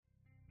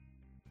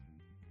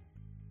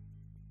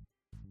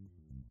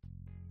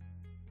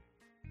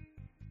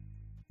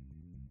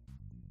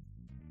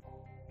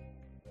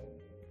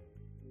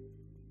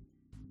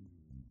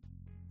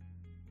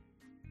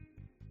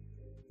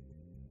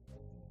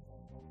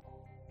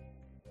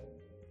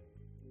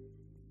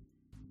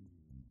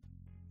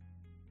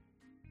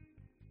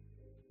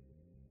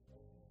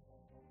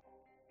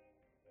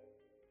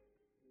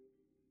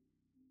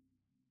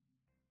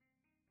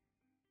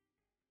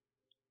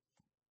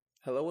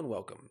Hello and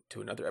welcome to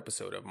another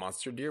episode of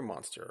Monster Dear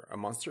Monster, a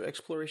monster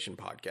exploration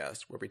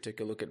podcast where we take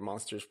a look at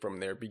monsters from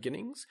their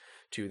beginnings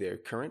to their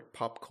current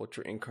pop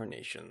culture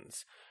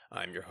incarnations.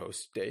 I'm your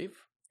host,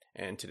 Dave,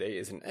 and today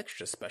is an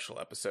extra special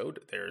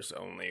episode. There's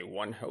only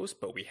one host,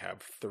 but we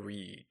have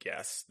three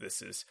guests.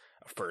 This is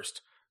a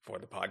first for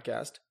the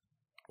podcast,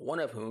 one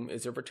of whom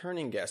is a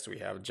returning guest. We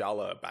have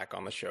Jala back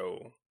on the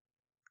show.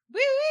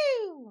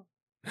 Woo!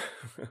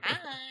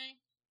 Hi.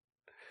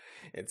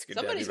 It's good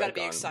Somebody's to have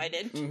got you to back be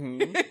on. excited.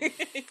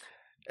 Mm-hmm.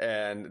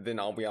 And then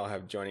we all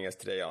have joining us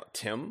today,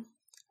 Tim.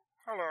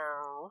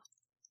 Hello.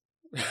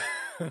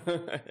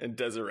 And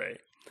Desiree.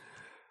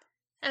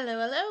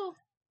 Hello.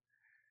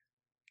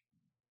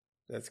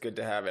 That's good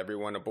to have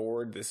everyone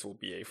aboard. This will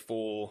be a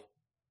full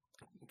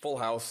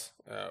house,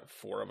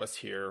 four of us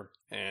here,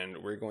 and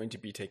we're going to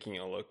be taking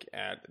a look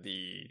at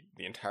the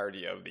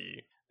entirety of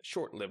the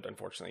short-lived,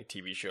 unfortunately,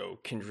 TV show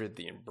Kindred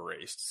the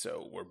Embraced.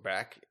 So we're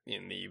back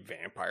in the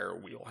vampire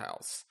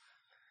wheelhouse.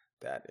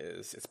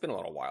 It's been a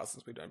little while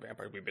since we've done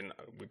vampires. We've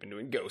been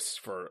doing ghosts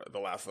for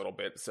the last little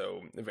bit,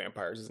 so the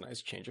vampires is a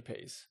nice change of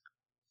pace.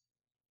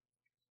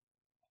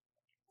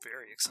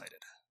 Very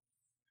excited.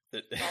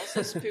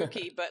 Also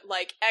spooky, but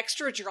like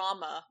extra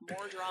drama.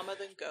 More drama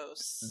than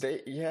ghosts.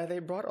 They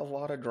brought a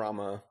lot of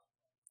drama,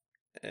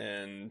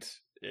 and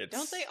it's...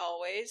 Don't they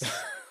always?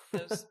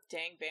 Those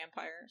dang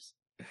vampires.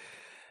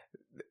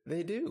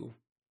 They do.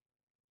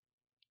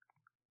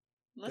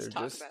 Let's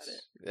talk about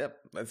it. Yep,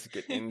 let's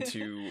get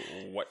into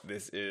what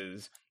this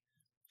is.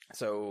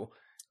 So,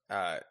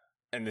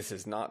 and this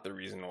is not the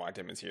reason why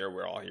Tim is here.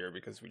 We're all here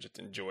because we just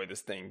enjoy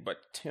this thing. But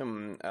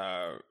Tim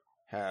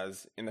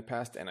has, in the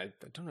past, and I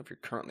don't know if you're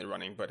currently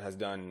running, but has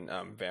done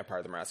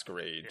Vampire the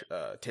Masquerade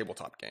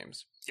tabletop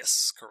games.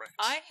 Yes, correct.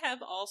 I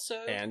have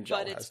also, and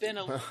but it's been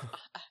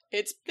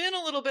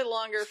a little bit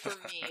longer for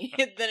me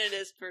than it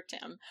is for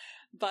Tim.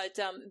 But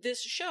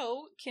this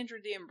show,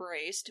 Kindred the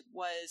Embraced,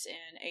 was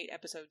an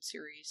 8-episode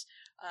series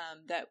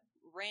that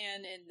ran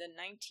in the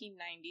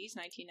 1990s,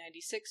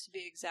 1996 to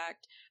be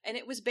exact, and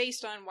it was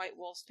based on White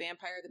Wolf's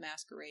Vampire the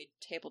Masquerade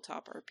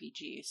tabletop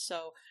RPG.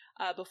 So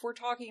before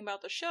talking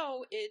about the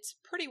show, it's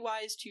pretty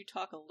wise to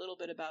talk a little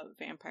bit about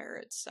Vampire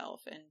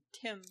itself, and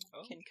Tim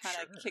can kind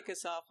of kick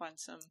us off on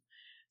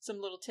some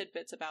little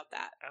tidbits about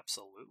that.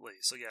 Absolutely.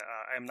 So yeah,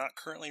 I am not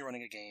currently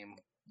running a game,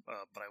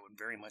 but I would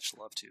very much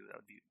love to. That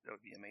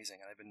would be amazing.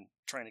 I've been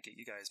trying to get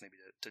you guys maybe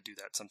to do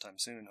that sometime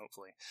soon,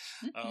 hopefully.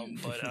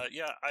 But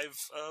yeah,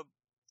 I've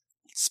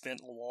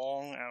spent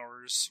long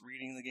hours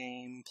reading the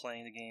game,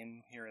 playing the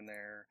game here and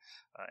there,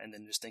 and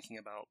then just thinking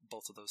about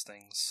both of those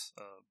things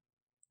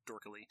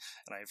dorkily.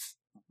 And I've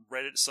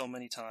read it so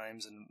many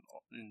times and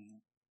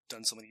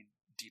done so many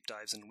deep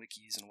dives in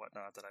wikis and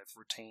whatnot that I've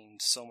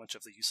retained so much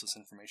of the useless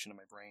information in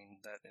my brain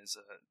that is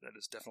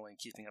definitely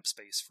keeping up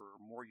space for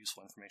more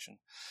useful information.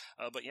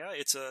 But yeah,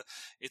 it's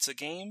a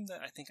game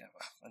that I think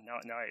now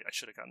I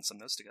should have gotten some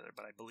notes together,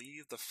 but I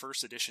believe the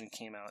first edition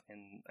came out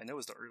in, I know it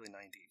was the early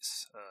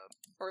 90s.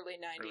 Early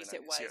 90s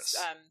it was. Yes.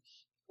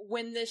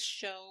 When this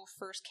show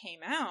first came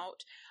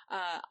out,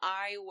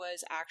 I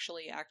was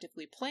actually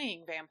actively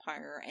playing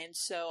Vampire, and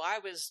so I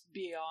was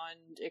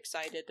beyond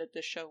excited that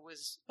the show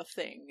was a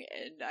thing,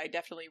 and I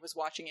definitely was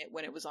watching it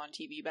when it was on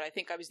TV, but I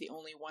think I was the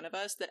only one of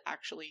us that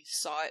actually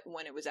saw it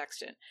when it was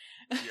extant.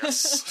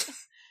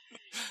 Yes.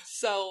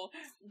 So,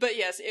 but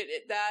yes,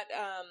 that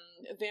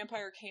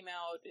Vampire came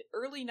out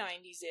early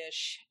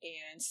 90s-ish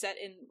and set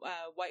in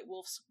White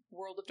Wolf's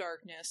World of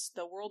Darkness.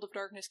 The World of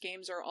Darkness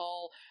games are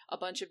all a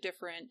bunch of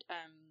different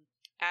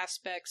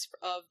aspects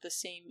of the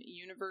same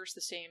universe,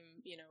 the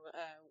same,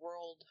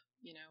 world,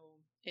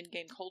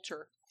 in-game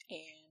culture.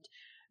 And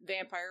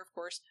Vampire, of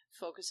course,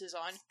 focuses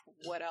on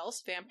what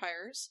else?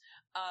 Vampires.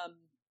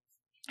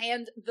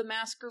 And the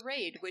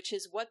Masquerade, which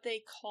is what they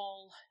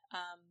call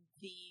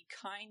the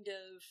kind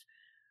of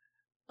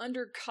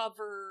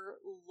undercover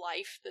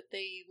life that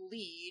they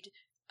lead,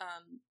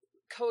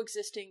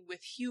 coexisting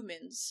with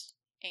humans,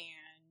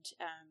 and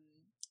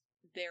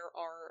there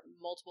are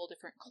multiple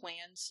different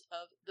clans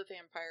of the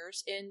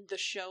vampires. In the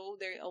show,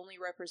 they only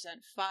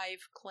represent 5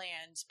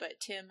 clans,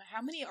 but Tim,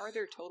 how many are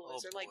there total?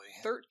 Is there like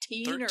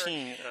 13 or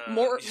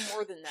more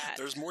than that?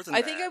 There's more than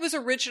I that. think I was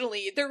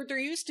originally, there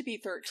used to be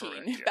 13.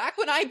 Correct, yeah. Back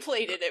when I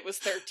played it, it was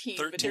 13,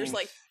 13, but there's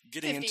like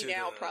getting 50 into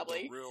now, the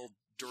probably. real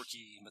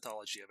dorky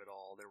mythology of it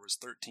all. There was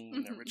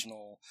 13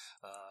 original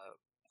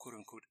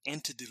quote-unquote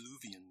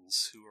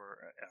antediluvians who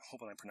are, I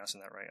hope I'm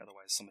pronouncing that right,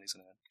 otherwise somebody's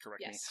going to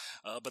correct me.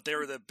 But they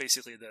were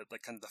basically the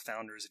kind of the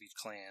founders of each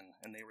clan,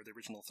 and they were the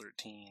original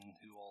 13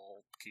 who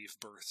all gave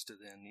birth to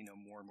then,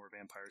 more and more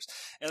vampires.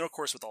 And of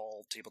course, with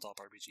all tabletop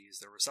RPGs,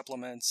 there were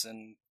supplements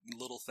and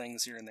little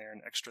things here and there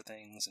and extra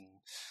things and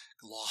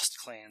lost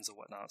clans and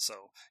whatnot.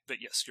 So,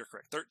 but yes, you're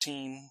correct.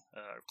 13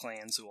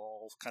 clans who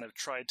all kind of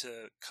tried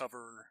to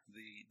cover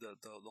the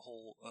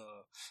whole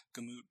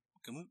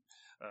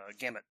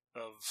gamut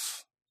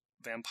of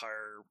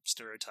vampire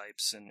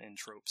stereotypes and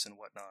tropes and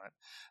whatnot.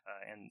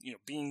 And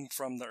being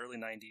from the early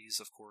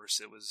 90s, of course,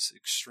 it was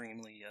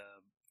extremely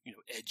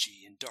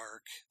edgy and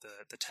dark.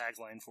 The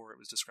tagline for it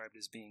was described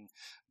as being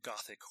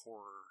gothic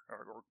horror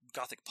or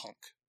gothic punk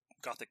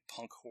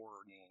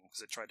horror game,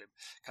 because it tried to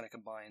kind of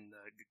combine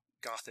the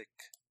gothic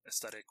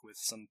aesthetic with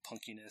some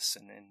punkiness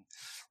and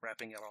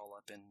wrapping it all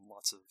up in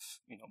lots of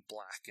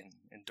black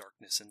and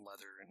darkness and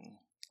leather and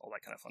all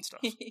that kind of fun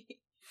stuff.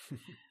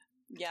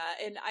 Yeah,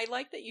 and I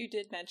like that you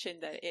did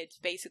mention that it's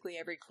basically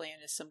every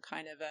clan is some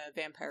kind of a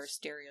vampire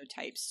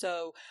stereotype.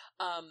 So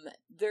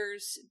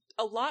there's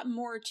a lot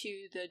more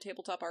to the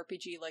tabletop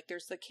RPG. Like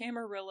there's the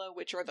Camarilla,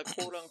 which are the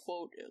quote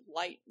unquote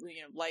light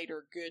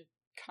or good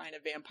kind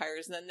of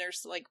vampires. And then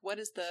there's like, what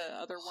is the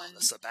other one?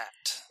 The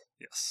Sabbat.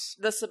 Yes.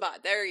 The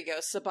Sabbat. There you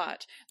go.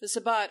 Sabbat. The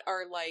Sabbat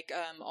are like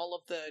all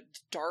of the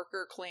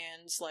darker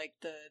clans, like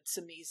the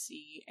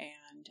Tsimisi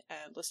and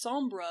La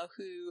Sombra,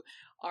 who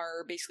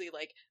are basically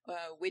like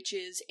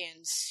witches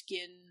and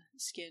skin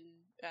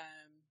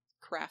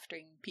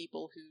crafting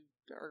people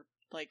who are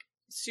like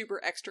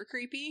super extra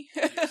creepy.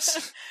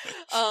 Yes.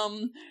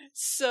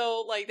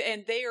 So like,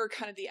 and they are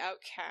kind of the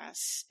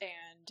outcasts,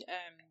 and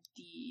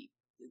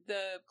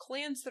the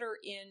clans that are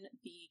in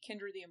the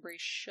Kindred the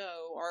Embrace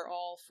show are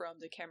all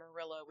from the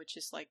Camarilla, which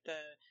is like the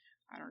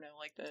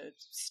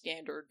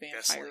standard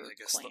vampire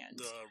clans.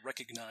 The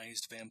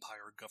recognized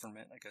vampire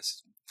government, I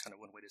guess, kind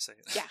of one way to say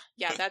it.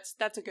 Yeah,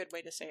 that's a good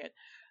way to say it.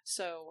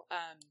 So,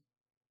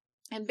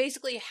 and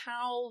basically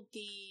how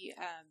the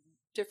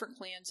different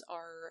clans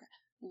are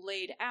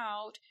laid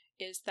out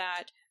is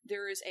that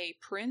there is a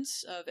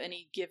prince of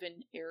any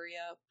given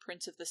area,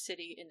 prince of the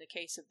city in the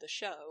case of the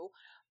show.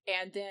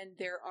 And then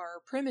there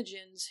are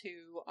primogens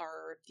who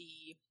are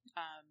the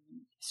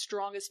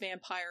strongest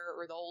vampire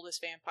or the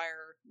oldest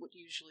vampire.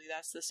 Usually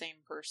that's the same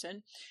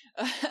person,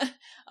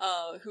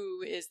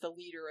 who is the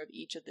leader of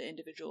each of the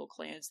individual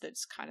clans.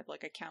 That's kind of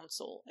like a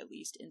council, at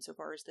least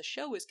insofar as the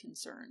show is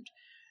concerned.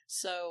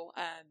 So,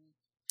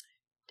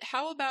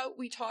 how about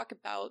we talk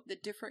about the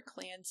different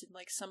clans and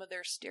like some of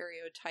their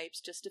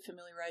stereotypes, just to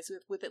familiarize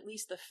with at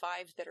least the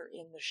 5 that are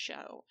in the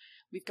show.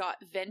 We've got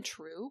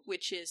Ventrue,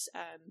 which is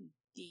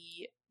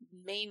the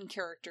main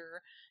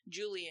character,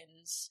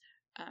 Julian's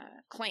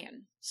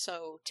clan.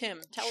 So,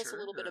 Tim, tell us a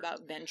little bit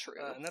about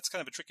Ventrue. And that's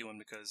kind of a tricky one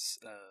because,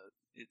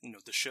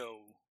 the show,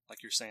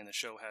 like you're saying, the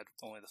show had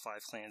only the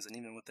 5 clans, and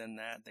even within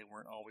that, they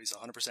weren't always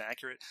 100%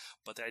 accurate.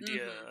 But the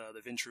idea,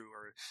 the Ventrue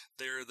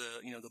they're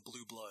the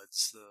blue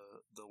bloods,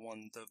 the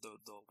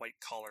white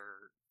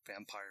collar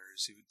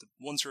vampires, the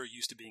ones who are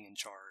used to being in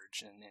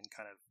charge and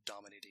kind of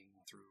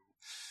dominating through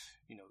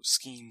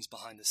schemes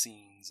behind the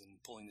scenes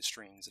and pulling the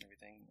strings and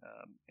everything.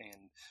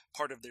 And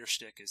part of their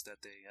shtick is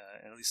that they,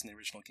 at least in the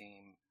original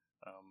game,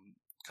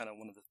 kind of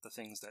one of the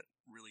things that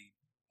really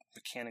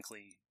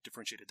mechanically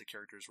differentiated the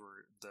characters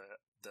were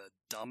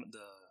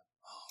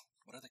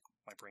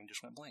my brain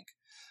just went blank.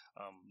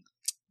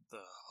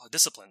 The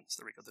disciplines.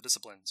 There we go. The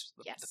disciplines.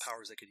 Yes. The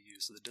powers they could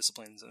use. So the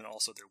disciplines and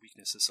also their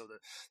weaknesses. So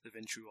the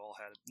Ventrue all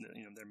had,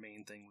 their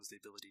main thing was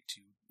the ability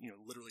to,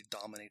 literally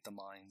dominate the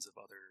minds of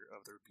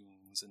other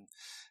beings, and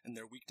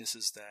their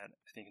weaknesses that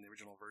I think in the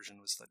original version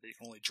was that they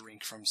can only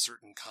drink from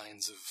certain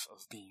kinds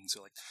of beings.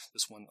 So like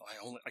this one,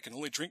 I can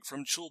only drink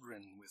from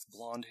children with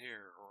blonde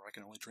hair, or I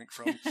can only drink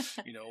from,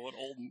 an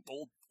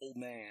old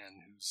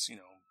man who's,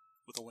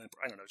 with a limp.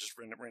 I don't know, just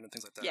random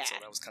things like that. Yeah. So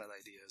that was kind of the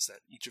idea, is that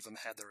each of them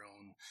had their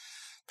own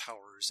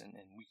powers and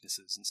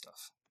weaknesses and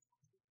stuff.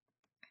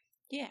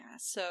 Yeah,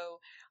 so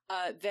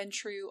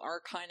Ventrue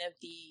are kind of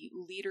the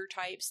leader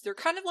types. They're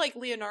kind of like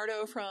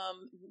Leonardo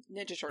from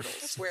Ninja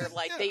Turtles, where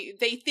like Yeah.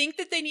 they think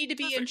that they need to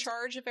be in Perfect.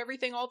 charge of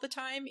everything all the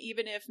time,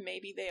 even if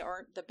maybe they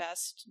aren't the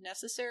best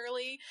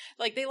necessarily.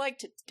 Like they like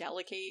to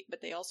delegate,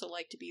 but they also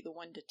like to be the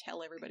one to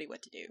tell everybody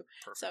what to do.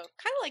 Perfect. So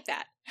kind of like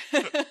that.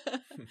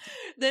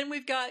 Then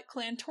we've got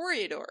Clan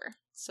Toreador.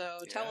 So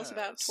tell us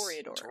about Yes,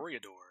 Toreador.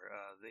 Toreador.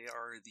 They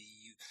are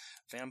the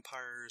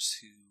vampires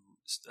who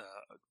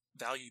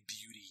value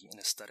beauty and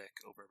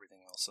aesthetic over everything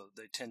else. So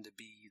they tend to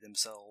be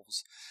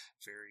themselves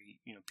very,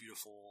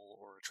 beautiful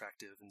or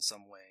attractive in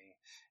some way,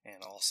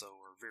 and also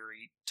are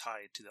very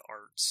tied to the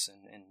arts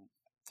and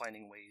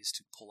finding ways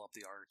to pull up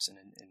the arts and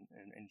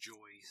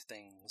enjoy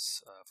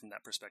things from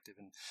that perspective,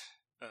 and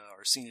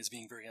are seen as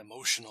being very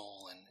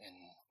emotional and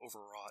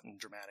overwrought and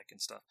dramatic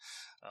and stuff.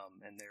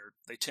 And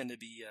they tend to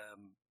be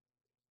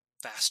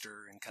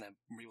faster and kind of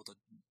able to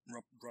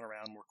run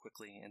around more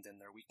quickly. And then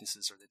their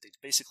weaknesses are that they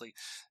basically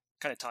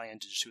kind of tie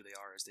into just who they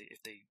are.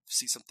 If they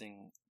see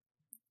something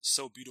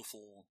so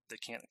beautiful they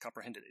can't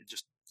comprehend it, it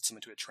just puts them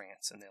into a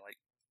trance, and they like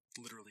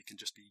literally can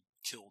just be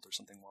killed or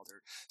something while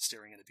they're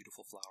staring at a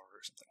beautiful flower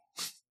or something.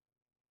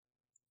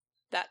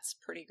 That's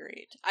pretty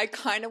great. I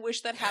kind of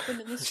wish that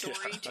happened in the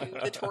story to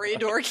the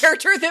Toreador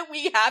character that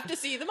we have to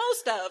see the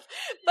most of.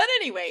 But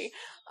anyway,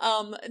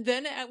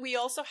 then we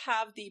also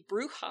have the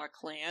Brujah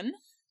clan.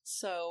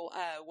 So,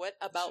 what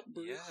about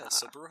Brujah? Yeah,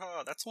 so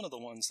Brujah, that's one of the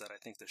ones that I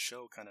think the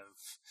show kind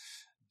of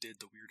did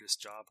the weirdest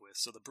job with.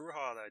 So the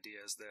Brujah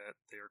idea is that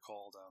they are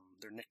called,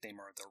 their nickname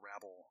are the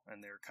Rabble,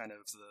 and they're kind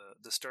of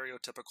the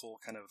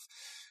stereotypical kind of,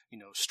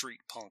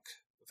 street punk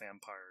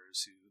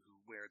vampires who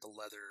wear the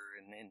leather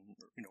and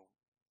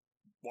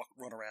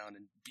run around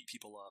and beat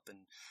people up,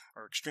 and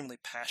are extremely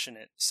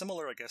passionate,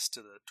 similar, I guess,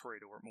 to the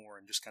Toreador more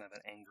in just kind of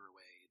an anger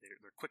way.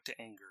 They're quick to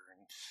anger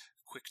and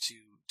quick to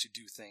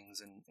do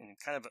things, and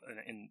kind of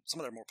in some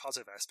of their more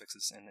positive aspects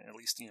is, and at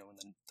least, in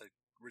the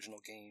original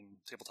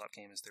game, tabletop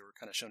game, is they were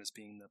kind of shown as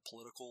being the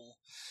political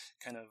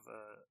kind of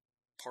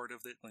part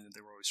of it.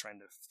 They were always trying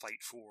to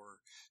fight for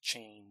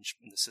change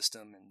in the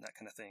system and that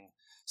kind of thing.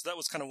 So that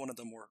was kind of one of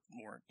the more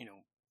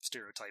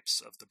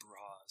stereotypes of the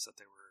Brujahs, that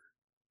they were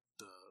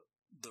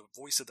the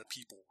voice of the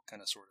people,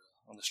 kind of sort of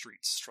on the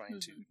streets trying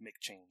to make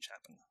change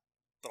happen,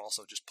 but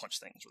also just punch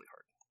things really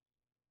hard.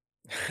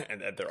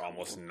 And they're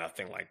almost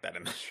nothing like that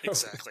in the show.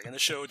 Exactly. In the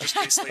show, just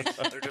basically,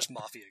 they're just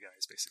mafia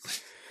guys, basically.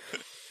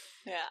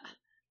 Yeah.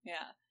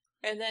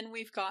 And then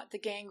we've got the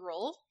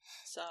Gangrel.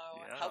 So,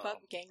 how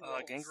about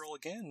Gangrel? Gangrel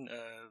again.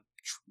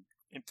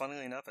 And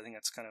funnily enough, I think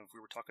that's kind of, we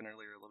were talking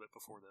earlier a little bit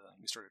before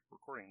we started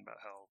recording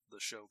about how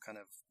the show kind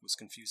of was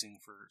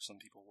confusing for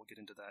some people. We'll get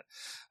into that.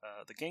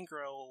 The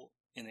Gangrel,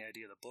 in the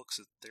idea of the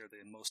books, is they're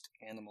the most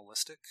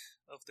animalistic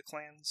of the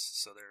clans.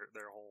 So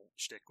their whole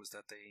shtick was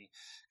that they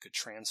could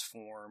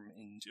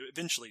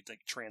eventually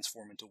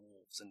transform into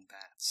wolves and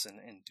bats and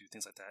do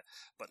things like that.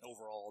 But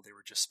overall, they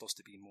were just supposed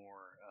to be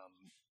more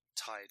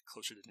tied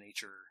closer to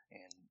nature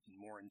and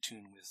more in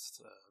tune with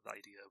the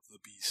idea of the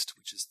beast,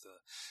 which is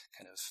the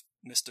kind of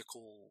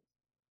mystical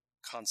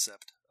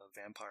concept of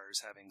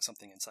vampires having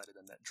something inside of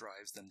them that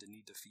drives them to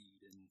need to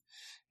feed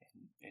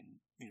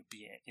and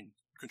be in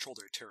control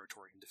their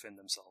territory and defend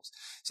themselves.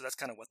 So that's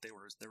kind of what they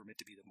were meant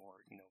to be, the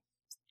more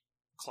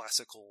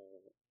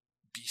classical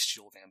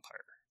bestial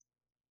vampire.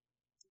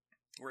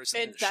 Whereas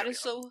it's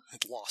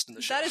lost in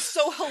the show. That is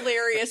so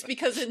hilarious,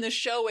 because in the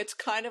show it's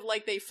kind of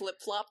like they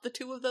flip-flop the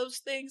two of those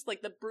things.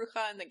 Like the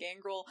Brujah and the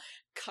Gangrel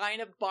kind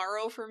of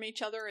borrow from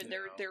each other, and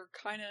they're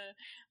kind of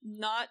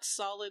not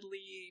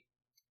solidly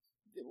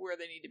where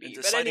they need to be. And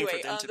but anyway,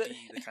 for them to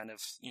be the kind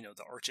of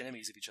the arch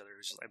enemies of each other,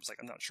 I was like,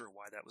 I'm not sure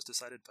why that was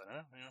decided, but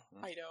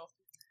I know.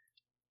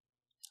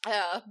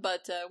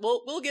 But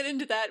we'll get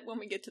into that when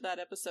we get to that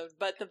episode.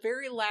 But the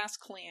very last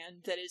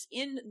clan that is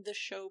in the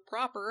show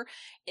proper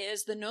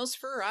is the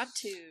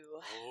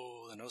Nosferatu.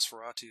 Oh, the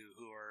Nosferatu,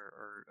 who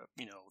are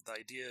the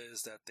idea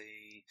is that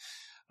they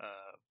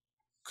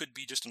could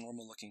be just a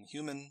normal-looking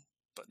human,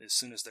 but as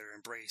soon as they're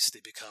embraced, they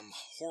become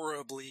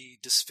horribly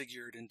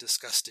disfigured and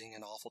disgusting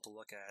and awful to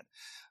look at.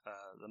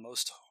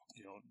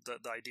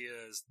 The idea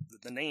is,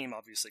 the name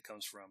obviously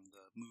comes from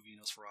the movie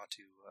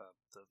Nosferatu,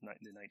 the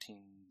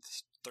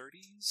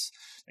 1930s,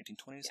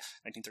 1920s,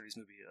 1930s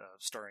movie,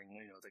 starring,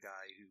 the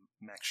guy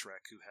Max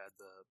Schreck, who had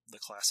the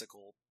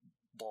classical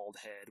bald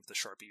head with the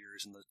sharp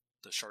ears and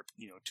the sharp,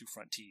 two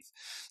front teeth.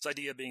 So the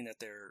idea being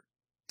that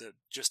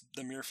just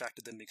the mere fact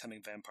of them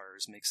becoming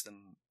vampires makes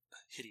them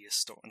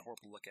hideous and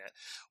horrible to look at,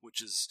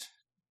 which is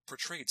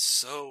portrayed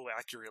so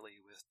accurately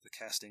with the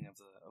casting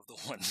of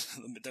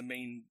the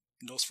main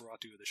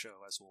Nosferatu of the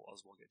show, as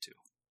we'll get to.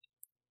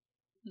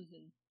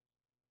 Mm-hmm.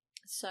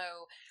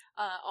 So,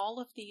 all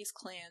of these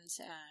clans,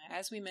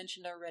 as we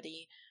mentioned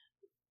already,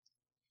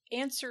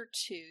 answer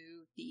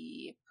to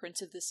the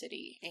Prince of the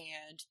City,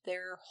 and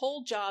their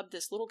whole job,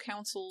 this little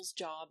council's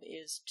job,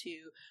 is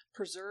to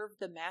preserve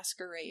the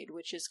masquerade,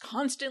 which is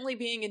constantly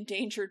being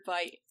endangered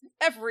by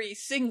every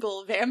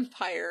single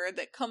vampire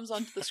that comes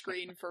onto the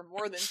screen for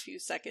more than 2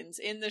 seconds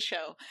in the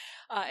show.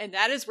 And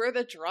that is where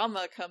the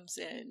drama comes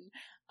in.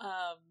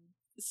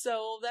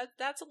 So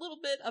that's a little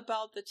bit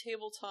about the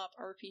tabletop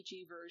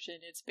RPG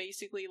version. It's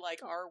basically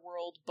like our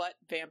world, but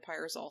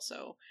vampires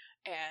also.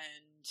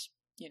 And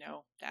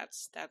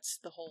that's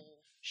the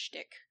whole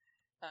shtick,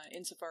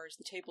 insofar as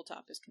the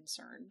tabletop is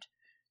concerned.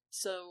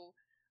 So,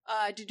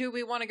 do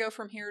we want to go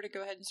from here to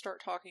go ahead and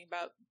start talking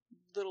about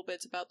little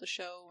bits about the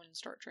show and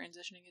start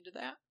transitioning into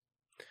that?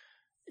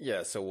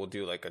 Yeah, so we'll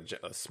do like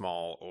a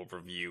small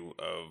overview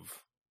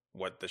of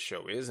what the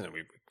show is, and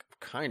we're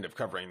kind of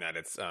covering that.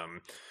 It's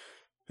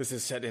this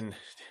is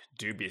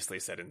dubiously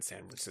set in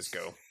San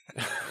Francisco,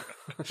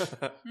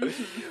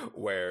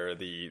 where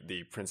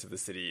the Prince of the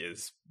City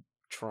is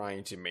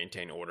trying to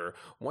maintain order.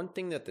 One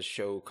thing that the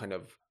show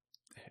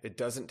it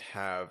doesn't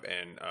have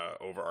an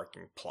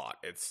overarching plot.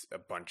 It's a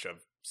bunch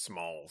of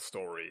small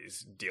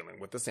stories dealing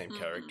with the same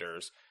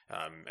characters,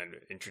 and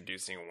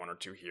introducing one or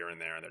two here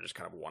and there, and they're just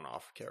kind of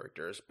one-off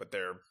characters. But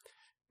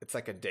it's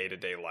like a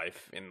day-to-day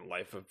life in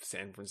life of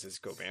San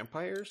Francisco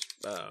vampires.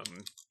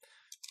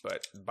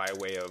 But by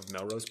way of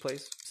Melrose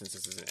Place, since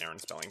this is an Aaron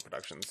Spelling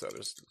production, so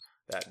there's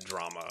that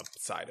drama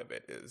side of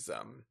it is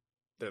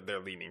they're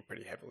leaning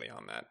pretty heavily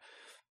on that.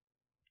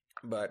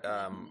 But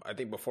I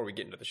think before we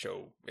get into the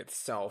show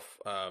itself,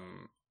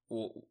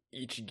 we'll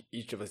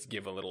each of us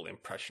give a little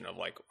impression of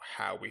like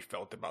how we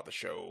felt about the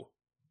show,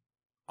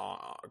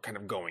 kind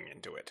of going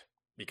into it,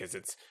 because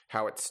it's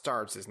how it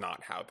starts is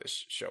not how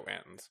this show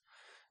ends.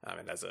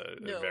 It has a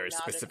very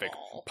specific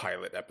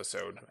pilot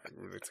episode.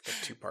 It's like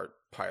a 2-part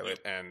pilot,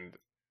 and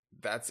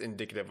that's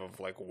indicative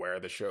of like where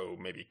the show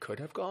maybe could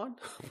have gone,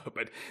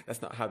 but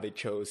that's not how they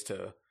chose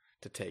to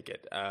take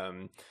it.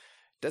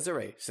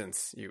 Desiree,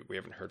 since we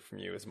haven't heard from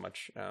you as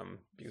much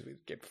because we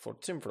gave the floor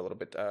to Tim for a little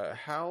bit,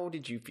 how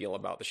did you feel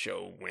about the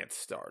show when it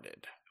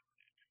started?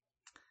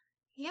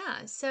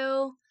 Yeah,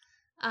 so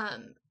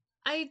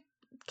I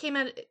came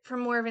at it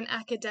from more of an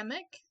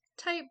academic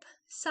type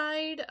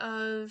side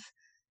of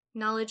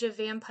knowledge of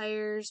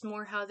vampires,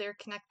 more how they're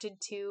connected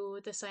to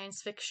the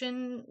science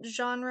fiction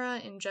genre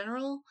in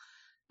general.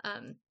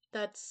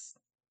 That's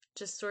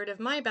just sort of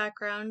my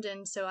background,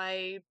 and so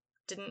I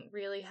didn't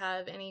really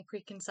have any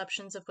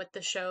preconceptions of what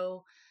the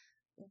show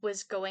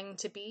was going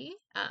to be.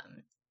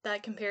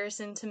 That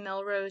comparison to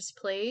Melrose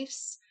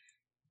Place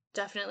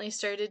definitely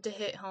started to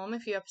hit home a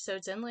few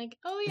episodes in, like,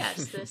 oh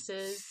yes, this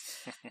is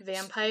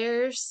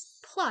vampires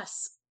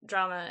plus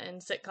drama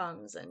and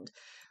sitcoms and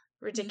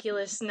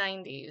ridiculous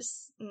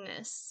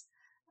 90s-ness.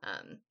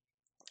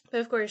 But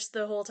of course,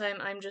 the whole time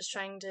I'm just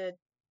trying to,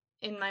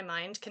 in my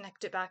mind,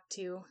 connect it back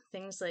to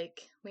things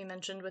like we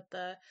mentioned with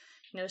the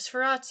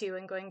Nosferatu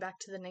and going back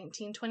to the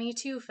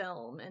 1922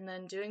 film and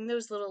then doing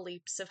those little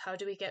leaps of how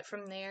do we get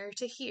from there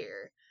to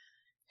here.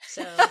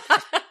 So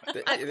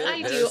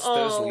I do all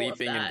there's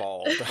leaping of that.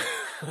 Involved.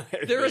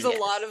 There is a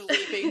lot of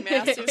leaping,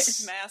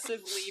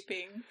 massive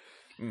leaping.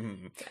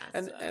 Mm-hmm.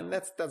 And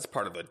that's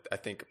part of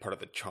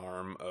the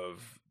charm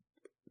of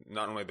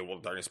not only the World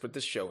of Darkness but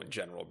this show in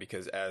general,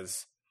 because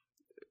as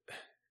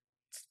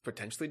it's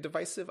potentially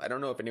divisive, I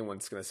don't know if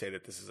anyone's going to say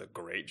that this is a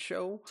great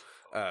show,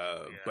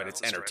 but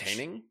it's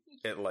entertaining.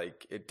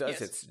 It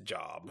does its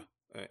job.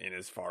 In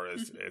as far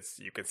as it's,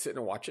 you could sit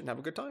and watch it and have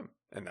a good time,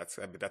 and that's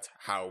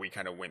how we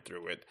kind of went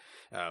through it.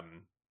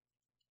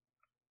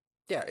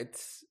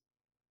 It's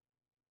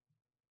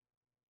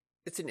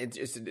an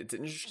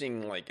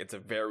interesting, like, it's a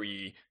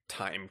very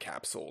time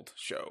capsuled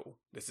show.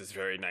 This is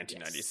very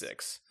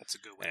 1996. That's a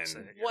good way to say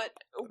it.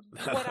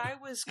 Yeah. What I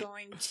was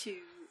going to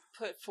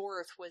put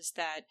forth was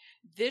that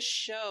this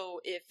show,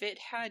 if it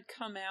had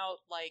come out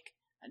like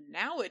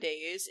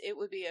nowadays, it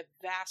would be a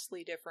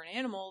vastly different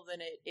animal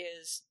than it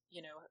is,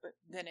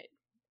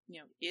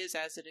 is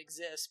as it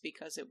exists,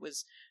 because it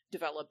was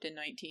developed in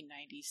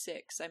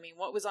 1996. I mean,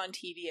 what was on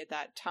TV at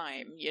that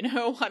time?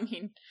 I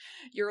mean,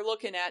 you're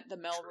looking at the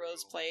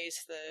Melrose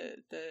Place, the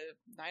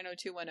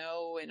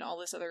 90210, and all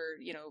this other,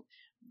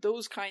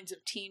 those kinds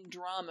of teen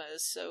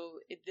dramas. So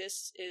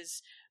this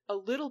is a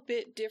little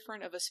bit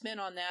different of a spin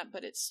on that,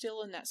 but it's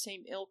still in that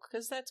same ilk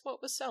because that's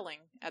what was selling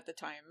at the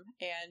time,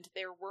 and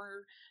there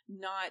were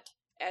not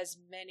as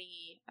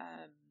many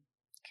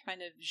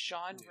kind of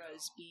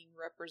genres being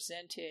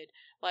represented,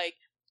 like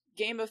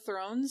Game of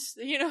Thrones,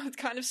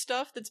 kind of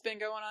stuff that's been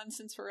going on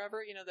since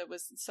forever, that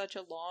was such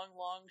a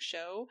long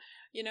show,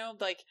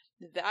 like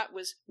that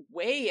was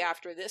way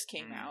after this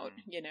came out,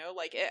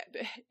 like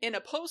in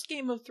a post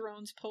Game of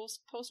Thrones,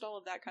 post all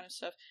of that kind of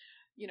stuff,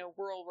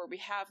 world where we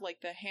have like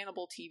the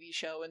Hannibal TV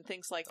show and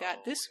things like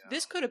that.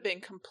 This could have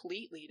been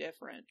completely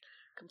different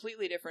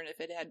if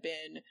it had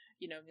been,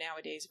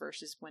 nowadays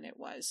versus when it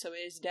was. So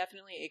it is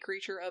definitely a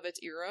creature of its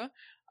era.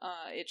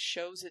 It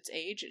shows its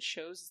age. It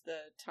shows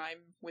the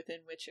time within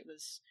which it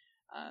was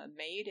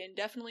made, and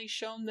definitely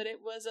shown that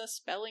it was a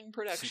Spelling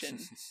production,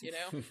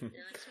 Aaron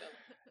Spelling.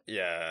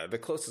 Yeah, the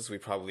closest we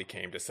probably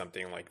came to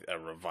something like a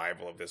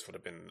revival of this would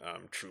have been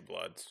True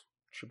Blood.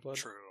 True Blood?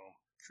 True.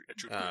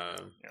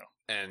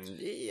 And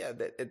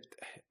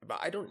but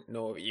I don't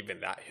know if even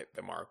that hit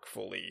the mark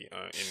fully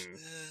in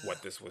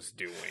what this was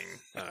doing,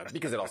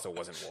 because it also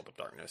wasn't World of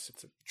Darkness.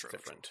 It's a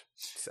different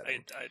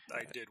setting.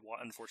 I did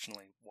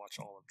unfortunately watch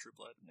all of True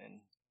Blood,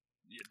 and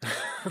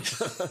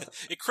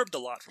it cribbed a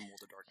lot from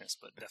World of Darkness,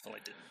 but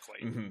definitely didn't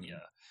quite. Mm-hmm.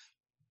 Yeah.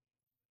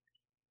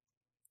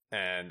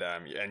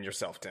 And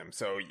yourself, Tim.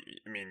 So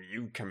I mean,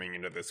 you coming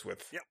into this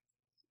with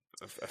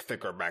a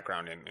thicker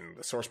background in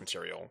the source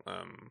material.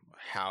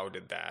 How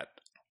did that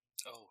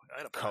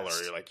color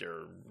like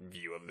your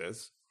view of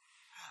this?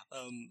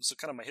 So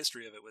kind of my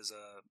history of it was,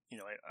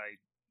 I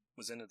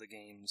was into the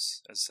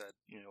games, as said,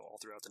 all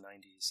throughout the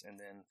 90s, and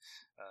then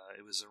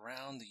it was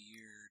around the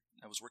year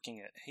I was working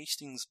at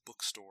Hastings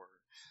Bookstore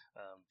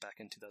back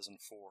in 2004,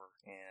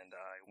 and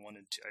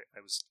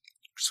I was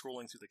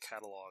scrolling through the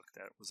catalog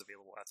that was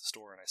available at the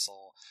store, and I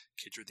saw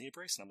Kindred the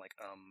Embrace, and I'm like,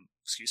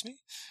 excuse me?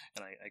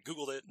 And I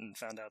Googled it and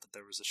found out that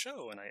there was a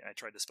show, and I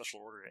tried to special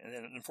order it, and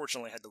then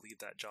unfortunately I had to leave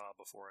that job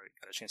before I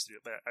got a chance to do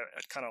it, but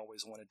I kind of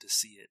always wanted to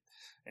see it,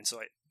 and so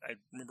I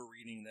remember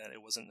reading that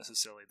it wasn't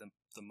necessarily the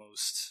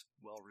most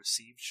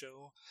well-received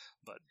show,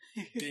 but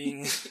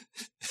being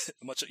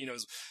much, I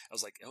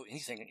was like, oh,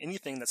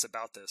 anything that's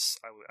about this,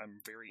 I'm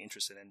very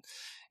interested in,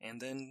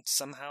 and then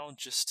somehow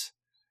just,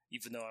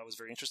 even though I was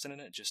very interested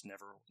in it, just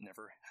never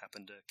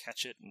happened to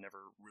catch it, and never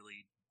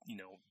really,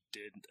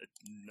 did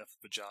enough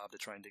of a job to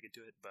try and dig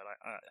into it. But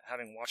I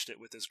having watched it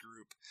with this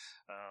group,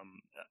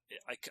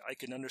 I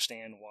can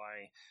understand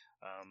why,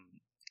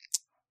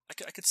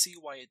 I could see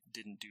why it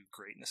didn't do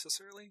great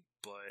necessarily,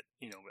 but,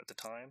 at the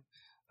time,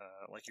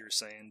 like you were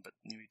saying, but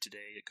maybe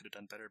today it could have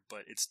done better,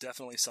 but it's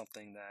definitely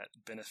something that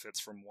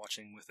benefits from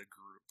watching with a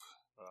group,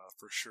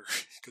 for sure,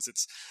 because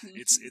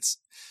it's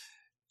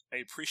I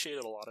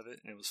appreciated a lot of it,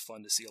 and it was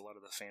fun to see a lot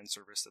of the fan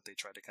service that they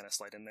tried to kind of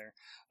slide in there.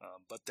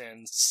 But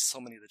then so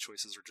many of the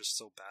choices are just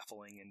so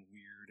baffling and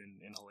weird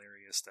and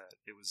hilarious that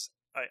it was.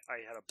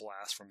 I had a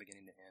blast from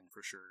beginning to end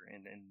for sure,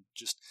 and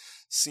just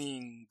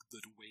seeing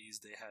the ways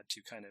they had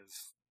to kind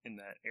of in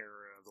that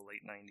era of the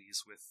late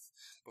 90s with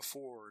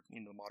before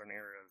the modern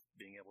era of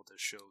being able to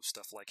show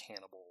stuff like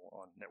Hannibal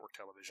on network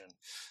television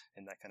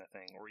and that kind of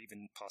thing, or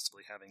even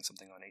possibly having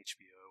something on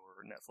HBO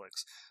or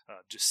Netflix,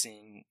 just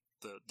seeing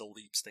the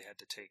leaps they had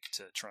to take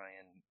to try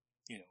and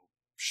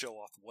show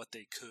off what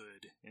they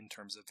could in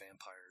terms of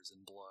vampires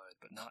and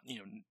blood, but not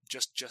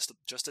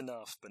just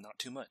enough, but not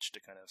too much to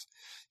kind of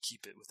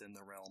keep it within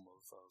the realm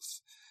of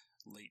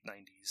late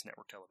 90s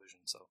network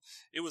television. So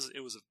it was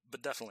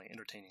but definitely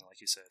entertaining, like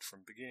you said,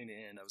 from beginning to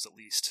end. I was at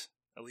least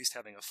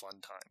having a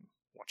fun time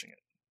watching it.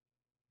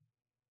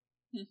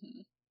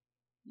 Mm-hmm.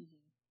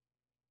 Mm-hmm.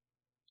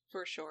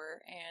 For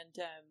sure.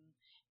 And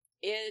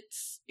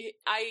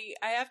I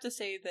have to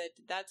say that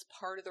that's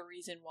part of the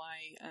reason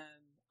why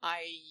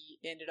I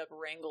ended up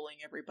wrangling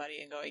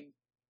everybody and going,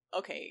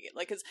 okay,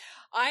 like, because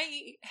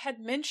I had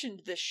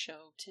mentioned this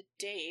show to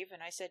Dave,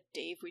 and I said,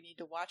 Dave, we need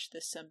to watch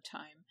this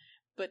sometime.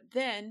 But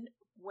then,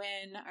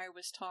 when I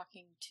was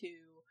talking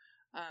to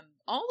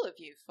all of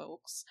you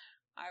folks,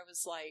 I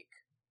was like,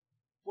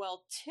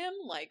 well, Tim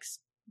likes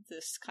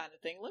this kind of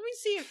thing. Let me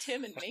see if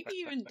Tim and maybe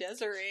even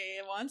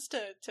Desiree wants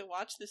to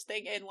watch this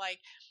thing. And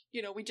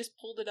we just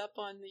pulled it up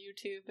on the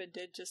YouTube and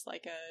did just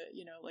like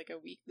a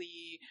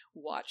weekly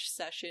watch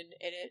session.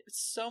 And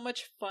it's so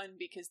much fun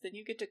because then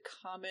you get to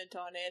comment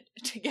on it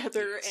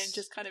together and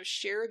just kind of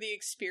share the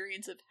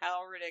experience of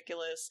how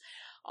ridiculous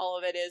all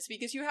of it is,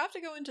 because you have to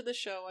go into the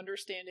show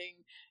understanding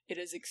it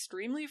is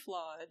extremely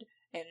flawed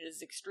and it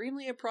is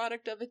extremely a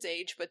product of its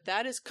age, but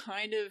that is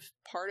kind of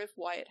part of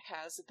why it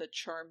has the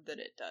charm that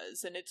it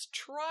does. And it's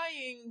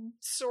trying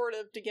sort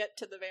of to get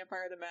to the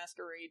Vampire the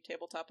Masquerade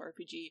tabletop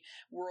RPG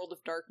World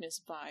of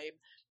Darkness vibe,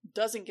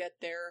 doesn't get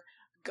there,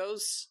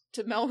 goes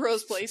to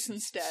Melrose Place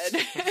instead.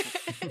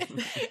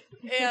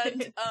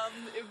 And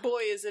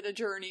boy, is it a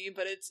journey,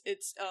 but it's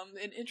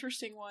an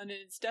interesting one, and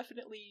it's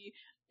definitely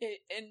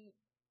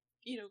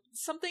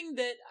something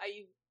that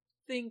I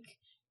think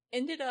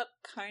ended up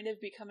kind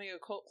of becoming a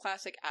cult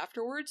classic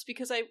afterwards,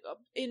 because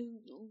in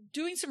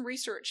doing some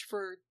research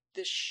for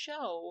this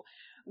show,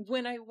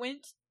 when I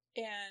went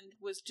and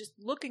was just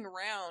looking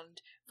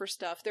around for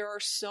stuff, there are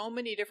so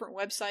many different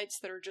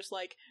websites that are just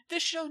like,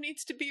 this show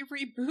needs to be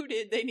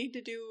rebooted, they need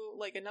to do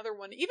like another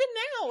one even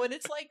now, and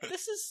it's like,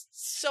 this is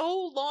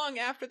so long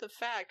after the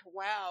fact,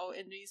 wow,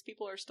 and these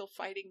people are still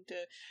fighting to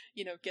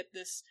get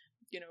this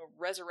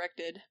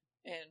resurrected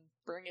and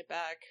bring it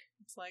back.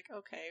 It's like,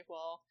 okay,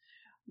 well,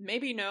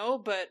 maybe no,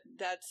 but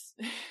that's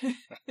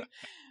like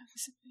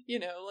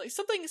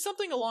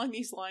something along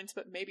these lines,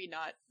 but maybe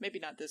not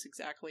this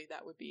exactly.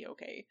 That would be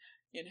okay,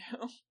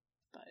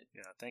 But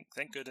yeah,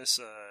 thank goodness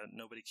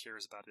nobody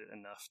cares about it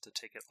enough to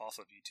take it off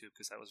of YouTube,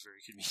 because that was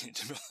very convenient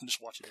to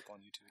just watch it up on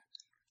YouTube.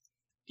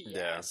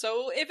 Yeah.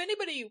 So if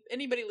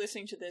anybody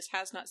listening to this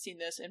has not seen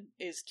this and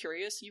is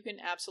curious, you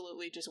can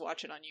absolutely just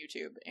watch it on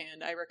YouTube,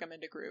 and I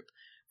recommend a group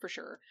for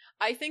sure.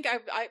 I think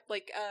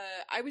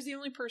I was the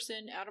only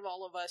person out of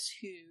all of us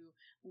who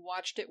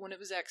watched it when it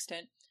was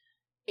extant,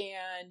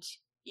 and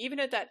even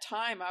at that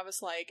time, I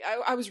was like,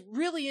 I was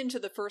really into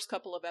the first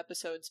couple of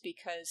episodes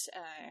because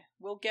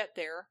we'll get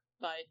there,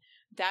 but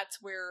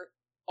that's where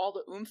all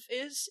the oomph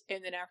is,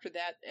 and then after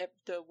that,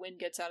 the wind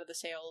gets out of the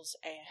sails,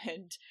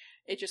 and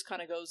it just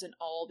kind of goes in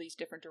all these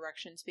different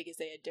directions, because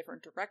they had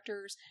different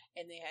directors,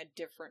 and they had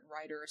different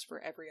writers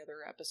for every other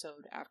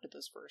episode after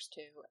those first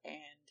two, and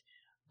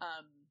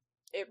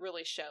it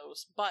really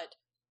shows. But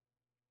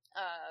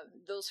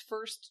those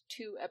first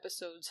two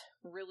episodes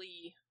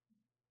really,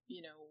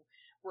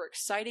 were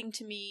exciting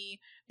to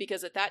me,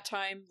 because at that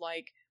time,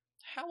 like,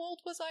 how old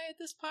was I at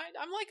this point?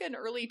 I'm like an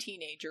early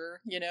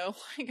teenager,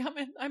 like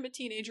I'm a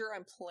teenager,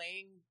 I'm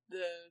playing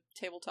the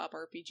tabletop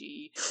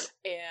RPG,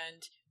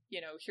 and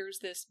here's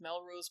this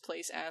Melrose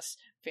Place-ass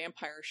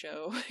vampire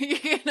show,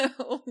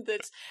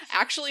 that's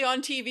actually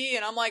on TV,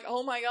 and I'm like,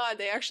 oh my god,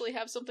 they actually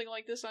have something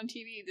like this on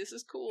TV, this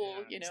is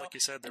cool, It's like you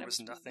said, there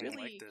was nothing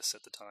like this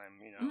at the time,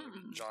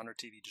 genre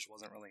TV just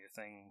wasn't really a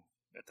thing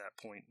at that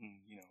point, and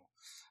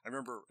I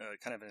remember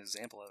kind of an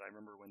example of it. I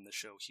remember when the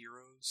show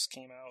Heroes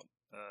came out,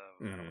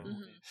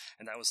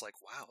 and that was like,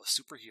 wow, a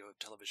superhero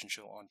television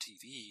show on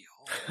TV.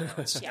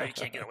 Oh, now you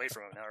can't get away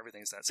from it. Now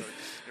everything's that. So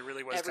it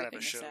really was kind of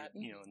a show,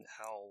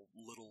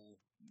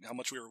 how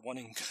much we were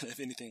wanting kind of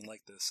anything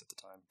like this at the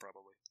time,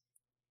 probably.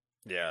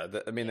 Yeah,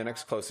 the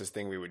next closest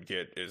thing we would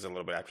get is a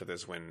little bit after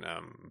this, when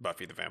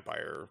Buffy the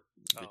Vampire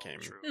became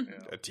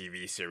a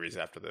TV series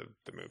after the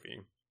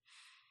movie.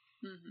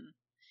 Mm-hmm.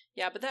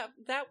 Yeah, but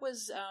that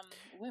was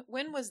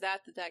when was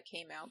that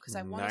came out? Because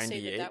I want to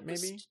say that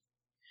was maybe.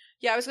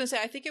 Yeah, I was going to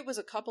say, I think it was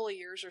a couple of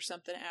years or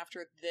something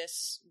after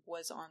this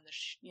was on the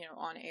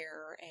on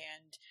air,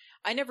 and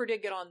I never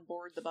did get on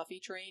board the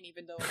Buffy train,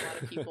 even though a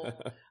lot of people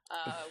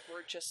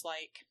were just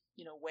like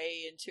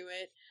way into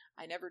it.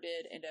 I never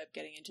did end up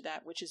getting into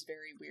that, which is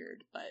very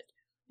weird. But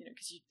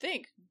because you'd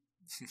think,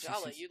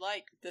 Jala, you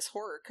like this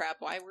horror crap.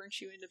 Why weren't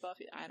you into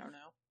Buffy? I don't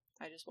know.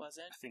 I just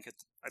wasn't.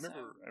 I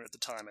remember at the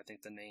time, I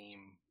think the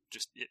name,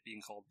 just it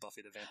being called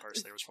Buffy the Vampire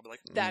Slayer, was probably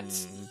like,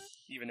 that's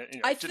even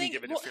I didn't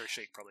give it a fair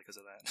shake probably because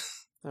of that.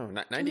 Oh,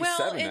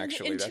 97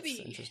 actually. That's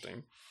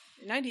interesting.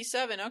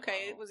 97.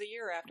 Okay, It was a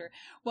year after.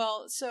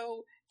 Well,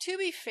 so to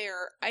be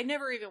fair, I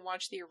never even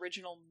watched the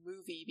original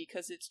movie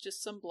because it's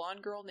just some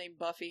blonde girl named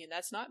Buffy, and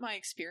that's not my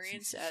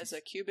experience as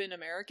a Cuban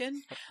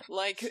American.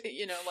 Like,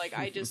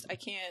 I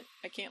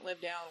can't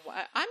live down.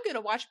 I'm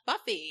gonna watch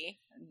Buffy.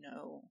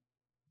 No.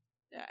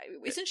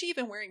 Isn't she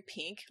even wearing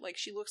pink? Like,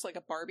 she looks like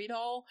a Barbie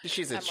doll.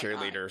 She's a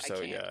cheerleader,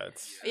 so yeah,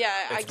 it's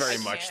I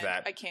much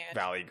that I can't.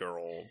 Valley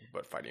Girl,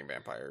 but fighting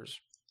vampires.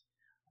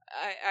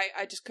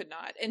 I just could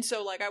not. And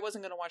so, like, I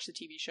wasn't going to watch the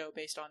TV show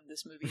based on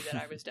this movie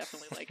that I was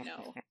definitely like,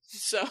 no.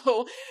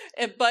 So,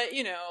 but,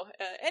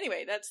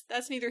 anyway,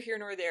 that's neither here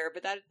nor there,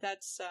 but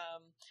that's,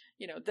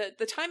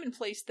 the time and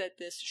place that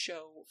this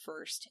show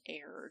first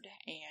aired.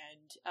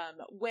 And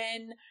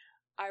when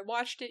I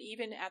watched it,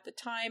 even at the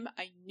time,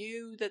 I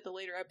knew that the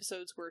later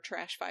episodes were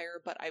trash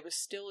fire, but I was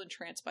still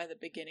entranced by the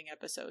beginning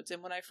episodes.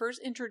 And when I first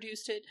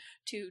introduced it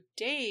to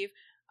Dave,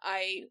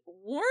 I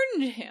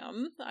warned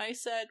him. I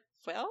said,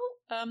 well,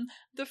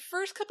 the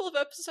first couple of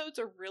episodes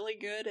are really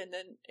good, and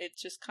then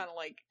it's just kind of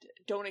like,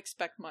 don't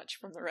expect much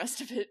from the rest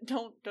of it.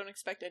 Don't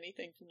expect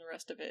anything from the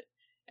rest of it.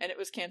 And it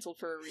was canceled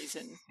for a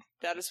reason.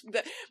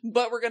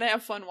 But we're gonna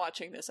have fun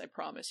watching this, I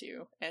promise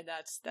you. And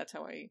that's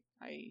how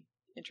I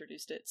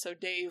introduced it. So,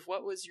 Dave,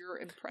 what was your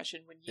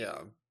impression when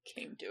you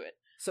came to it?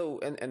 So,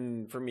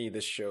 and for me,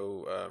 this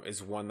show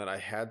is one that I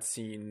had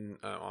seen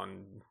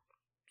on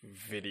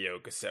video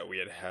cassette. We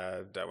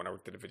had when I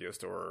worked at a video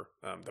store,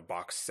 the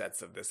box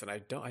sets of this, and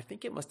I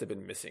think it must have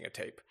been missing a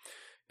tape,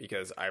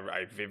 because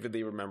I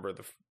vividly remember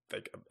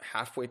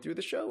halfway through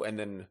the show, and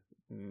then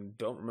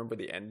don't remember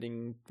the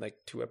ending, like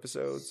 2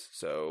 episodes.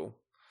 So,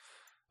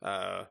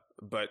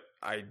 but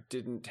I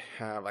didn't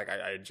have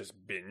I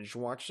just binge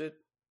watched it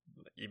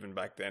even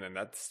back then, and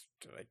that's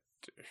like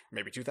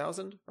maybe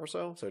 2000 or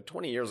so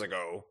 20 years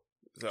ago.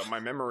 So my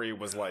memory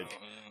was like,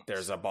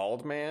 there's a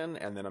bald man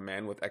and then a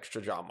man with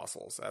extra jaw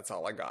muscles. That's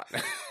all I got.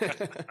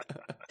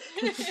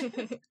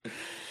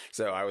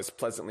 So I was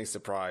pleasantly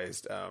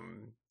surprised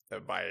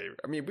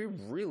we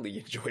really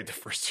enjoyed the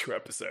first 2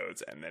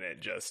 episodes, and then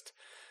it just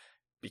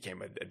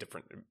became a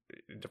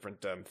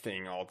different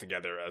thing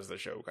altogether as the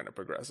show kind of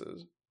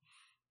progresses.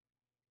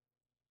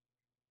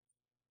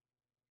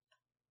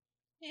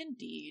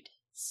 Indeed.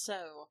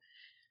 So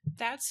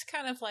that's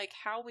kind of like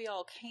how we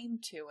all came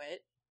to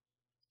it.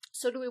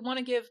 So do we want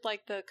to give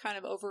like the kind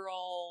of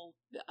overall,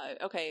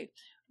 okay,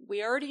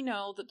 we already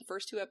know that the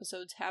first 2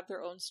 episodes have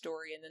their own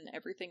story, and then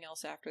everything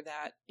else after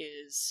that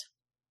is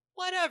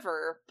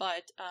whatever,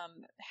 but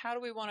how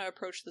do we want to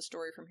approach the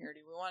story from here?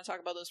 Do we want to talk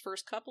about those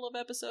first couple of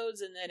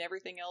episodes and then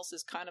everything else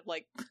is kind of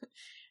like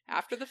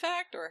after the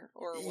fact, or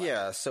what?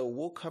 Yeah, so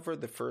we'll cover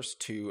the first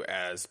 2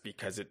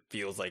 because it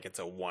feels like it's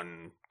a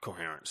one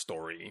coherent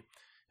story,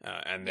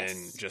 and then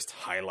just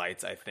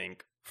highlights, I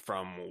think,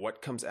 from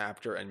what comes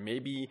after, and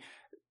maybe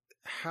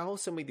how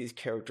some of these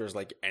characters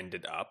like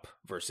ended up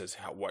versus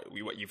what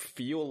you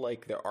feel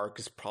like their arc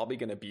is probably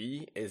going to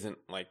be isn't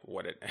like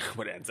what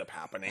ends up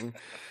happening.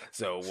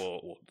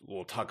 So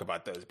we'll talk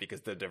about those,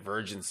 because the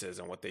divergences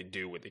and what they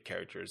do with the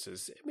characters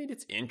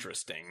it's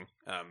interesting.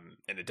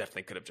 And it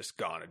definitely could have just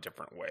gone a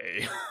different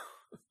way.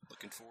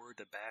 Looking forward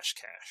to Bash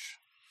Cash.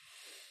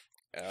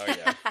 Oh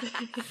yeah.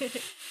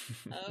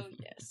 Oh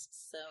yes.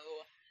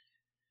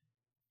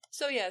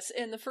 So yes,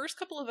 in the first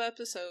couple of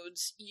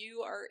episodes,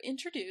 you are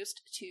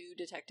introduced to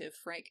Detective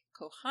Frank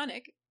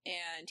Kohanek,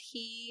 and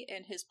he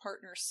and his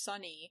partner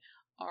Sonny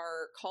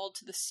are called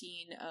to the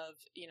scene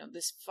of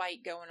this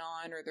fight going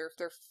on, or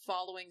they're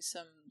following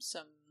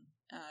some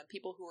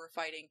people who are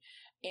fighting,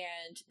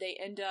 and they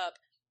end up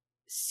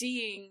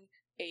seeing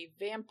a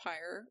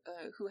vampire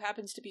who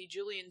happens to be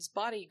Julian's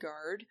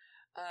bodyguard,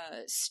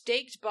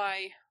 staked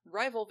by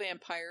rival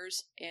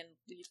vampires and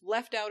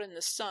left out in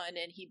the sun,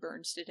 and he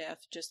burns to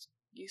death. Just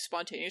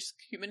spontaneous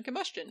human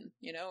combustion,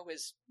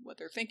 is what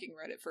they're thinking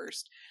right at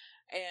first.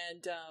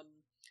 And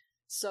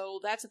so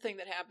that's a thing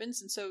that happens,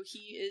 and so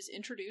he is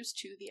introduced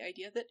to the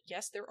idea that,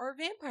 yes, there are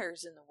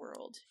vampires in the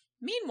world.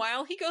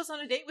 Meanwhile, he goes on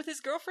a date with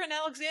his girlfriend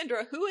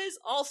Alexandra, who is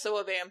also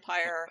a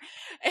vampire.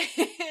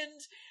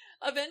 And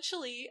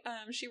eventually,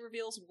 she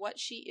reveals what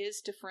she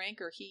is to Frank,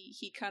 or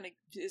he kind of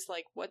is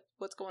like,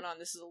 what's going on?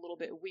 This is a little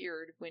bit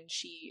weird. When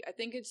she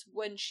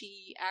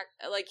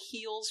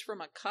heals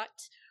from a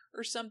cut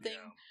or something.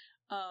 Yeah.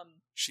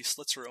 She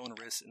slits her own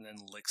wrist and then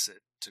licks it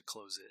to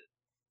close it,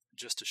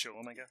 just to show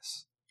him, I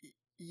guess.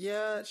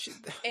 Yeah,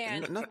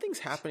 nothing's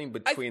happening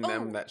between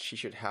them that she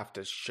should have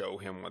to show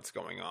him what's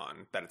going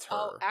on, that it's her.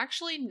 Oh,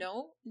 actually,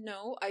 no.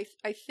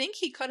 I think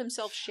he cut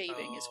himself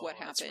shaving is what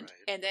happened.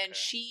 Right. And then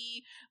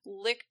she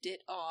licked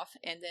it off,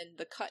 and then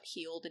the cut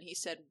healed, and he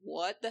said,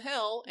 "What the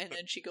hell?" And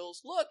then she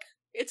goes, "Look,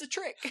 it's a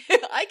trick.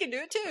 I can do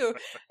it too.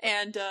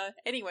 And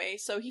anyway,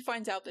 so he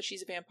finds out that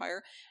she's a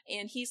vampire,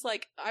 and he's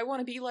like, I want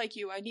to be like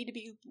you. I need to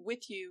be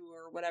with you,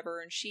 or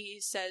whatever. And she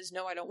says,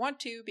 no, I don't want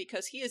to,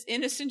 because he is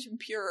innocent and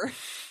pure.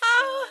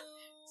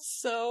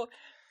 So,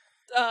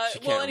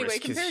 well, anyway,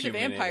 compared to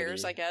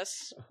vampires, I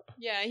guess.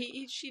 Yeah,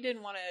 she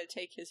didn't want to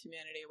take his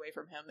humanity away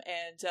from him.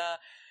 And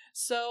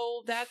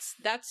so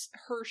that's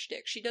her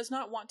shtick. She does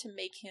not want to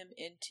make him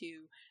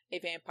into a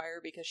vampire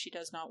because she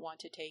does not want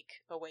to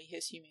take away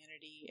his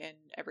humanity and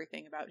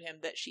everything about him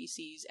that she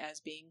sees as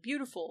being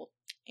beautiful.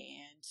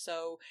 And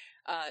so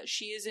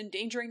she is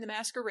endangering the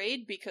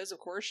masquerade because, of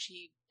course,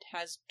 she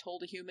has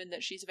told a human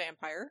that she's a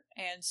vampire.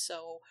 And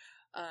so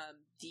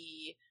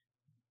the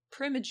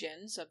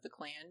Primogens of the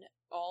clan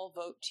all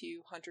vote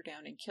to hunt her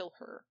down and kill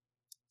her.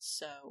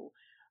 So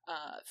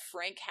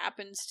Frank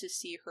happens to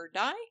see her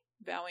die,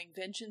 vowing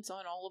vengeance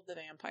on all of the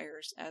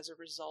vampires as a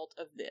result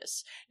of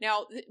this.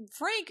 Now,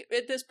 Frank,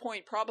 at this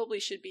point, probably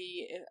should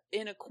be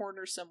in a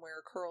corner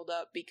somewhere, curled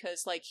up,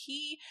 because, like,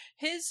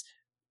 his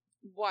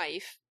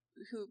wife,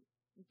 who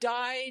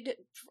died,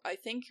 I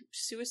think,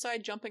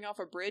 suicide jumping off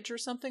a bridge or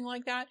something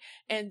like that,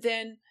 and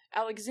then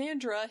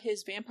Alexandra,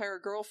 his vampire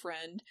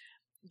girlfriend,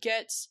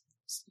 gets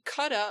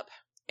cut up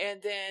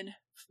and then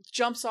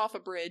jumps off a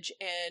bridge,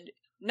 and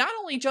not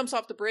only jumps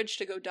off the bridge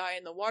to go die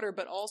in the water,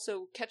 but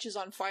also catches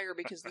on fire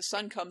because the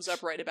sun comes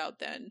up right about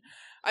then.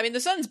 I mean,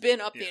 the sun's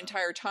been up the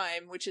entire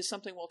time, which is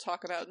something we'll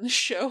talk about in the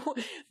show,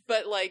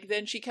 but, like,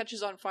 then she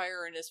catches on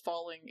fire and is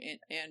falling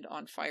and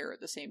on fire at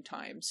the same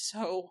time.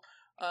 So,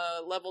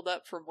 leveled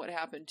up from what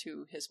happened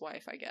to his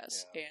wife, I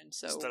guess. Yeah. And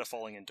so, instead of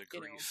falling into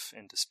grief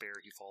and despair,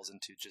 he falls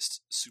into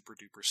just super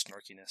duper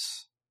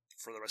snarkiness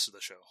for the rest of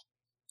the show.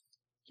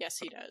 Yes,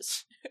 he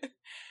does.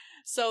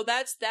 So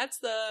that's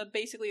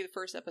basically the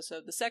first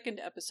episode. The second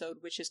episode,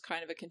 which is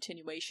kind of a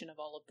continuation of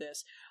all of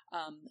this,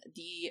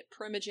 the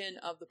Primogen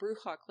of the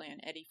Brujah clan,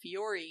 Eddie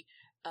Fiore,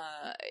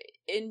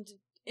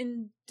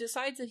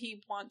 decides that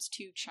he wants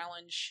to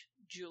challenge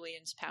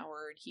Julian's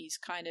power. And he's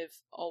kind of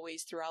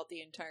always throughout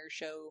the entire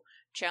show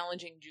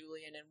challenging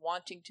Julian and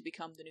wanting to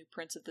become the new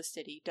prince of the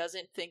city.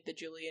 Doesn't think that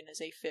Julian is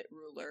a fit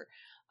ruler,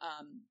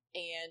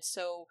 and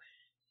so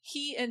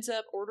he ends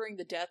up ordering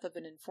the death of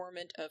an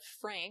informant of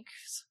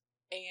Frank's.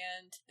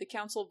 And the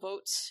council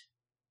votes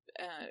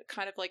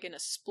kind of like in a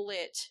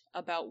split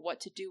about what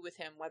to do with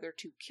him, whether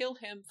to kill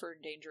him for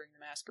endangering the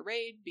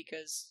masquerade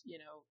because,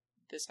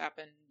 this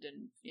happened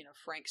and,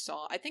 Frank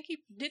saw. I think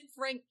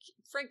Frank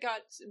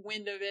got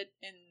wind of it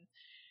and,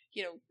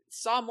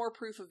 saw more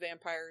proof of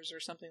vampires or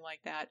something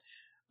like that.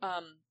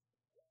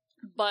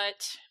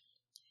 But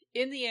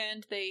in the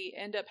end, they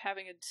end up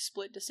having a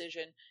split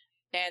decision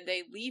and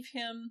they leave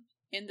him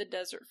in the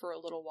desert for a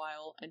little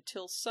while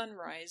until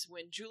sunrise,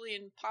 when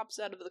Julian pops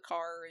out of the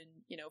car and,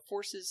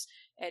 forces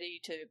Eddie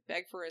to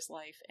beg for his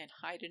life and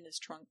hide in his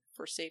trunk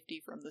for safety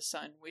from the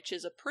sun, which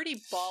is a pretty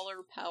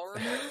baller power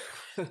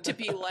move to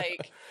be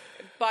like,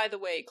 by the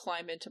way,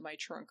 climb into my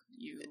trunk,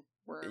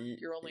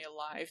 you're only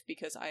alive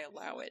because I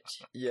allow it.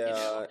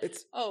 Yeah,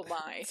 it's... Oh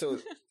my. So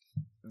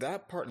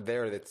that part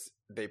there,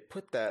 they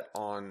put that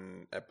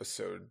on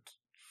episode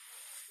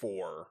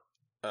 4.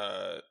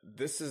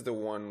 This is the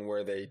one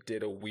where they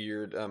did a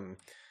weird,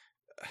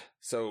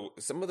 so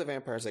some of the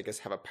vampires, I guess,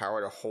 have a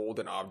power to hold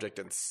an object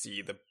and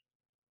see the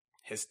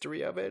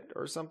history of it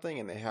or something,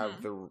 and they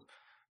have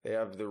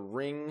the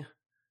ring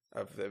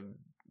of the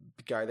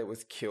guy that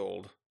was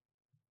killed,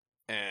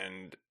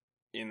 and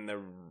in the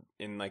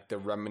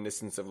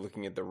reminiscence of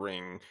looking at the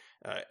ring,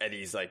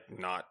 Eddie's, like,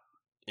 not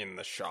in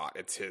the shot,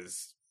 it's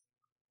his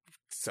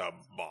sub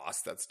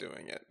boss that's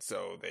doing it,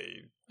 so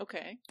they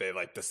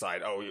like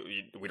decide,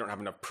 we don't have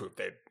enough proof,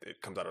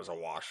 it comes out as a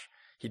wash.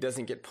 He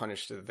doesn't get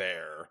punished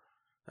there,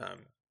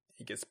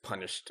 he gets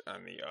punished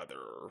on the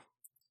other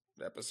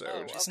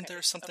episode. Isn't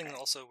there something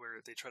also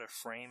where they try to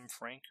frame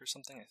Frank or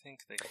something? I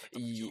think they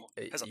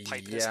has a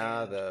pipe in his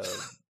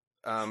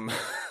hand.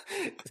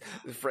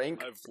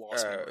 Frank, I've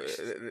lost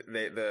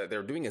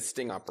they're doing a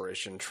sting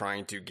operation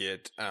trying to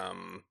get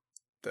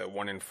the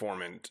one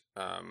informant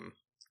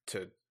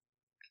to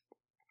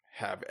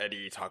have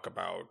Eddie talk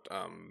about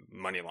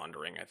money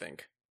laundering, I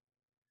think.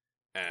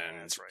 And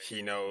that's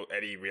right.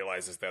 Eddie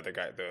realizes the other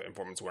guy, the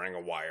informant's wearing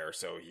a wire,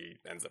 so he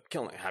ends up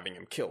having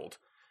him killed.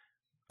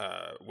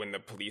 When the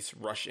police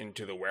rush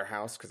into the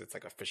warehouse, because it's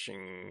like a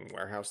fishing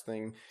warehouse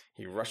thing,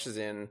 he rushes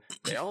in.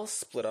 They all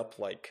split up,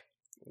 like,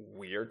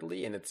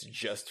 weirdly, and it's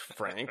just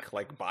Frank,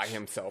 like, by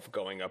himself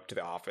going up to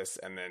the office,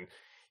 and then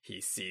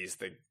he sees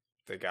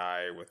the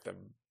guy with the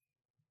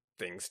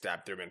thing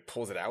stabbed through him and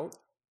pulls it out.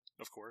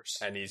 Of course.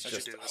 And he's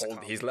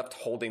he's left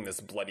holding this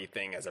bloody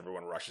thing as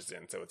everyone rushes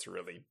in, so it's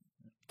really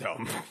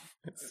dumb.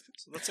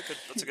 So that's a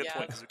good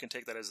point, because we can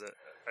take that as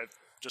I've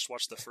just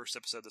watched the first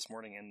episode this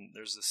morning, and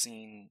there's a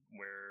scene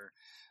where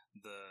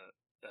the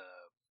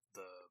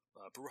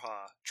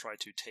Brujah try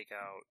to take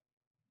out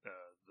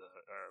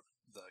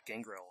the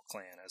Gangrel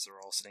clan as they're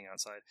all sitting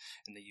outside,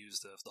 and they use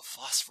the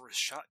phosphorus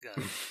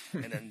shotgun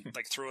and then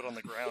like throw it on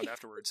the ground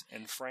afterwards.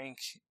 And Frank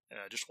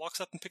just walks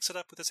up and picks it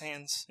up with his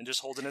hands and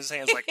just holds it in his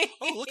hands like,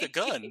 oh, look, a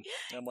gun. And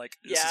I'm like,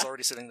 this is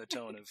already setting the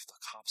tone of the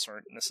cops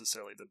aren't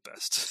necessarily the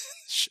best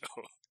show.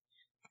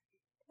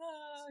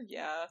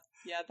 Yeah,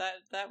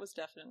 that was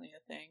definitely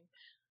a thing.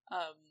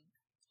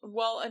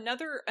 Well,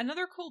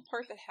 another cool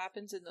part that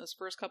happens in those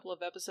first couple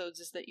of episodes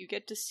is that you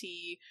get to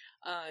see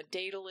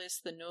Daedalus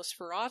the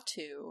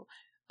Nosferatu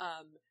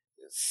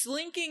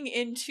slinking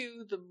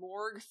into the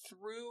morgue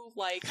through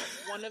like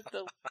one of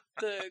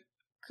the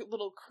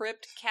little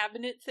crypt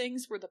cabinet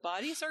things where the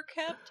bodies are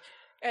kept,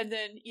 and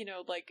then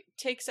like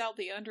takes out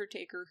the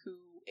Undertaker, who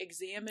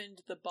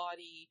examined the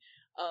body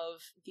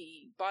of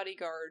the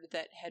bodyguard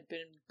that had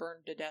been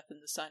burned to death in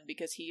the sun,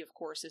 because he of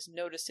course is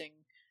noticing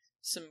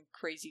some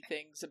crazy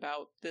things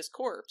about this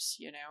corpse,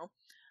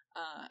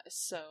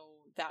 so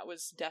that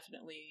was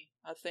definitely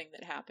a thing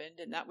that happened,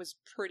 and that was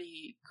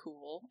pretty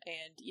cool.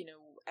 And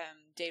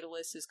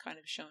Daedalus is kind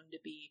of shown to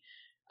be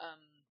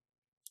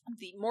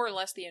the more or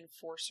less the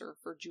enforcer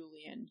for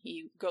Julian.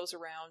 He goes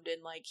around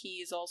and like he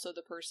is also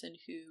the person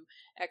who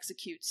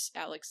executes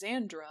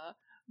Alexandra,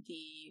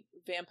 the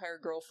vampire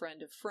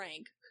girlfriend of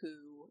Frank,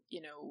 who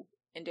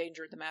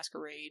endangered the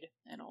masquerade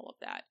and all of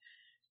that.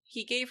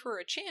 He gave her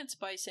a chance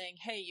by saying,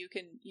 hey, you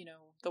can,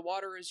 the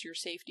water is your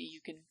safety. You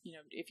can,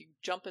 if you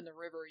jump in the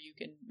river, you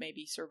can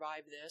maybe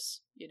survive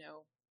this,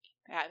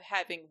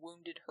 having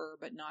wounded her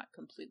but not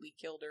completely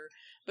killed her.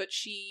 But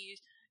she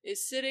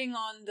is sitting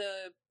on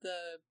the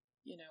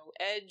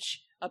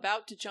edge,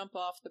 about to jump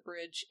off the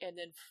bridge, and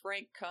then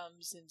Frank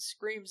comes and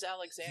screams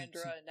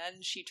Alexandra, and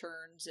then she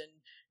turns, and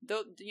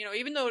though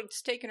even though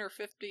it's taken her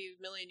 50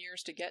 million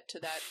years to get to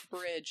that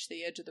bridge,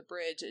 the edge of the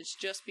bridge, it's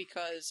just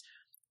because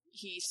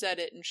he said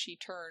it and she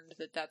turned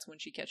that's when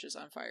she catches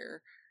on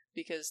fire.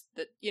 Because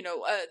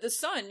the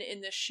sun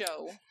in this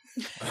show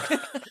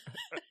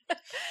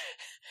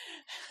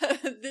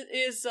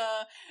is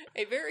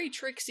a very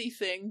tricksy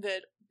thing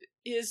that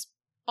is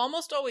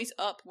almost always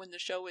up when the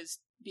show is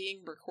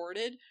being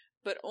recorded,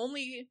 but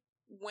only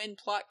when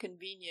plot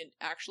convenient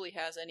actually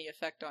has any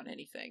effect on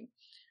anything.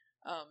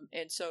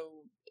 And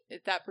so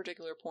at that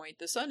particular point,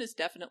 the sun is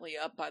definitely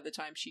up by the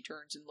time she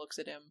turns and looks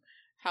at him.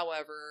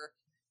 However,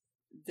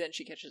 then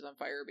she catches on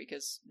fire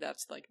because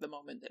that's like the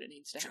moment that it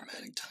needs to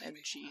happen. And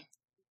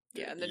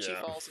she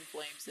falls in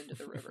flames into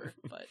the river.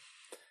 But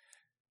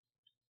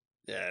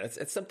yeah,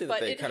 it's something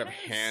that they kind of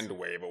hand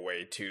wave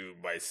away too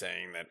by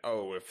saying that,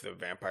 oh, if the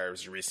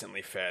vampires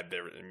recently fed,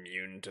 they're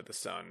immune to the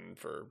sun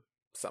for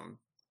some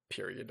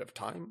period of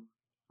time.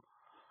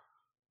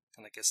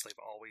 And I guess they're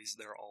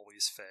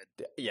always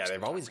fed. Yeah,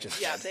 they've always just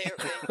fed.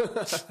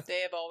 They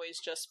have always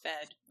just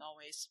fed,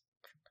 always.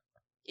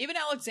 Even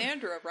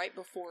Alexandra, right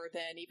before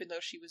then, even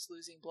though she was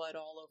losing blood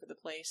all over the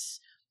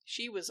place,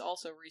 she was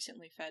also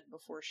recently fed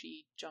before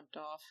she jumped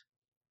off.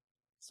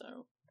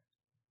 So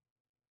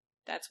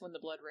that's when the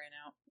blood ran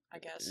out, I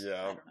guess.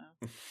 Yeah. I don't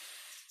know.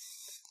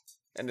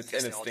 and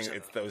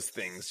it's those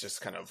things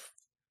just kind of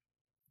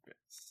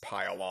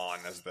pile on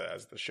as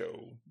the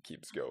show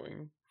keeps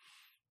going.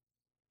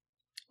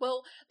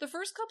 Well, the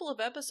first couple of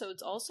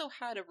episodes also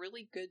had a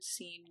really good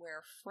scene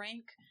where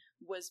Frank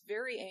was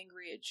very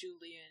angry at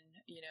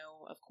Julian,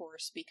 of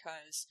course,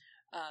 because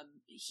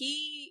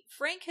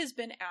Frank has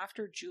been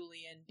after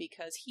Julian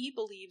because he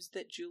believes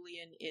that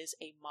Julian is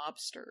a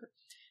mobster.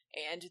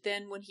 And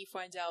then when he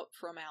finds out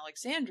from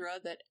Alexandra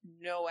that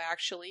no,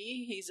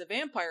 actually, he's a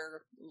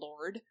vampire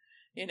lord,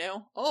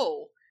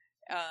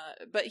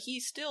 but he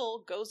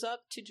still goes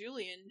up to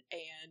Julian,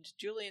 and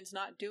Julian's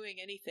not doing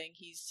anything.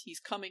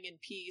 He's coming in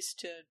peace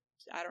to,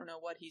 I don't know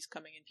what he's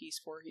coming in peace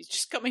for. He's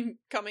just coming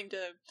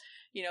to,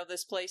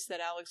 this place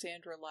that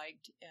Alexandra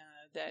liked,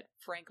 that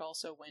Frank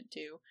also went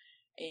to.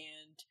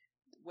 And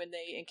when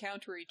they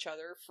encounter each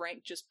other,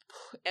 Frank just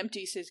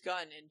empties his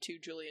gun into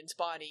Julian's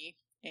body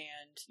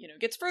and,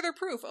 gets further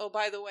proof. Oh,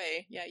 by the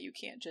way, yeah, you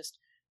can't just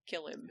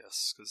kill him.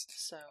 Yes, because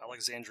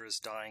Alexandra's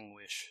dying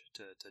wish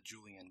to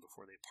Julian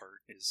before they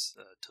part is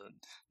to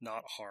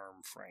not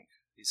harm Frank.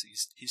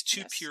 He's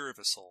too pure of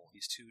a soul.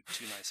 He's too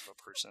nice of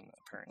a person,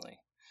 apparently,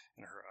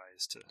 in her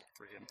eyes,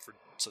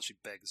 so she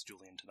begs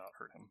Julian to not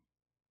hurt him.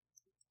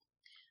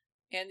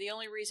 And the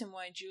only reason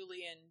why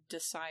Julian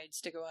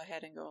decides to go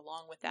ahead and go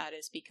along with that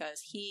is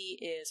because he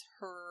is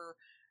her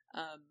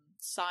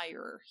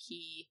sire.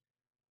 He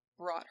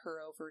brought her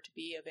over to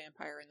be a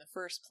vampire in the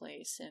first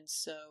place, and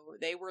so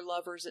they were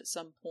lovers at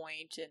some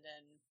point, and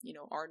then,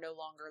 are no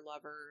longer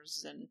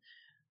lovers, and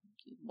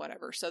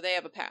whatever. So they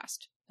have a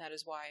past. That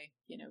is why,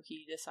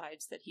 he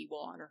decides that he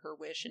will honor her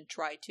wish and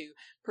try to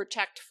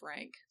protect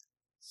Frank.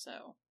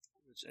 So,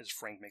 as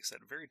Frank makes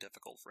that very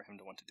difficult for him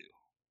to want to do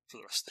for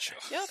the rest of the show.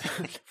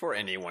 Yep. For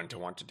anyone to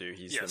want to do.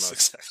 He's the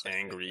most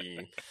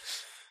angry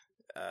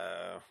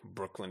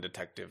Brooklyn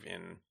detective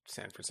in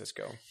San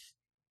Francisco.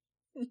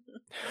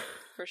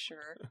 For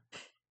sure.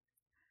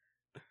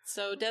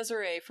 So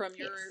Desiree, from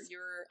your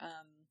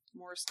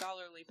more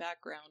scholarly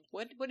background,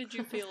 what did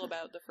you feel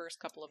about the first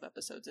couple of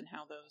episodes and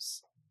how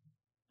those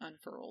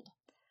unfurled?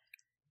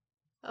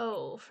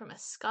 Oh, from a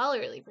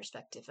scholarly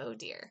perspective, oh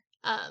dear.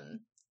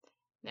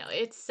 No,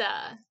 it's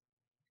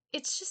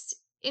just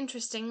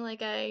interesting,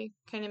 like I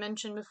kind of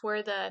mentioned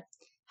before,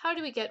 how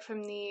do we get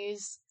from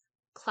these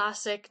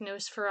classic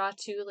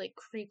Nosferatu, like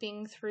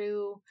creeping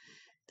through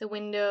the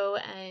window,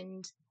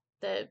 and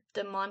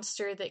the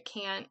monster that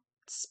can't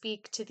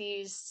speak, to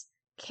these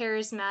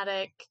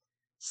charismatic,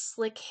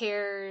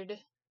 slick-haired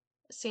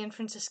San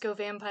Francisco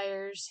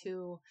vampires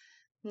who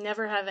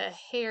never have a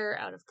hair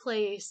out of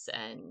place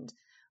and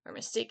are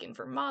mistaken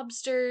for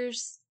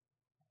mobsters.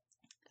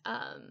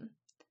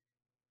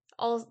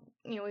 All,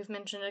 we've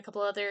mentioned a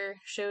couple other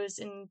shows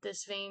in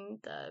this vein,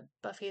 the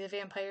Buffy the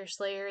Vampire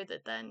Slayer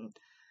that then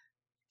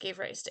gave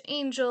rise to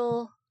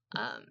Angel.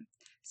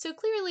 So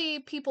clearly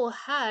people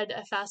had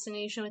a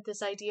fascination with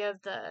this idea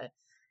of the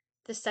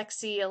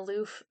sexy,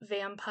 aloof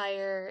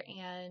vampire,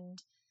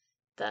 and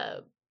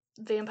the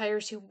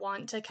vampires who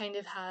want to kind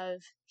of have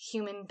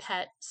human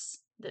pets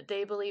that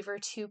they believe are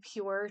too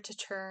pure to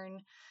turn.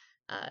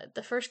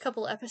 The first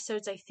couple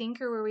episodes, I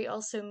think, are where we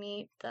also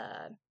meet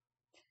the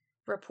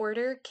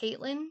reporter,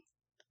 Caitlin,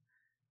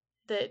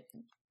 that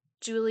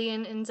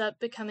Julian ends up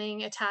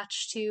becoming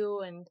attached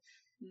to, and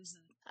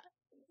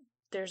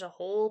there's a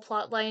whole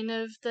plot line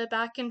of the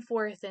back and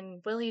forth,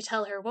 and will he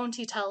tell her, won't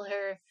he tell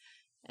her,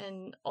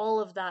 and all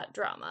of that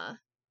drama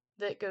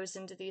that goes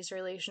into these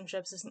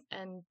relationships,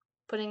 and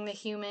putting the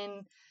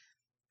human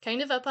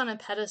kind of up on a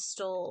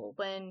pedestal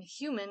when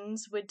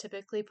humans would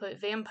typically put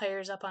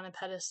vampires up on a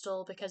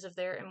pedestal because of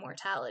their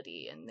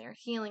immortality and their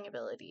healing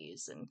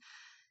abilities and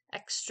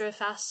extra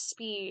fast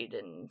speed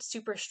and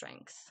super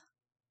strength.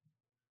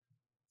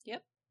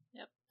 Yep.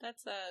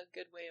 That's a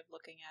good way of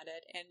looking at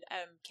it. And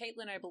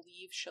Caitlin, I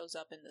believe, shows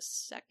up in the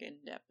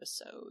second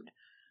episode.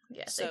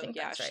 Yes, so I think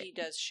that's right. She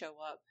does show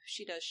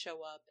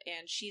up,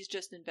 and she's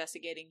just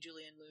investigating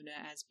Julian Luna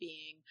as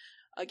being,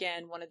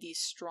 again, one of these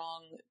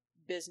strong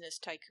business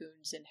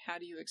tycoons. And how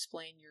do you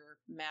explain your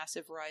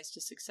massive rise to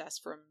success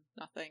from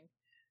nothing?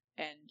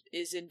 And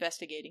is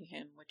investigating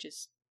him, which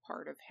is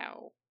part of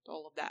how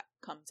all of that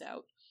comes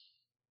out.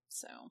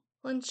 So,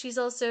 well, and she's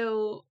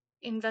also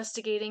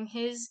investigating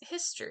his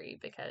history,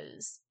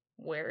 because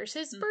where's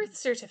his birth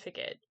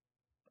certificate?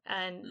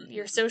 And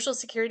your social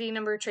security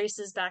number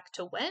traces back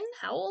to when?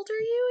 How old are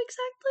you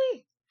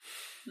exactly?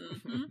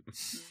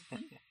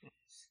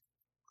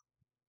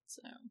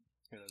 So,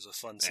 yeah, there's a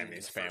fun scene and in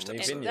these the first family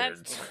episode.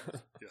 vineyards.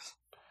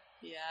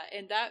 Yeah,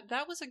 and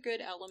that was a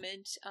good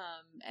element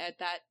at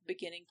that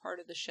beginning part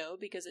of the show,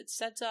 because it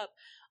sets up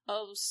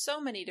so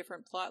many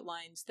different plot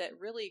lines that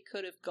really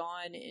could have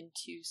gone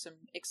into some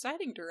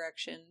exciting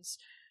directions.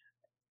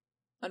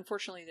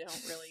 Unfortunately, they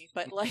don't really,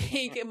 but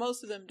like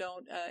most of them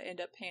don't end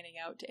up panning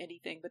out to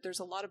anything. But there's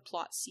a lot of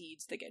plot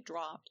seeds that get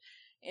dropped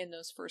in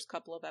those first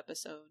couple of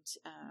episodes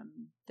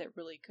that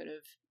really could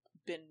have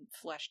been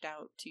fleshed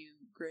out to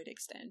great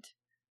extent.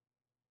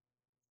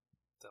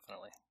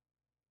 Definitely.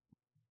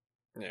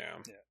 Yeah.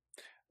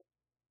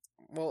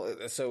 Well,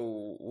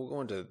 so we'll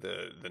go into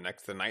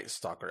the Night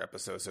Stalker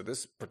episode. So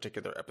this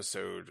particular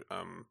episode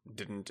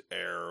didn't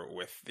air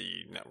with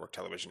the network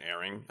television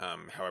airing.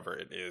 However,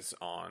 it is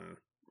on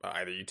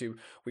either YouTube.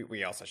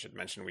 We also should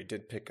mention we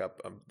did pick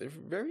up they're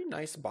very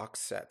nice box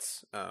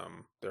sets.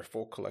 They're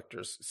full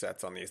collector's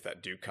sets on these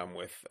that do come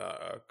with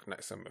a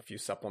few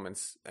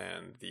supplements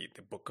and the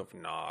Book of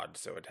Nod.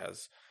 So it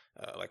has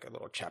like a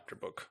little chapter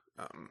book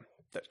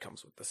that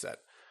comes with the set.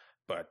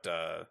 But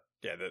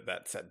yeah,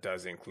 that set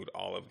does include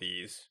all of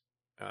these.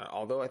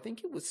 Although I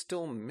think it was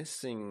still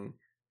missing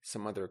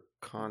some other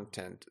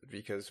content,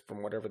 because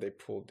from whatever they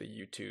pulled the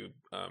YouTube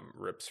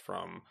rips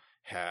from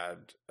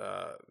had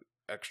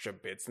extra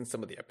bits in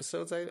some of the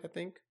episodes, I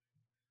think.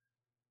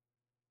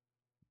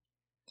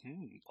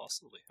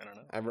 Possibly. I don't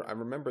know. I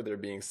remember there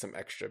being some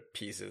extra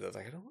pieces. I was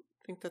like, I don't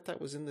think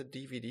that was in the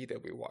DVD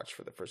that we watched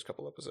for the first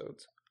couple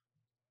episodes.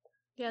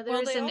 Yeah,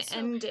 there's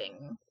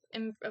ending.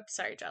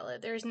 Sorry, Jala.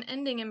 There's an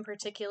ending in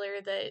particular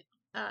that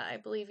I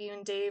believe you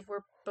and Dave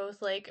were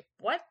both like,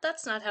 what?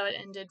 That's not how it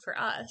ended for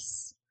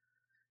us.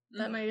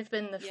 That might have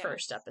been the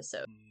first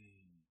episode.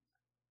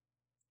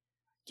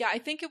 Yeah, I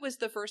think it was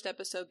the first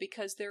episode,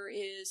 because there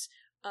is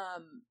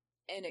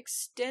an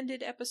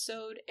extended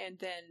episode, and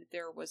then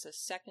there was a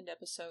second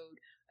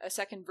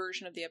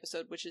version of the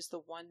episode, which is the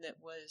one that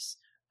was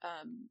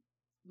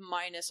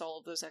minus all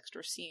of those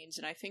extra scenes.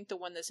 And I think the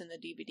one that's in the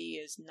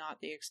DVD is not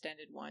the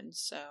extended one.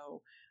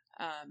 So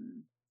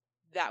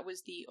that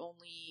was the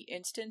only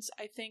instance,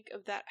 I think,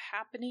 of that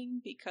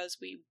happening, because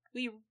we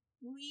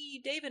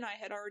Dave and I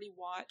had already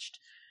watched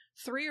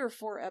 3 or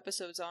 4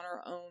 episodes on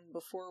our own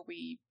before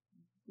we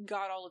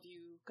got all of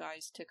you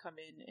guys to come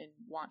in and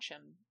watch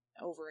them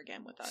over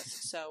again with us.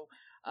 So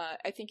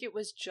I think it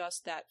was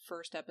just that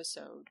first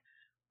episode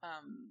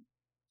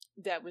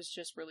that was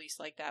just released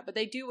like that. But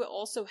they do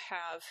also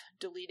have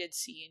deleted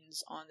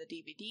scenes on the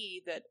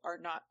DVD that are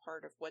not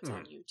part of what's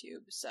on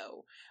YouTube.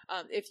 So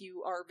if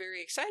you are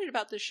very excited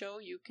about the show,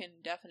 you can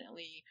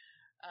definitely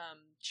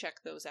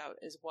check those out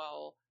as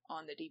well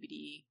on the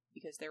DVD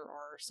because there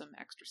are some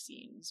extra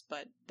scenes,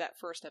 but that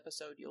first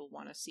episode you'll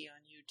want to see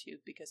on YouTube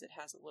because it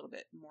has a little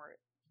bit more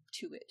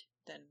to it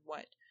than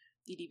what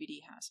the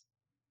DVD has.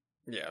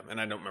 Yeah, and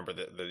I don't remember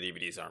the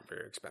DVDs aren't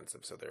very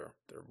expensive, so they're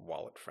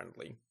wallet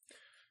friendly.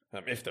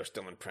 If they're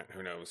still in print,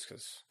 who knows?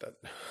 Because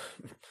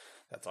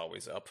that's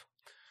always up.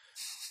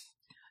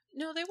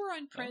 No, they were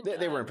in print.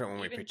 They were in print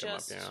when we picked them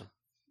up. Yeah.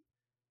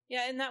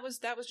 Yeah, and that was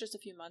just a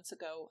few months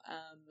ago.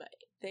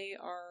 They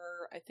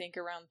are, I think,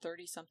 around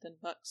 $30-something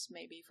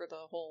maybe for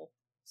the whole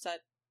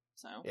set.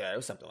 So yeah, it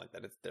was something like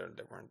that. They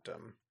weren't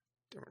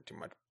too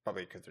much,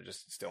 probably because they're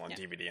just still on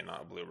DVD and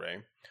not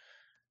Blu-ray.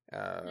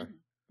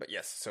 But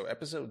yes, so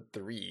episode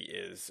 3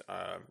 is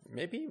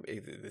maybe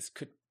this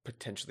could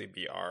potentially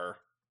be our,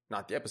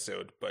 not the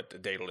episode,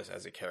 but Daedalus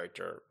as a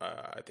character.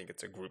 I think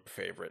it's a group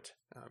favorite.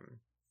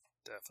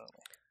 Definitely.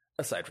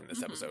 Aside from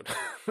this episode,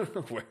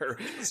 where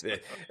it's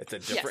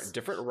a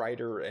different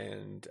writer,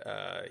 and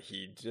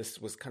he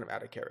just was kind of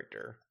out of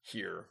character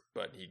here,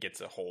 but he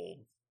gets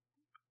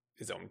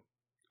his own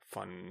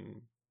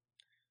fun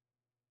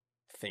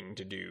thing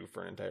to do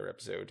for an entire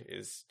episode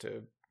is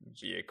to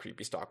be a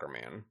creepy stalker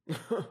man.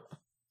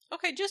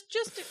 Okay, just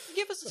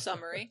give us a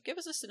summary. Give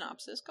us a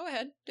synopsis. Go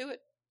ahead. Do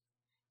it.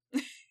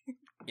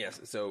 Yes,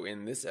 so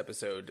in this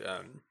episode,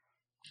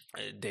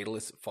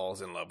 Daedalus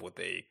falls in love with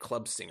a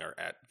club singer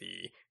at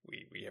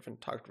we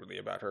haven't talked really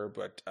about her,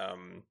 but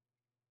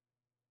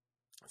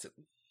is it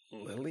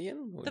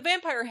Lillian? The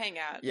vampire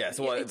hangout. Yeah,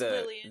 so it's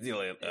Lillian.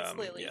 Lillian.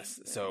 Yes,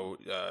 so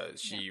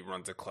she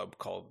runs a club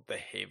called the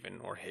Haven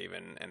or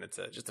Haven, and it's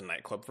just a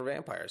nightclub for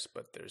vampires,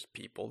 but there's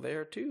people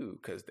there too,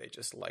 because they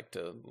just like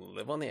to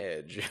live on the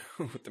edge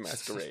with the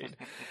masquerade.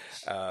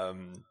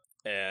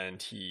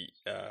 And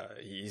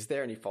he's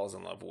there, and he falls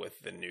in love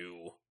with the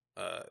new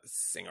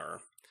singer,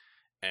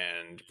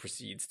 and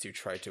proceeds to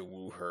try to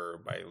woo her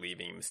by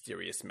leaving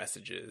mysterious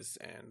messages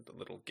and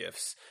little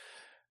gifts,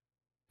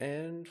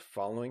 and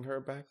following her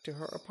back to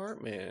her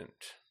apartment,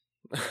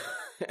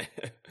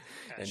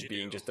 and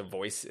being just a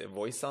voice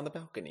on the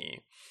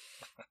balcony.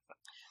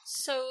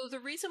 So the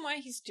reason why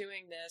he's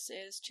doing this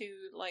is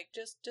to,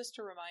 just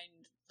to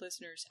remind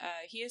listeners,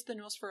 he is the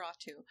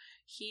Nosferatu.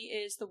 He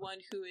is the one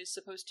who is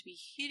supposed to be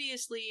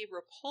hideously,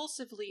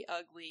 repulsively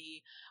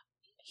ugly.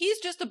 He's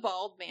just a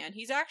bald man.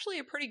 He's actually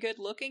a pretty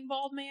good-looking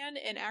bald man,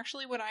 and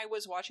actually when I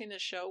was watching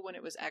this show when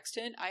it was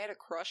extant, I had a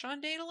crush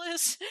on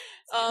Daedalus.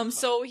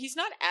 So he's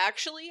not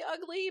actually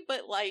ugly,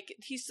 but,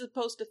 he's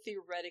supposed to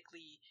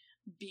theoretically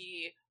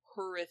be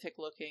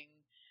horrific-looking.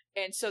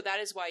 And so that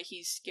is why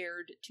he's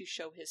scared to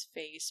show his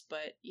face,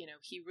 but,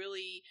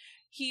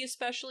 he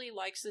especially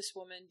likes this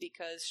woman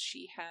because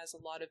she has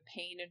a lot of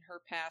pain in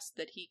her past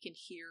that he can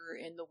hear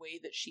in the way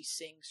that she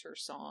sings her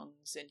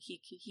songs, and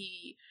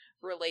he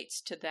relates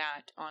to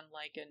that on,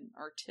 an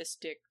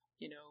artistic,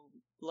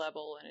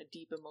 level and a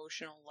deep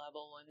emotional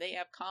level, and they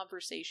have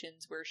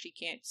conversations where she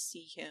can't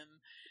see him,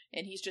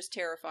 and he's just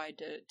terrified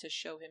to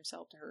show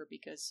himself to her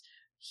because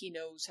he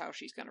knows how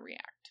she's going to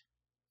react.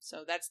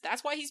 So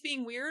that's why he's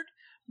being weird,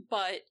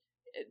 but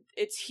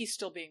he's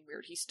still being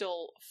weird. He's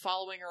still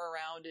following her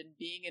around and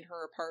being in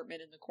her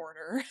apartment in the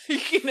corner,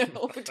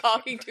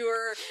 talking to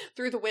her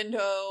through the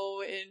window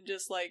and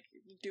just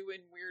doing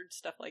weird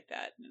stuff like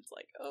that. And it's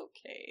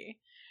okay,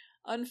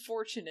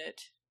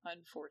 unfortunate.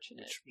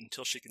 Which,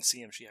 until she can see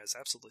him, she has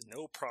absolutely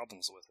no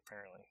problems with,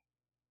 apparently.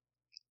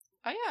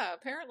 Oh yeah,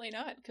 apparently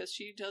not, because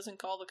she doesn't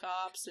call the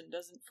cops and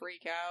doesn't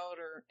freak out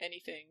or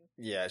anything.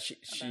 Yeah,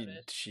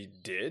 she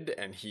did,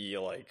 and he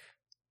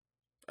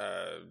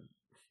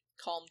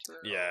calmed her.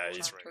 Yeah, he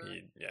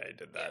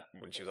did that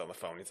when she was on the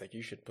phone. He's like,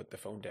 "You should put the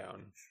phone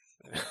down."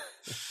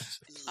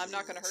 I'm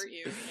not going to hurt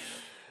you.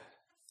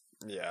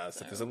 Yeah,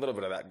 so there's a little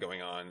bit of that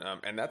going on,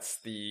 and that's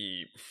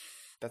the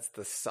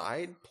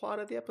side plot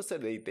of the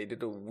episode. They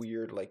did a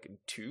weird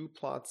 2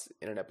 plots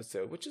in an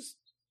episode, which is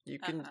you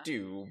can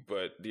do,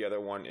 but the other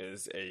one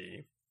is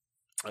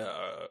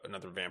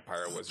another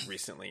vampire was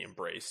recently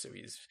embraced, so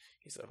he's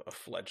a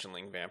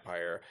fledgling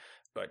vampire,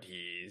 but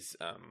he's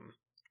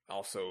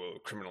also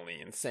criminally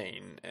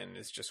insane and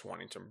is just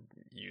wanting to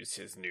use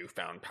his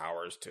newfound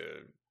powers to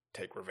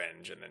take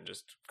revenge and then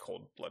just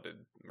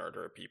cold-blooded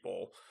murder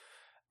people,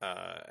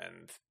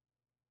 and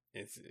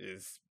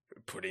is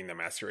putting the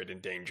masquerade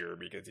in danger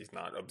because he's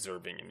not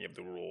observing any of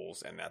the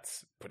rules, and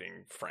that's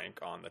putting Frank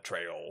on the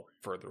trail,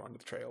 further onto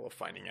the trail of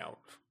finding out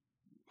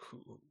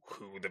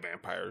who the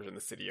vampires in the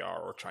city are,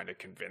 or trying to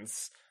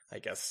convince, I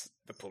guess,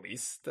 the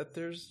police that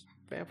there's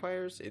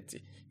vampires.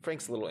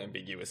 Frank's a little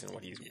ambiguous in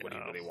what he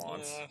really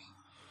wants.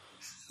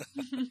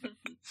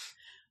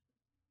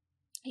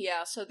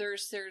 Yeah, so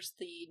there's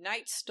the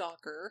Night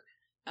Stalker,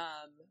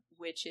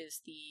 which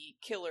is the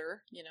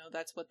killer.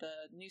 That's what the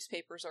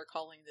newspapers are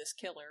calling this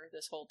killer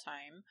this whole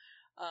time.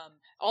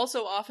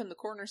 Also off in the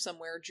corner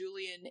somewhere,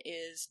 Julian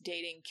is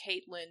dating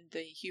Caitlin,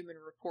 the human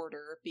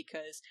reporter,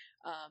 because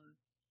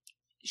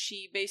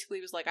she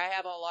basically was like, I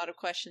have a lot of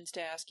questions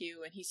to ask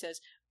you, and he says,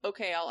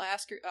 okay,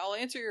 I'll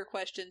answer your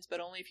questions, but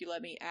only if you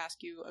let me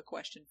ask you a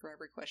question for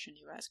every question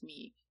you ask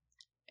me.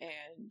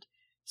 And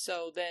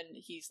So then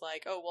he's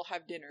like, oh, we'll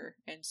have dinner.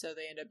 And so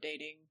they end up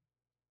dating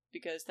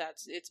because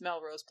it's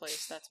Melrose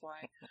Place. That's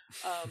why.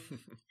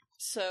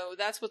 So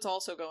that's what's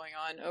also going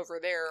on over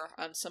there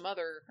on some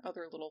other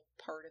little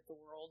part of the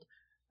world.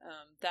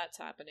 That's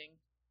happening.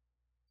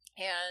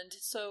 And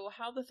so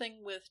how the thing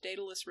with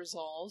Daedalus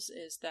resolves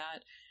is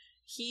that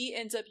he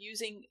ends up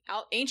using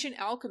ancient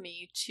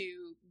alchemy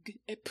to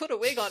put a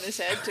wig on his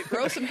head to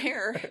grow some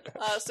hair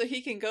so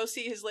he can go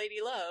see his lady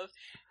love.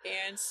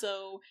 And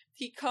so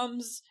he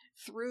comes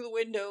through the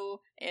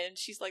window and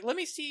she's like, let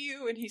me see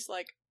you. And he's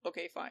like,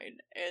 okay, fine.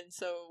 And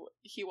so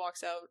he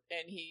walks out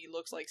and he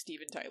looks like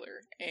Steven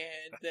Tyler.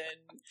 And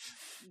then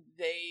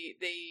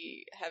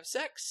they have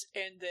sex,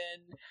 and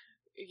then,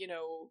 you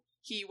know,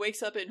 he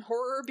wakes up in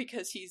horror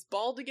because he's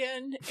bald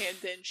again, and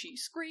then she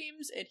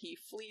screams, and he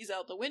flees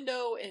out the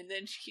window, and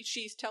then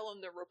she's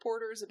telling the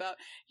reporters about,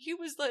 he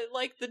was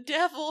like the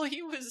devil,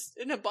 he was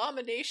an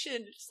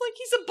abomination. It's like,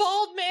 he's a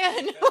bald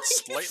man! Yeah,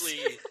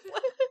 slightly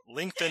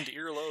lengthened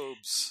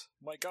earlobes.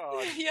 My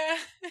God. Yeah.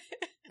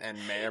 And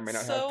may or may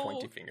not have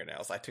pointy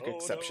fingernails. I took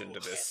exception to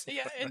this.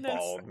 Yeah, and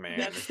bald man.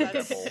 That's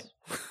devil.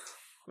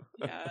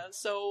 Yeah,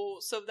 so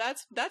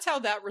that's how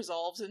that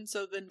resolves, and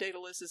so then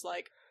Daedalus is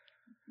like,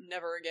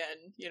 never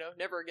again,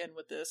 never again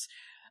with this.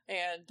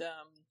 And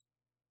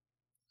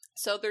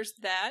so there's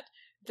that.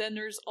 Then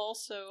there's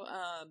also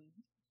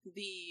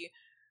the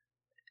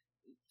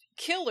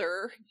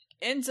killer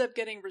ends up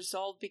getting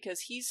resolved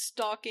because he's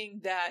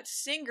stalking that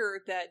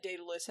singer that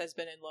Daedalus has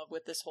been in love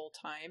with this whole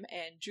time,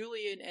 and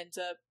Julian ends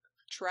up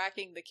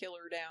tracking the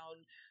killer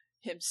down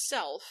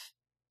himself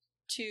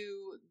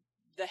to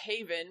the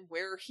Haven,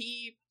 where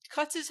he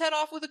cuts his head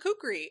off with a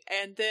kukri,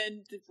 and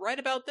then right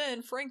about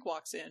then Frank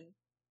walks in.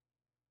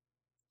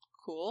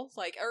 Cool.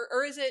 Like,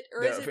 or is it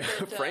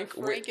that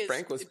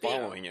Frank was being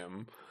following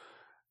him.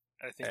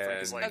 I think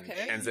Frank is like,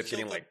 okay. Ends up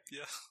getting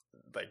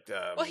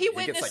well, he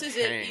witnesses gets,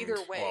 it either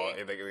way.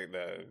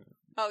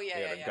 Well,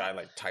 the guy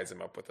like ties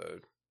him up with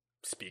a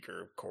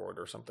speaker cord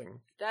or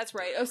something. That's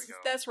right.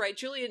 That's right.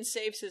 Julian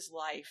saves his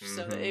life,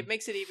 so it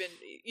makes it even.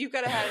 You've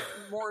got to have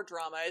more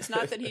drama. It's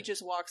not that he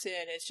just walks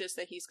in; it's just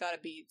that he's got to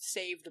be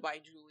saved by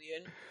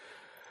Julian.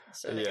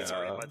 So I think it's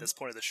already by this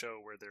point of the show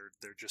where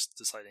they're just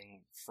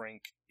deciding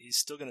Frank, he's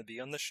still going to be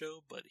on the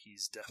show, but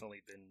he's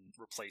definitely been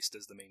replaced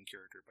as the main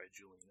character by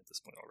Julian at this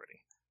point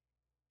already.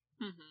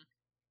 Mm-hmm.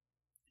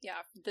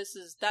 Yeah,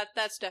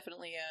 that's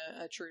definitely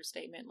a true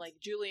statement. Like,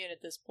 Julian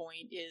at this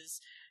point is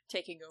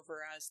taking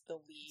over as the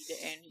lead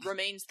and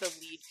remains the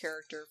lead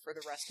character for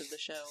the rest of the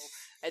show.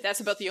 And that's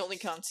about the only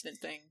constant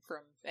thing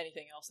from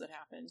anything else that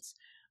happens.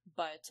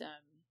 But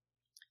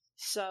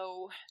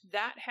so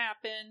that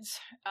happens.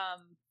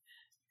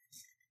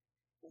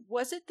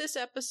 Was it this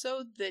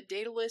episode that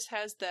Daedalus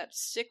has that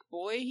sick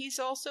boy he's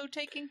also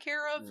taking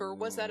care of, or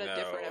was that a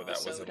different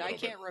episode? I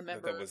can't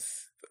remember. That was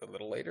a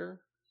little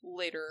later.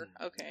 Later,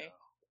 okay.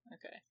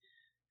 Okay.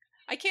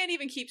 I can't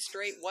even keep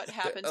straight what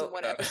happens in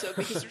what episode,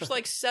 because there's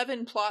like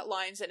 7 plot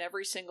lines in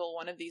every single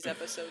one of these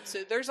episodes,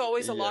 so there's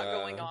always a lot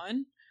going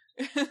on.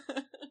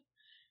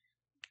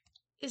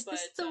 Is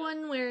this the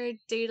one where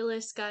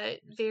Daedalus got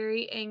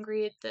very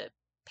angry at the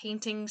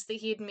paintings that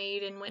he had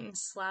made and went and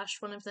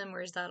slashed one of them,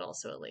 or is that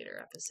also a later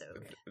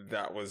episode?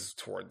 That was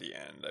toward the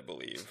end, I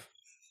believe.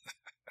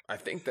 I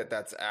think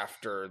that's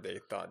after they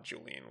thought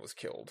Julian was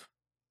killed.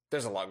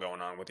 There's a lot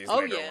going on with these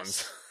later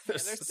ones.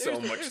 There's so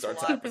much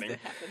starts happening.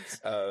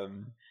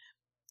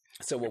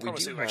 So what we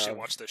do have... actually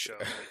watched this show.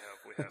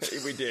 We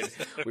have. We did.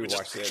 We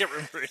watched it. I can't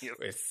remember any of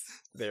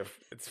it.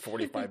 It's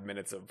 45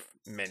 minutes of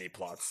many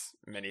plots,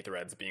 many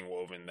threads being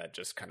woven that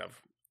just kind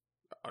of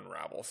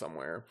unravel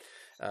somewhere.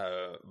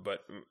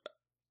 But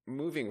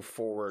moving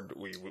forward,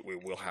 we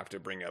will have to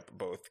bring up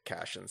both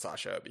Cash and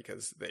Sasha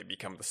because they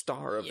become the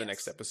star of the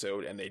next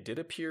episode, and they did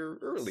appear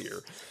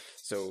earlier.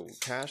 So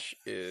Cash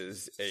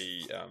is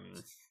a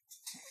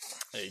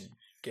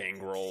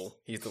gangrel.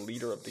 He's the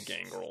leader of the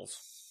gangrels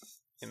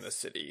in the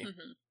city.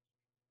 Mm-hmm.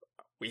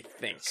 We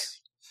think.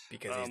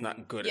 Because he's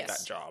not good at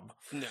that job.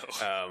 No.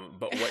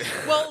 But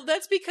what... Well,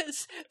 that's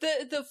because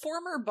the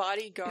former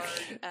bodyguard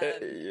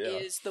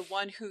is the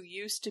one who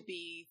used to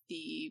be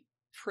the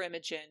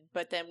Primogen,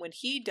 but then when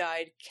he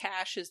died,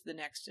 Cash is the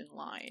next in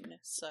line.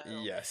 So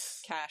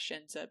Cash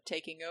ends up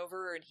taking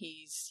over, and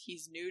he's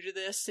new to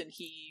this, and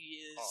he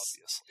is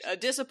obviously a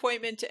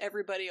disappointment to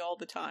everybody all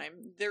the time.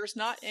 There's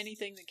not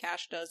anything that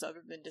Cash does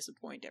other than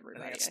disappoint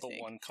everybody. And that's the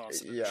one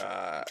constant in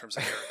terms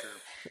of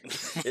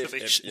character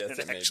motivation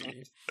and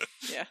action.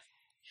 Yeah.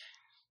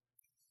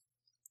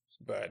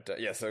 But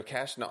so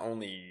Cash not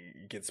only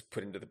gets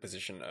put into the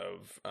position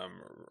of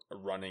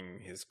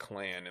running his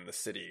clan in the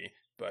city,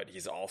 but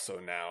he's also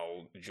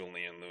now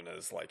Julian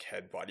Luna's like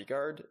head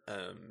bodyguard.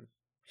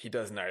 He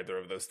does neither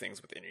of those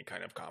things with any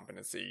kind of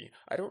competency.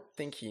 I don't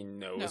think he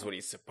knows what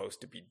he's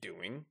supposed to be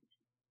doing.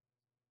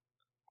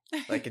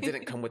 Like, it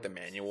didn't come with the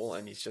manual,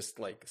 and he's just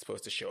like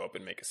supposed to show up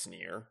and make a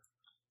sneer.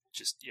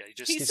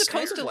 He's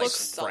supposed to look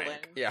sullen.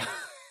 Frank. Yeah.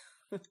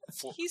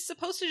 He's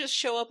supposed to just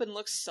show up and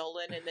look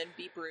sullen and then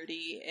be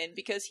broody, and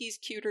because he's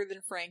cuter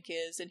than Frank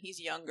is and he's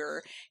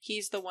younger,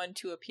 he's the one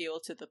to appeal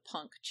to the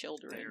punk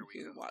children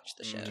who watch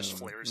the show. He just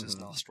flares his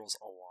nostrils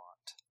a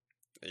lot.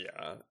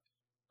 Yeah.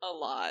 A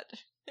lot.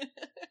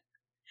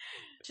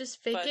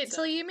 Just fake it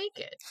till you make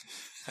it.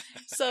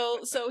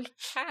 So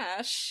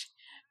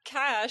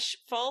Cash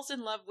falls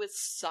in love with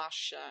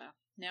Sasha.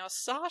 Now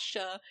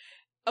Sasha,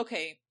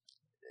 okay,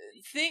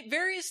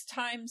 various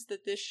times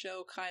that this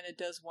show kind of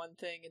does one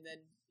thing and then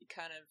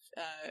kind of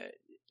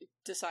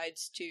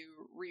decides to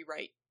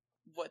rewrite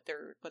what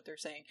they're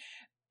saying.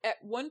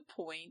 At one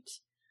point,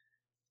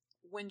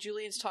 when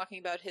Julian's talking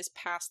about his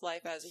past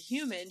life as a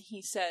human,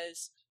 he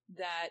says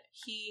that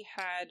he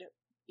had,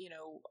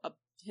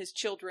 his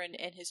children,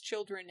 and his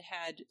children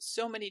had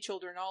so many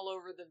children all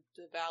over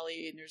the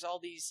valley, and there's all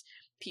these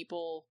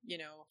people,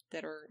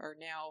 that are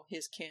now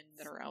his kin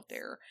that are out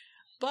there.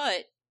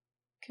 But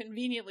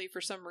conveniently, for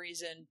some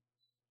reason,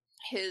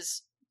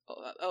 his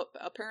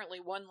apparently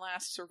one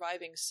last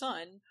surviving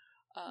son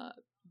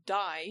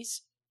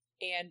dies,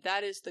 and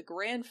that is the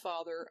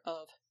grandfather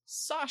of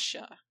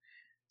Sasha.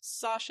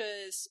 Sasha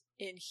is,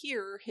 in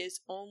here, his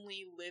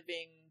only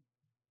living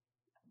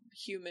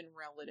human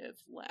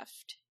relative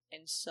left.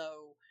 And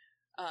so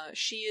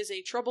she is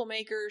a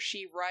troublemaker.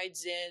 She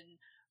rides in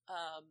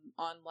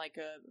on like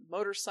a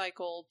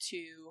motorcycle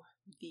to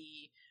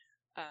the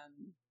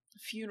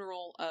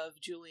funeral of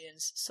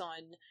Julian's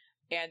son,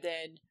 and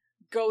then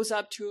goes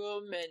up to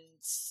him and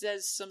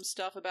says some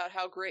stuff about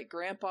how great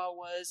Grandpa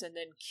was, and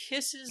then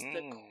kisses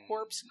the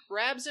corpse,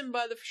 grabs him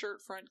by the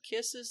shirt front,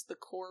 kisses the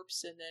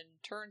corpse, and then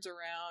turns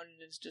around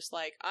and is just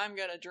like, I'm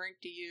gonna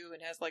drink to you,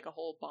 and has like a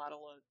whole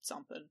bottle of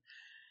something.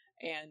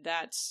 And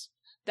that's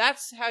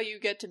how you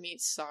get to meet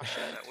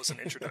Sasha. That was an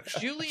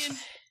introduction.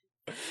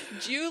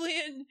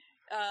 Julian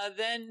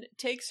then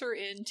takes her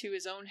into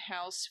his own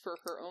house for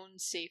her own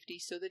safety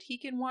so that he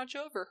can watch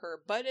over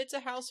her. But it's a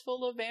house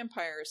full of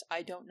vampires.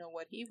 I don't know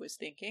what he was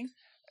thinking.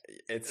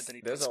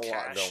 There's a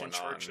lot going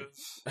on.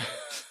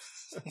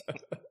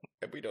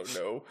 And we don't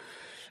know.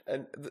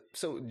 And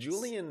so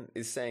Julian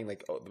is saying,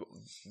 like, oh,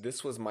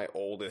 this was my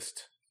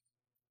oldest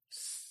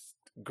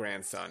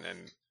grandson,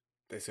 and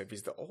they said if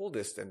he's the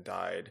oldest and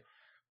died,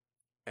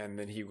 and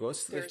then he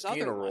goes to the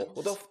funeral.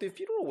 Well, the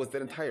funeral was the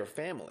entire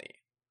family.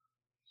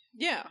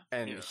 Yeah.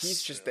 And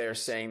he's just there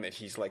saying that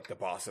he's like the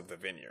boss of the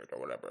vineyard or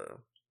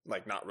whatever,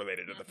 like not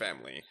related to the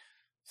family.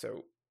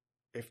 So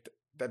if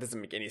that doesn't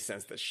make any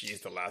sense that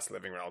she's the last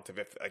living relative,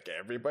 if like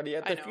everybody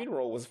at the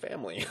funeral was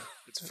family.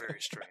 It's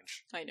very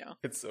strange. I know.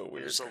 It's so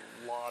weird. There's a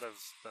lot of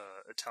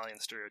Italian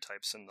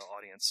stereotypes in the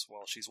audience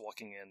while she's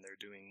walking in. They're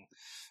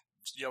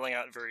yelling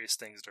out various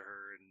things to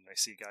her, and I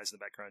see guys in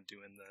the background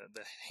doing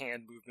the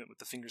hand movement with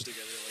the fingers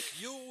together,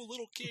 like, yo,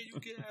 little kid, you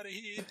get out of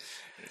here. And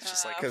it's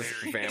just like, because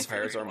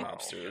vampires are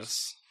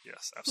mobsters.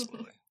 Yes,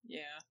 absolutely.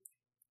 Yeah.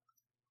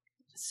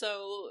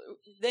 So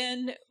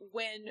then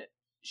when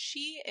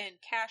she and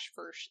Cash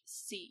first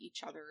see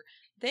each other,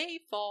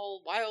 they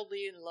fall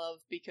wildly in love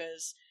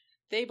because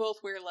they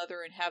both wear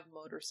leather and have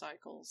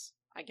motorcycles,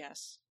 I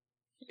guess.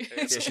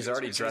 Yeah, she's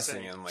already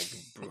dressing in like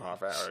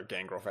Bruja or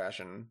Gangrel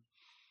fashion.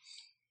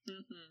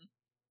 Mm-hmm.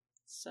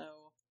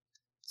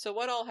 So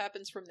what all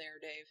happens from there,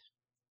 Dave?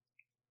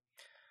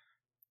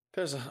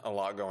 There's a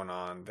lot going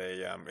on.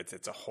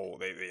 It's a whole.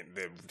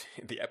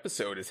 The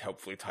episode is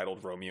helpfully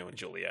titled Romeo and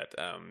Juliet,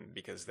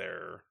 because they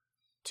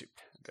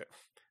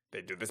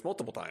do this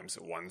multiple times.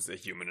 One's a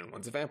human and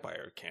one's a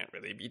vampire. Can't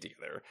really be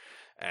together,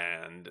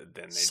 and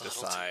then they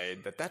decide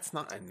that that's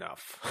not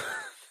enough.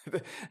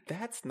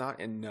 That's not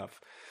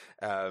enough.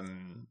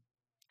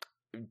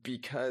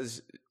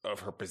 Because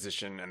of her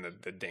position and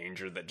the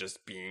danger that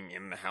just being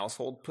in the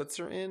household puts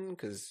her in,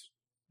 because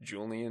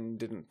Julian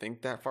didn't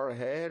think that far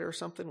ahead or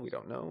something. We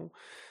don't know.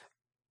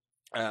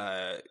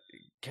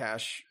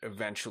 Cash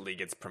eventually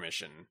gets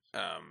permission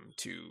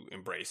to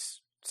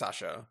embrace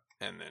Sasha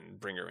and then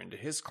bring her into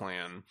his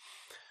clan.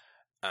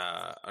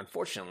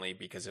 Unfortunately,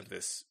 because of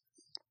this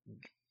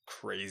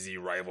crazy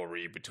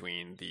rivalry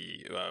between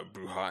the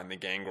Bruja and the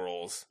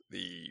Gangrels,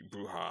 the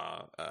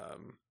Bruja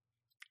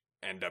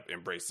end up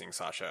embracing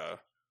Sasha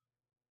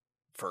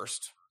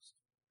first,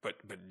 but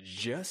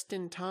just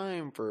in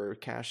time for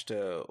Cash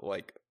to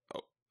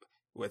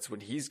what's when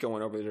he's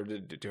going over there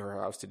to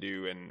her house to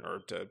do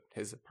or to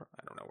his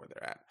I don't know where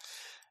they're at.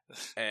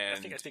 And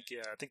I think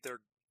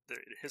they're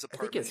his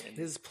apartment. I think it's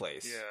his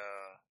place.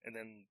 Yeah, and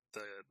then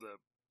the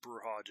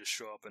Bruja just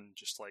show up and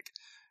just like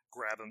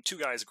grab him. Two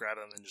guys grab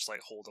him and just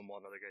like hold him while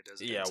another guy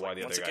does it. Yeah, while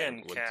the other guy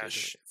once again,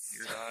 Cash,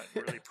 you're not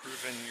really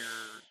proving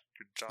your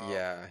job.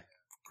 Yeah.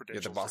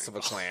 You're the boss of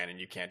a clan and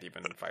you can't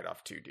even fight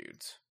off two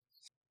dudes.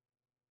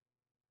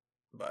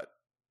 But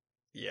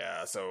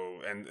yeah,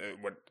 so and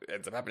what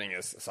ends up happening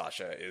is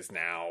Sasha is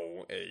now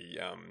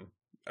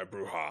a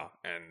Bruja,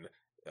 and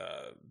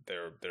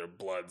their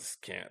bloods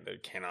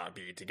cannot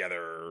be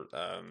together.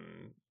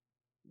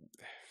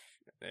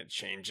 It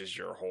changes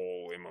your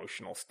whole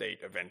emotional state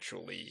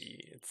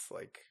eventually. It's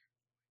like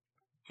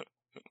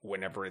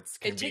whenever it's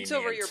It convenient. takes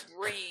over your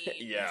brain.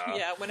 Yeah.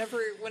 Yeah,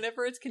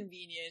 whenever it's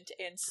convenient.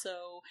 And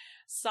so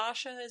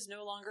Sasha is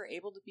no longer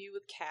able to be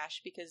with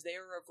Cash because they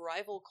are of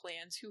rival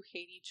clans who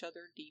hate each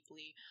other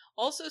deeply.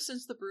 Also,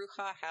 since the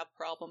Bruja have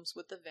problems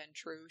with the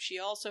Ventrue, she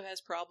also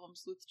has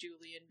problems with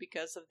Julian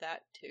because of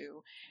that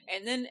too.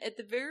 And then at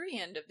the very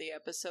end of the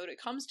episode, it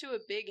comes to a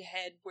big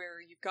head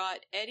where you've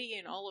got Eddie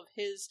and all of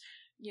his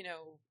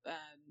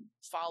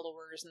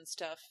followers and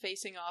stuff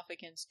facing off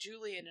against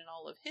Julian and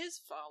all of his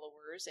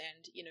followers,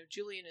 and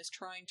Julian is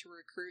trying to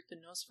recruit the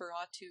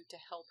Nosferatu to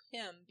help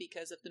him,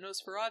 because if the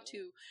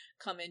Nosferatu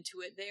come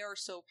into it, they are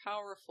so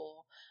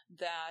powerful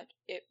that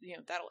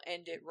that'll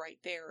end it right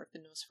there. If the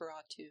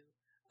Nosferatu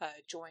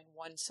join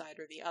one side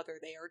or the other,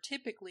 they are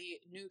typically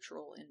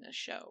neutral in this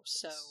show,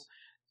 so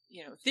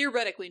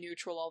theoretically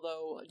neutral,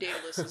 although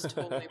Daedalus is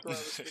totally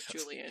bros with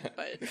Julian,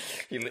 but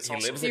he lives in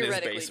his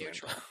basement.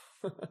 Neutral.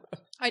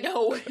 I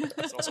know.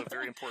 It's also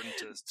very important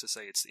to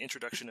say it's the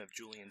introduction of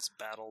Julian's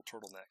battle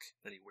turtleneck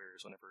that he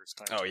wears whenever it's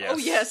time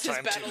his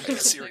time battle to get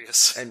turtleneck.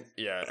 serious. And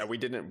we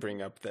didn't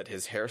bring up that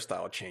his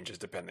hairstyle changes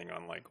depending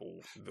on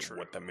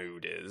what the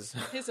mood is.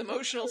 His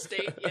emotional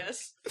state,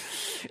 yes.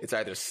 It's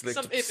either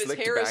slicked if his back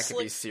hair is to be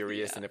slicked,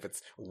 serious, yeah. and if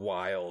it's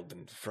wild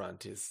in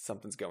front,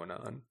 something's going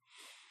on.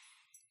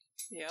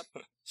 Yep.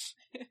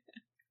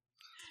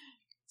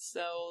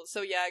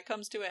 So yeah, it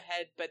comes to a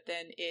head, but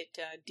then it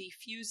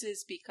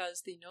defuses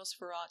because the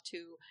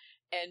Nosferatu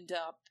end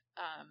up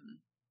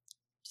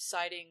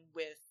siding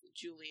with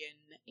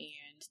Julian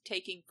and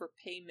taking for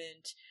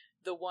payment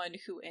the one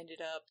who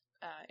ended up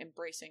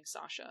embracing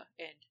Sasha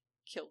and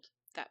killed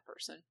that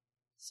person.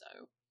 So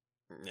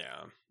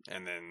yeah,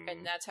 and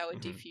that's how it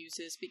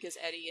defuses, because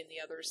Eddie and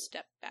the others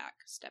step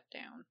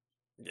down.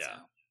 Yeah. So.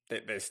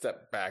 They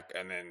step back,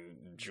 and then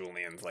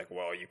Julian's like,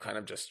 well, you kind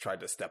of just tried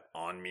to step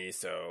on me,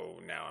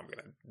 so now I'm going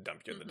to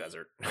dump you in the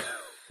desert.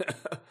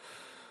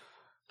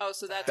 Oh,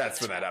 so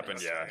that's when that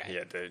happened, yeah.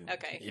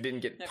 Okay. He didn't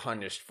get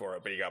punished for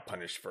it, but he got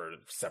punished for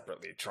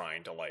separately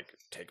trying to,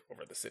 take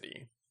over the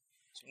city.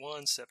 It's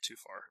one step too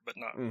far, but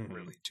not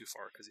really too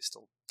far, because he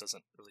still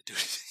doesn't really do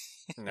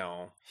anything.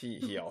 No,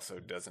 he also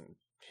doesn't.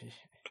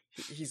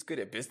 He's good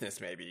at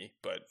business, maybe,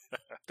 but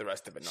the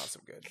rest of it not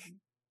so good.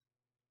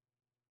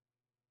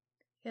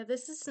 Yeah,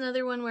 this is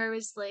another one where I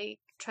was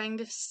trying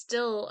to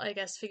still, I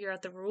guess, figure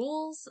out the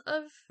rules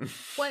of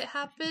what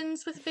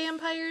happens with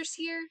vampires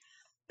here.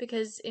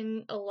 Because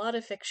in a lot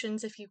of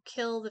fictions, if you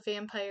kill the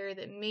vampire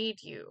that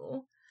made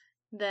you,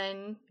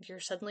 then you're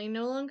suddenly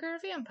no longer a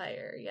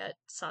vampire, yet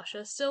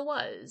Sasha still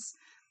was.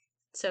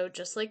 So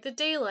just like the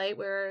Daylight,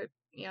 where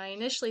I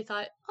initially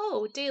thought,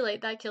 oh,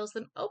 Daylight, that kills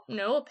them. Oh,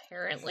 no,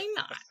 apparently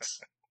not.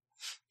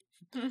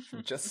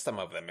 Just some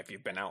of them, if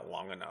you've been out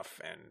long enough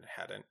and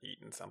hadn't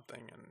eaten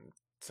something, and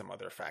some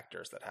other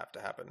factors that have to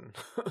happen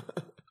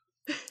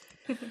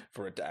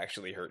for it to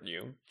actually hurt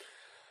you.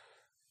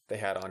 They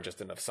had on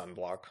just enough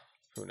sunblock.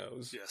 Who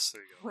knows? Yes,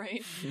 there you go.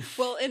 Right.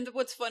 Well, and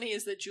what's funny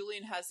is that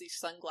Julian has these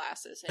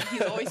sunglasses, and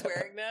he's always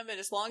wearing them, and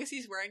as long as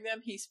he's wearing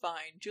them, he's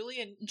fine.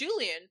 Julian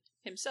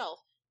himself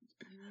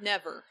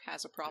never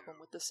has a problem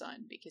with the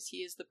sun, because he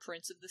is the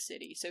prince of the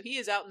city. So he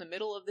is out in the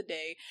middle of the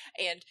day,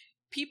 and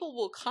people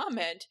will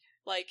comment,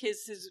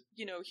 his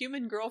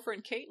human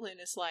girlfriend Caitlin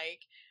is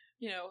like,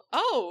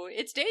 oh,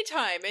 it's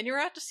daytime and you're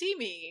out to see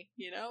me,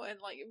 and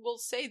we'll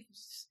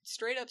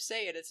straight up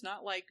say it. It's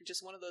not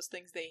just one of those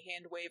things they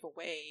hand wave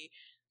away.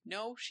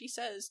 No, she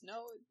says,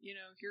 no,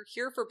 you're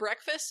here for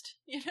breakfast,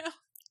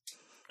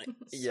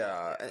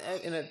 Yeah,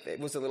 and it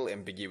was a little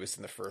ambiguous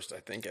in the first, I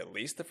think, at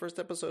least the first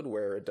episode,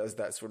 where it does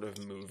that sort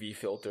of movie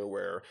filter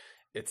where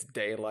it's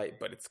daylight,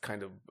 but it's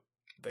kind of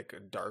like a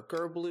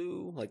darker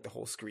blue, like the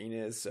whole screen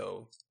is,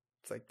 so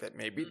it's like that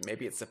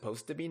maybe it's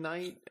supposed to be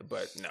night,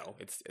 but no,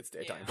 it's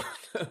daytime.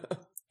 Yeah.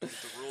 The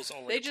rules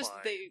only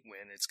apply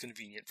when it's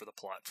convenient for the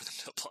plot for them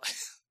to apply.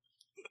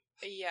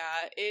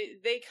 Yeah,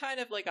 they kind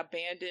of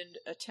abandoned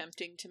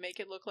attempting to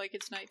make it look like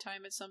it's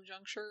nighttime at some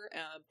juncture,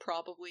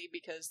 probably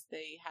because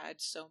they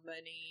had so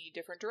many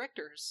different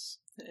directors.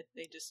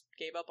 They just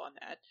gave up on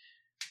that.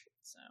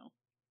 So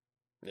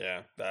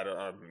yeah, that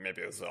or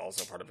maybe it was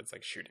also part of its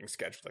shooting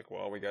schedule.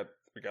 Well, we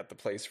got the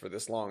place for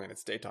this long and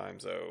it's daytime,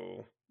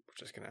 so we're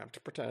just gonna have to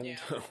pretend,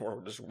 or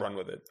we'll just run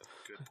with it.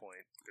 Good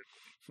point.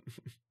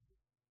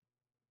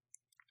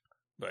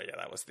 But yeah,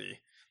 that was the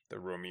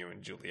Romeo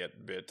and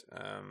Juliet bit.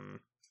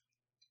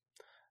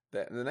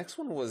 The next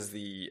one was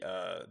the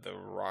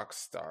rock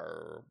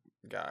star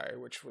guy,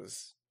 which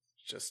was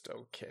just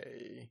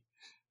okay.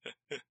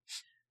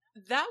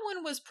 That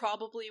one was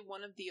probably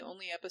one of the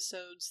only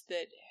episodes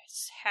that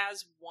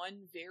has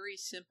one very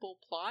simple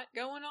plot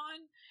going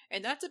on,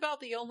 and that's about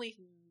the only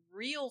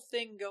real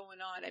thing going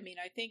on. I mean,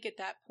 I think at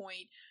that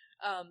point,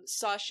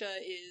 Sasha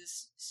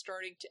is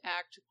starting to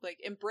act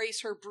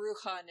embrace her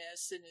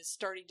bruja-ness, and is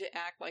starting to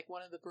act like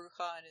one of the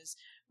bruja, and is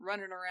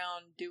running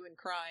around doing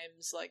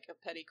crimes like a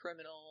petty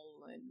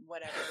criminal and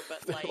whatever.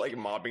 But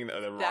mobbing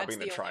robbing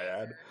the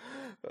triad.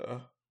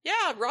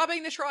 Yeah,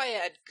 robbing the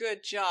triad.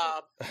 Good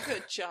job.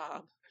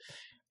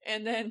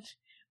 And then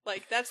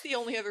Like, that's the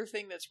only other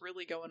thing that's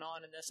really going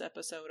on in this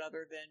episode,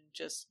 other than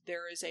just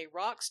there is a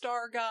rock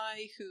star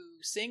guy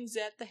who sings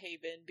at the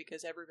Haven,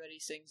 because everybody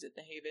sings at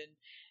the Haven,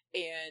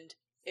 and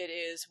it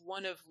is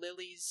one of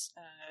Lily's,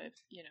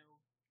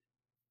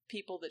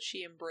 people that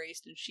she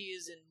embraced, and she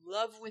is in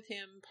love with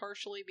him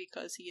partially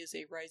because he is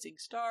a rising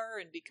star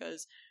and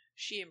because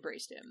she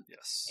embraced him.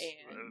 Yes.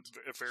 And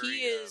a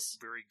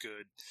very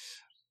good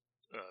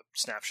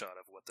snapshot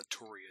of what the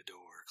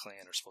Toreador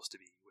clan are supposed to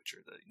be, which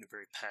are the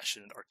very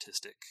passionate,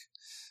 artistic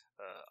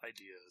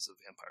ideas of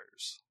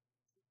vampires.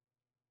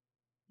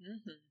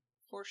 Mm-hmm.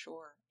 For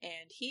sure.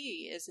 And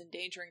he is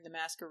endangering the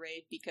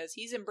masquerade because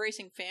he's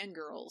embracing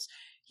fangirls.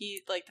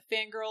 The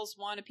fangirls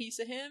want a piece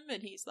of him,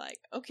 and he's like,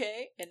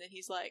 okay. And then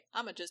he's like,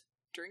 I'm gonna just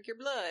drink your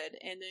blood,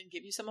 and then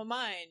give you some of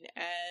mine,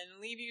 and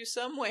leave you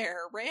somewhere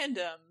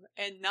random,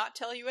 and not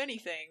tell you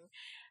anything.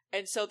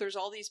 And so there's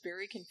all these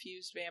very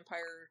confused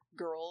vampire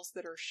girls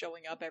that are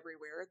showing up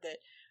everywhere that,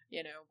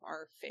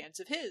 are fans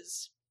of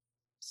his.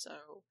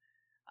 So,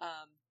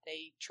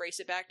 they trace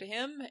it back to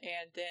him,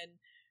 and then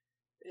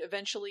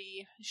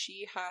eventually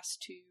she has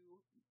to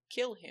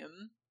kill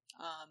him,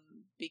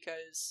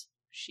 because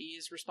she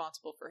is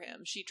responsible for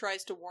him. She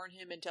tries to warn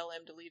him and tell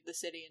him to leave the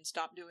city and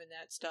stop doing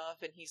that stuff,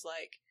 and he's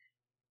like,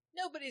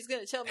 nobody's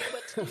gonna tell me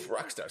what to do.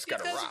 Rockstar's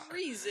gotta rock.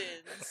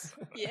 Reasons.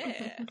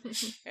 Yeah. And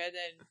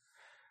then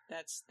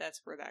that's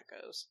where that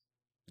goes.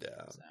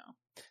 Yeah. So,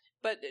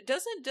 but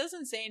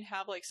doesn't Zane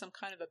have like some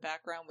kind of a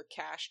background with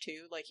Cash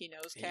too? Like he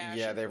knows Cash.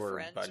 Yeah, they were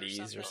friends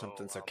buddies or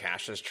something. Oh, So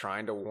Cash is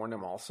trying to warn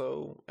him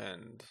also,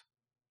 and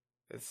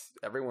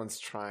everyone's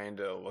trying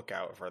to look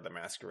out for the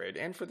masquerade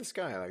and for this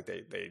guy. Like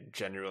they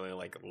genuinely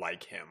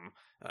like him,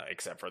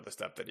 except for the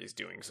stuff that he's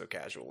doing so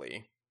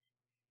casually.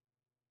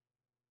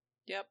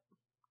 Yep.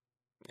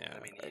 Yeah,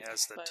 I mean, he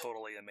has the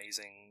totally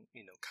amazing,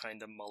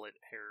 kind of mullet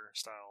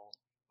hairstyle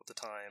at the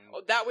time.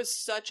 Oh, that was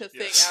such a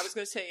thing. Yes. I was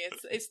going to say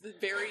it's the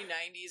very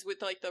 90s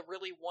with like the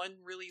really long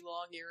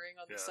earring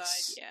on the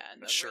side. Yeah,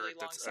 and the shirt really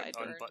long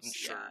sideburns. Unbuttoned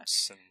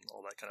shirts and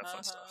all that kind of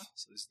fun stuff.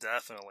 So he's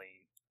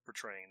definitely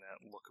portraying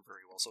that look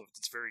very well. So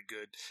it's very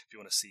good if you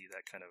want to see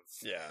that kind of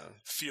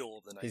feel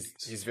of the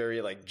 90s. He's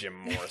very like Jim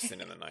Morrison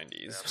in the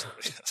 90s.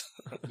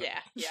 Absolutely.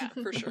 Yeah,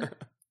 for sure.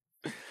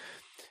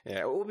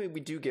 Yeah, well,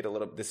 we do get a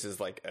little. This is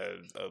like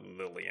a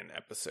Lillian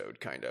episode,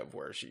 kind of,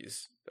 where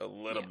she's a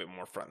little bit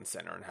more front and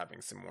center and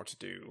having some more to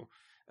do.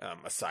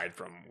 Aside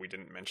from, we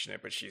didn't mention it,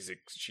 but she's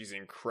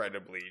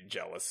incredibly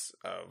jealous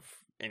of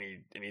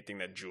anything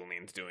that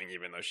Julian's doing,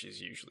 even though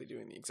she's usually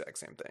doing the exact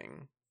same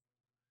thing.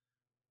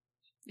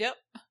 Yep.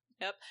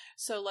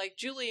 So like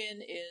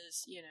Julian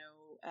is,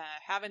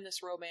 having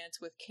this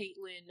romance with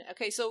Caitlin.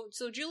 Okay, so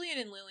Julian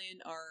and Lillian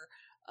are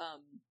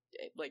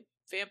like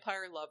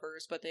vampire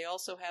lovers, but they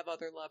also have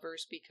other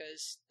lovers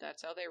because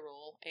that's how they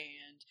roll.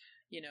 And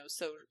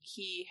so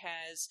he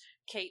has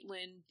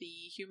Caitlin, the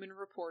human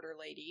reporter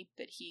lady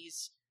that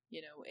he's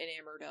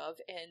enamored of,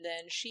 and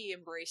then she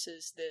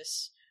embraces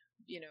this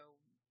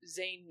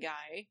Zane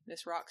guy,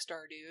 this rock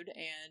star dude,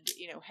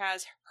 and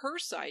has her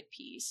side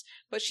piece,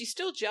 but she's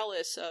still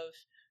jealous of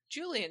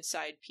Julian's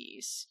side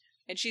piece.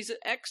 And she's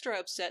extra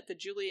upset that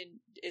Julian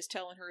is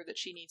telling her that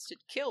she needs to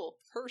kill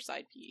her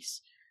side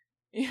piece.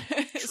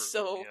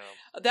 So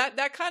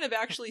that kind of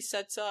actually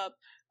sets up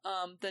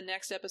the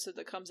next episode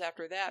that comes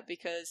after that,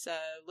 because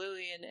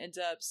Lillian ends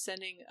up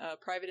sending a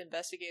private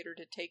investigator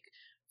to take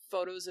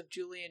photos of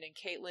Julian and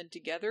Caitlin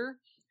together,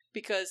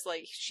 because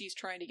like she's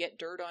trying to get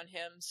dirt on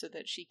him so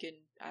that she can,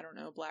 I don't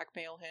know,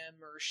 blackmail him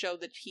or show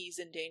that he's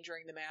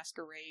endangering the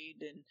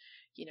masquerade and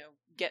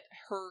get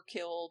her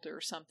killed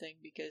or something,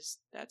 because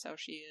that's how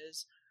she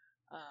is.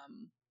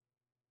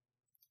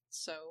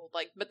 So,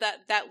 but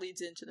that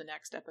leads into the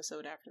next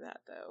episode after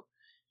that, though,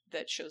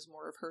 that shows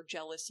more of her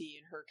jealousy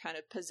and her kind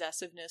of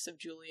possessiveness of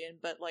Julian,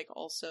 but,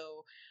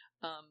 also,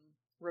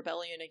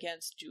 rebellion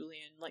against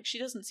Julian. Like, she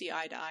doesn't see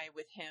eye to eye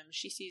with him.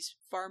 She sees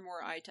far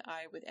more eye to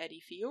eye with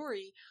Eddie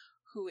Fiore,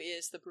 who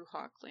is the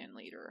Brujah clan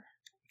leader.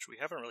 Which we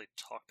haven't really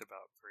talked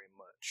about very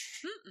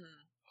much.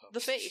 The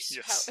face.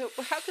 Yes.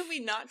 How can we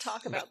not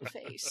talk about the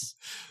face?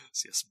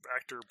 Yes,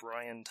 actor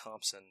Brian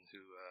Thompson, who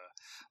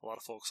a lot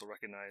of folks will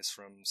recognize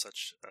from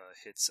such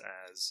hits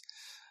as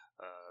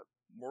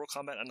Mortal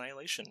Kombat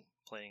Annihilation,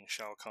 playing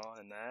Shao Kahn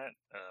in that,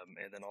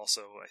 and then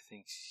also I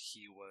think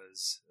he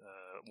was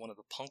one of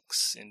the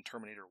punks in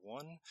Terminator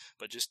 1,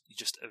 but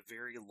just a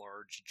very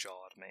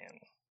large-jawed man.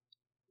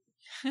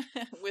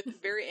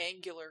 With very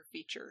angular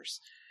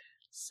features.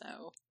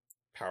 So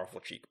powerful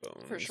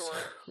cheekbones. For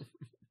sure.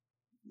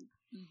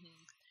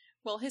 Mm-hmm.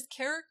 Well, his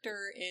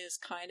character is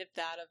kind of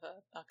that of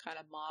a kind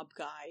of mob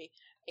guy,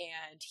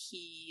 and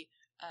he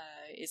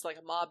is like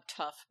a mob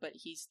tough, but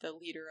he's the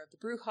leader of the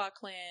Brujah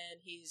clan.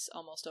 He's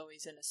almost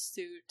always in a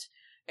suit,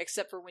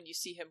 except for when you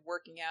see him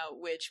working out,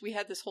 which we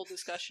had this whole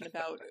discussion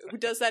about.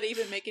 Does that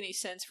even make any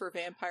sense for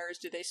vampires?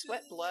 Do they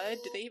sweat blood?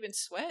 Do they even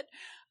sweat?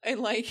 And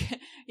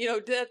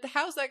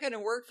how's that going to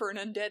work for an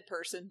undead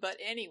person? But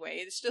anyway,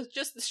 it's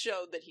just to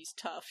show that he's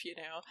tough,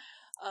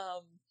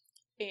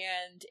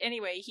 And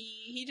anyway,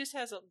 he just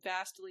has a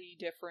vastly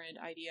different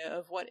idea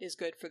of what is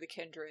good for the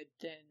Kindred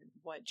than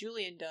what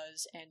Julian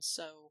does, and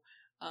so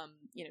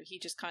he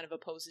just kind of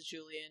opposes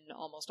Julian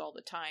almost all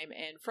the time.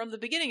 And from the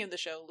beginning of the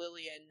show,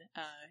 Lillian,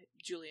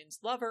 Julian's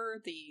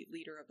lover, the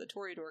leader of the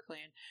Toreador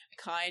clan,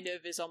 kind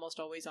of is almost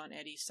always on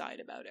Eddie's side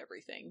about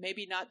everything.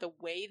 Maybe not the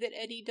way that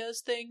Eddie does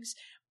things,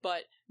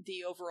 but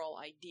the overall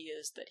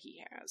ideas that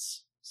he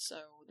has.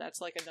 So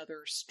that's like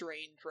another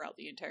strain throughout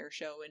the entire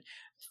show. And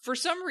for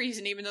some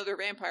reason, even though they're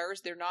vampires,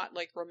 they're not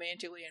like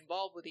romantically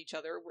involved with each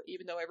other,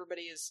 even though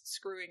everybody is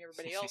screwing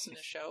everybody else in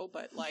the show.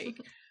 But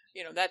like,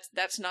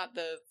 that's not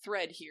the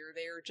thread here.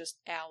 They're just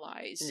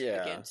allies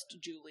against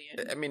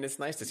Julian. I mean, it's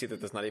nice to see that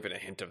there's not even a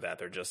hint of that.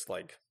 They're just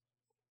like,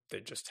 they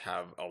just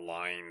have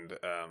aligned,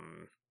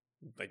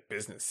 like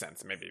business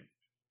sense. Maybe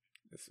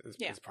this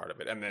is part of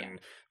it. And then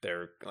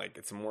they're like,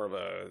 it's more of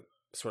a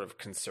sort of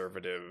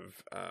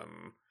conservative,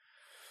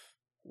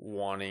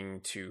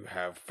 wanting to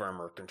have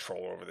firmer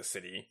control over the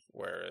city,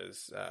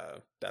 whereas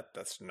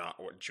that's not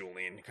what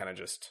Julian kind of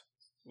just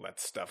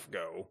lets stuff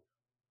go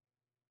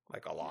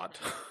like a lot.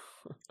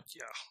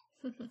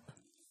 Yeah.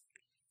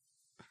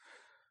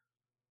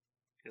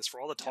 Yes,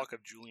 for all the talk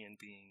of Julian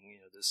being,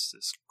 this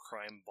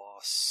crime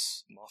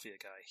boss mafia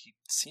guy, he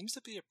seems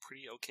to be a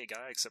pretty okay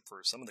guy, except for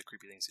some of the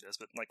creepy things he does.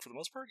 But like for the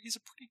most part, he's a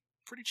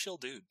pretty chill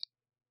dude.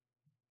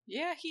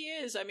 Yeah, he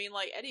is. I mean,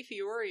 like, Eddie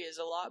Fiore is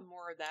a lot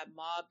more of that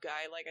mob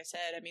guy, like I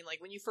said. I mean,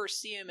 like, when you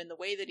first see him and the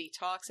way that he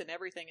talks and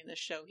everything in this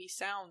show, he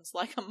sounds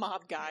like a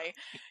mob guy,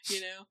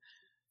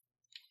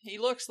 He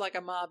looks like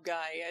a mob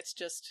guy. It's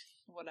just,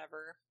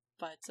 whatever.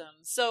 But,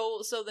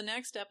 so the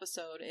next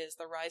episode is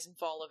The Rise and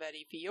Fall of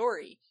Eddie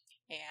Fiore.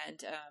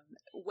 And,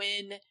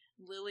 when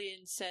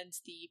Lillian sends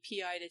the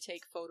PI to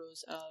take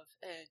photos of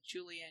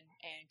Julian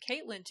and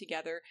Caitlin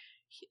together,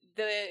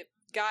 the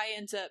guy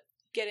ends up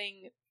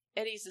getting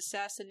Eddie's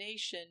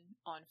assassination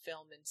on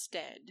film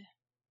instead.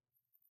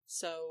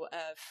 So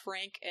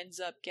Frank ends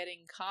up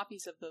getting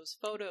copies of those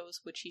photos,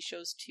 which he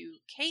shows to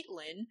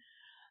Caitlin,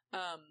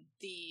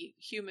 the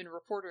human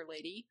reporter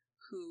lady,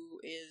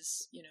 who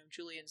is,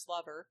 Julian's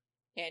lover.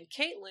 And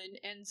Caitlin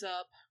ends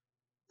up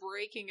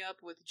breaking up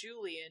with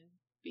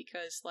Julian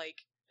because,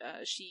 like,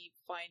 she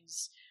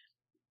finds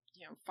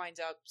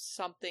out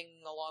something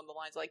along the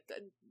lines like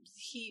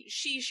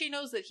she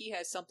knows that he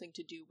has something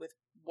to do with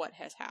what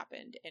has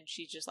happened, and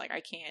she's just like, I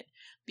can't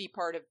be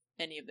part of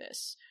any of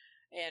this,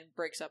 and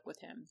breaks up with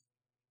him.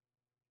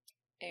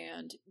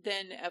 And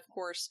then, of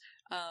course,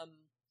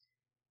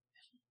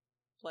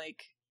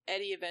 like,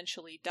 Eddie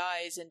eventually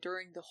dies, and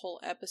during the whole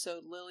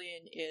episode,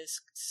 Lillian is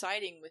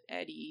siding with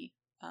Eddie,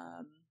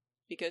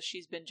 because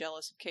she's been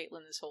jealous of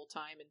Caitlin this whole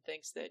time and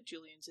thinks that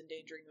Julian's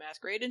endangering the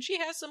masquerade, and she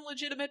has some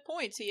legitimate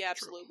points. He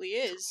absolutely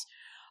is.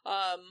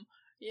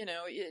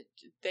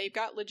 They've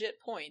got legit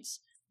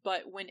points.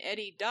 But when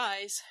Eddie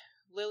dies,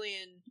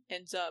 Lillian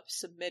ends up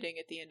submitting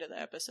at the end of the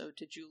episode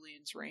to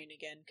Julian's reign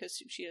again, because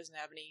she doesn't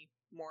have any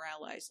more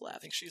allies left. I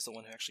think she's the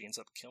one who actually ends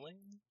up killing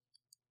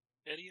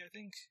Eddie, I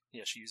think.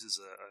 Yeah, she uses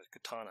a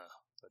katana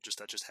that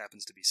just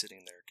happens to be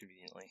sitting there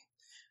conveniently.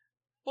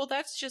 Well,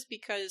 that's just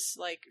because,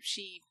 like,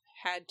 she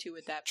had to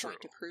at that point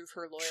to prove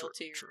her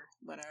loyalty or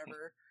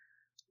whatever.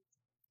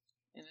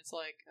 And it's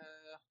like,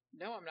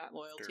 no, I'm not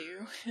loyal to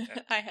you.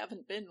 I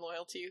haven't been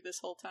loyal to you this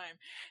whole time.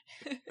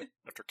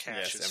 After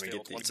Cash has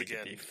failed once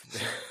again.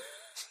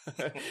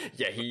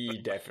 Yeah, he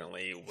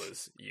definitely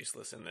was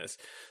useless in this.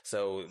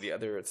 So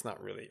it's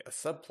not really a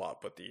subplot,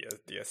 but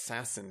the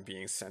assassin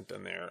being sent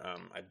in there,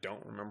 I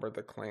don't remember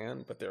the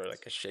clan, but they're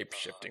like a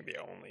shape-shifting,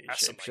 the only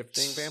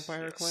shape-shifting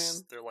vampire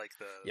clan. They're like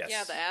the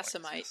the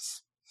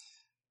Assamites.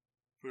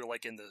 Who are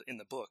like in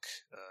the book,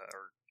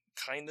 or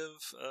kind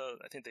of,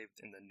 I think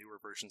in the newer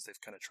versions,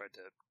 they've kind of tried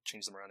to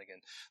change them around again.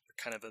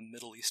 They're kind of a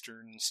Middle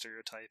Eastern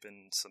stereotype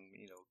in some,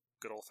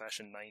 good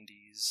old-fashioned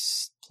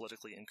 90s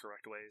politically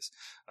incorrect ways.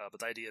 But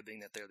the idea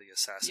being that they're the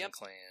assassin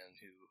clan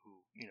who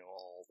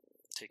all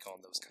take on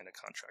those kind of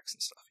contracts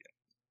and stuff.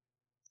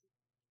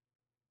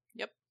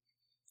 Yep.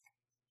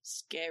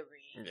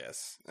 Scary.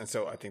 Yes. And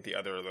so I think the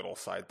other little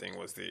side thing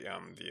was the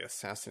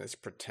assassin is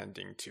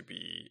pretending to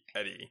be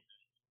Eddie.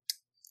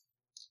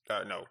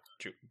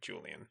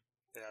 Julian.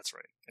 Yeah, that's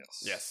right.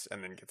 Yes. Yes,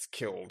 and then gets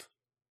killed.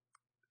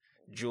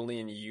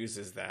 Julian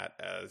uses that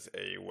as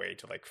a way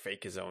to like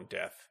fake his own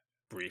death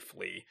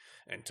briefly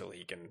until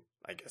he can,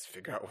 I guess,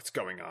 figure out what's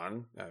going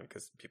on,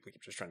 because people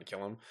keep just trying to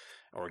kill him,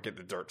 or get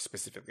the dirt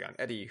specifically on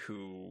Eddie,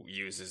 who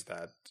uses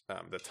that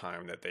the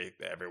time that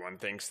everyone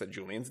thinks that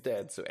Julian's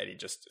dead, so Eddie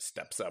just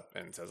steps up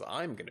and says,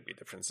 I'm going to be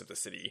the prince of the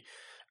city,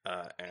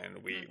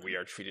 and we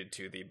are treated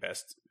to the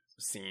best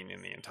scene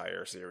in the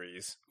entire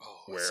series,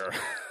 where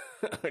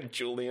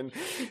Julian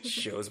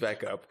shows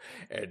back up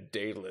and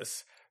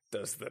Daedalus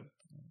does the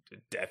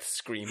death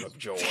scream of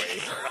joy.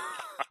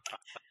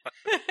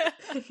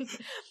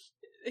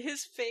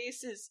 His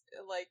face is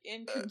like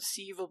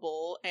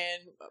inconceivable,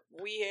 and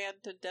we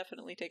had to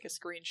definitely take a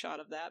screenshot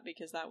of that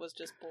because that was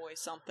just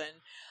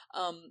something.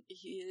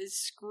 His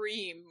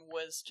scream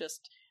was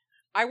just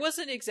I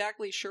wasn't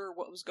exactly sure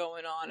what was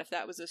going on, if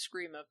that was a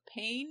scream of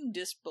pain,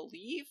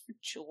 disbelief,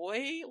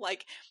 joy.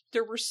 Like,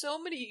 there were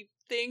so many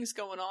things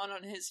going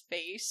on his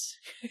face.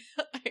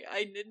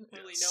 I didn't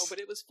really know, but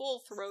it was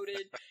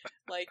full-throated,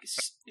 like,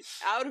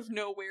 out of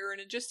nowhere, and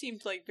it just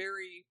seemed like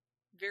very,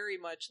 very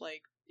much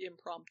like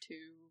impromptu,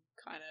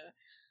 kind of.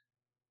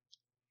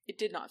 It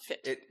did not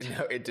fit.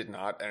 No, it did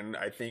not, and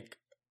I think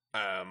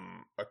a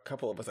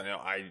couple of us, I know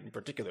I in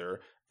particular,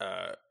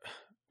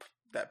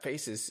 that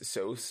face is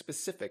so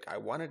specific. I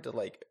wanted to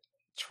like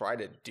try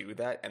to do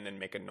that and then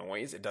make a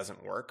noise. It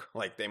doesn't work.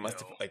 Like they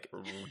must have like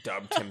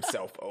dubbed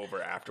himself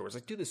over afterwards.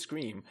 Like do the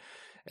scream.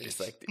 And it's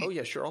like, oh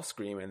yeah, sure, I'll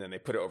scream. And then they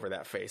put it over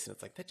that face, and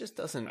it's like that just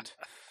doesn't.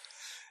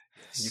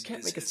 You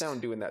can't make a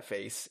sound doing that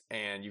face,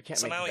 and you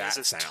can't make that has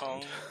his sound.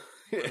 tongue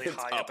really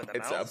high up in the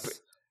mouth.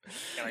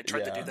 And I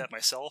tried to do that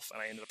myself,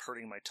 and I ended up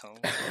hurting my tongue.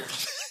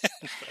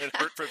 It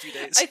hurt for a few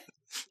days.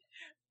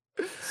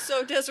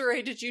 So,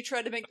 Desiree, did you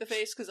try to make the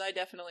face? Because I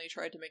definitely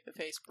tried to make the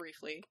face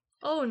briefly.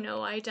 Oh,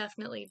 no, I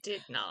definitely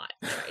did not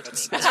try to make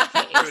That's the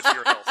face. good for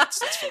your health.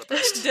 That's for the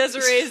best.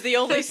 Desiree is the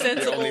only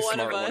sensible only one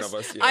smart of us. one of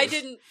us,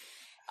 yes.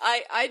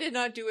 I did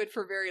not do it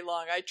for very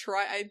long.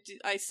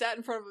 I sat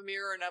in front of a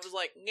mirror and I was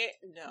like,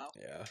 no.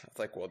 Yeah, it's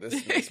like, well,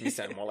 this makes me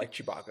sound more like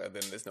Chewbacca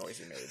than this noise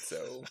he made,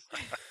 so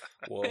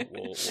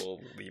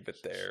we'll leave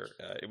it there.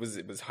 It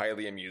was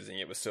highly amusing.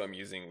 It was so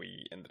amusing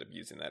we ended up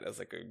using that as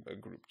like a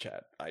group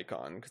chat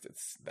icon because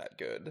it's that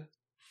good.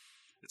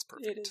 It's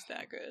perfect. It is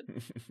that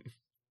good.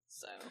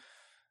 So.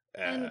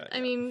 And,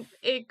 I mean,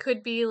 it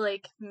could be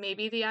like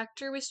maybe the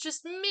actor was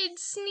just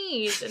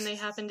mid-sneeze and they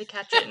happened to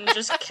catch it and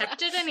just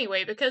kept it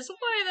anyway, because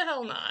why the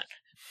hell not?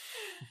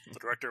 The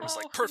director was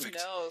like, perfect.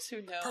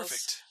 Who knows?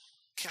 Perfect.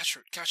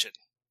 Catch it.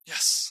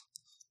 Yes.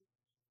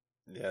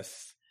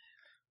 Yes.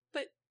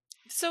 But,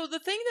 so the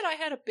thing that I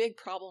had a big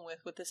problem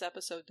with this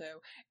episode, though,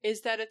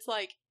 is that it's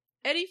like,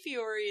 Eddie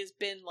Fiore has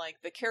been,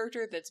 like, the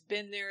character that's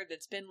been there,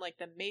 that's been, like,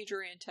 the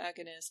major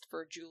antagonist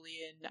for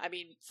Julian. I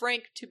mean,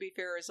 Frank, to be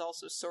fair, is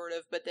also sort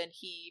of, but then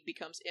he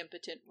becomes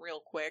impotent real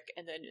quick,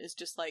 and then is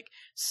just, like,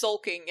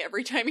 sulking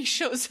every time he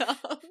shows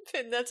up,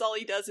 and that's all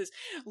he does is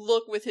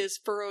look with his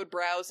furrowed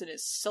brows and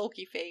his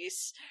sulky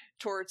face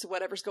towards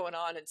whatever's going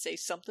on and say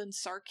something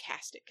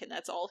sarcastic, and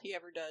that's all he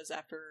ever does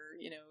after,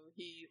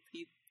 he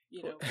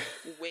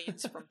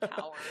wanes from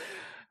power.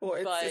 Well,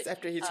 it's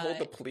after he told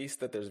the police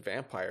that there's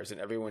vampires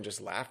and everyone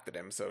just laughed at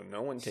him, so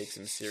no one takes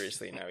him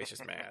seriously. Now he's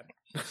just mad.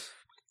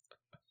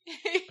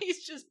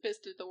 He's just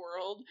pissed at the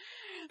world.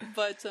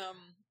 But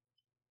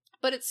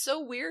it's so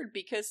weird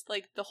because,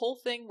 like, the whole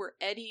thing where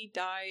Eddie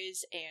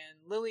dies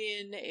and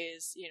Lillian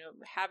is,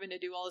 having to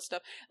do all this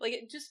stuff, like,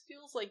 it just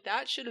feels like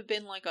that should have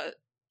been, like, a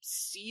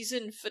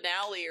season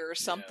finale or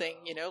something,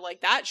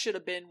 like that should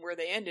have been where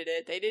they ended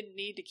it. They didn't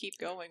need to keep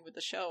going with the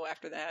show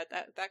after that.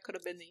 That could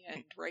have been the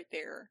end right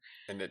there.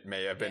 And it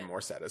may have been more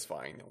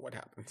satisfying than what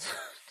happens.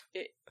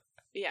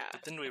 Yeah.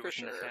 But then we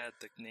wouldn't have had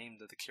the name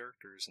of the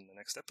characters in the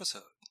next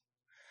episode.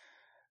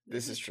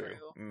 This is true.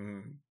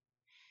 Mm-hmm.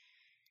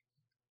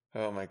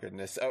 Oh my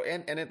goodness. Oh,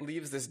 and it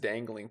leaves this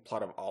dangling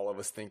plot of all of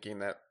us thinking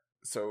that.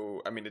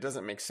 So, I mean, it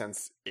doesn't make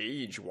sense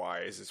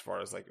age-wise as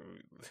far as, like,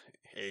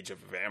 age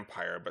of a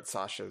vampire, but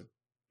Sasha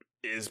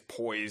is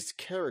poised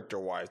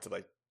character-wise to,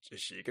 like, is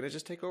she going to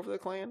just take over the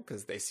clan?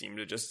 Because they seem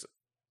to just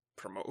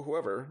promote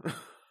whoever.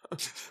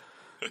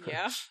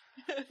 Yeah.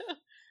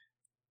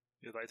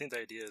 I think the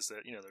idea is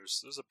that,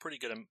 there's a pretty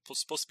good,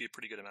 supposed to be a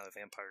pretty good amount of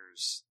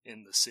vampires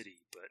in the city,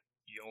 but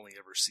you only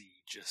ever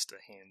see just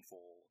a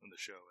handful in the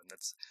show, and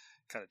that's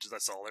kind of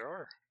that's all there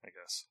are, I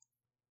guess.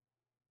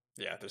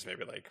 Yeah, there's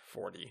maybe like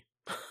 40.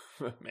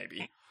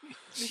 Maybe.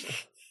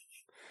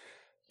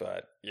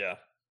 But, yeah.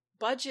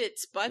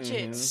 Budgets.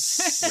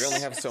 Mm-hmm. We only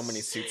have so many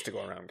suits to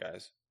go around,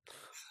 guys.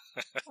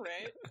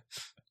 Right.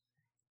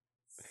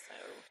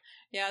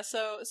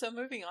 So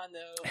moving on,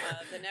 though,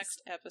 the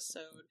next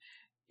episode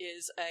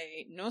is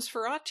a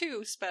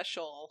Nosferatu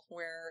special,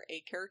 where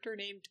a character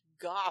named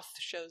Goth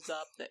shows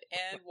up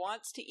and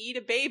wants to eat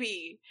a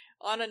baby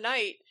on a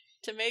night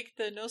to make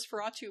the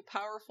Nosferatu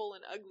powerful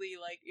and ugly,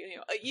 like,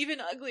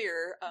 even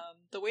uglier,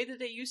 the way that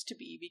they used to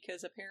be,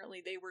 because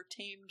apparently they were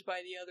tamed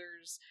by the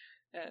others,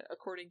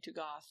 according to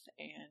Goth,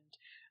 and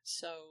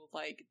so,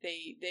 like,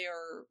 they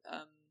are,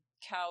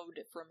 cowed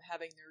from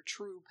having their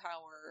true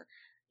power,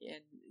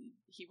 and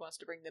he wants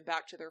to bring them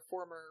back to their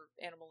former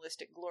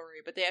animalistic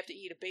glory, but they have to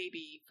eat a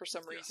baby for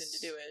some reason to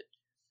do it.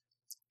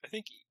 I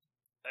think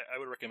I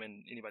would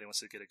recommend anybody wants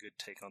to get a good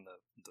take on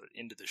the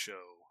end of the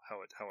show,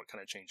 how it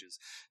kind of changes.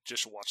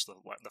 Just watch the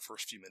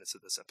first few minutes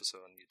of this episode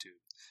on YouTube,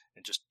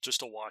 and just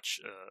to watch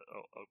a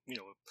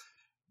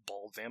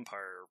bald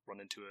vampire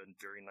run into a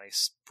very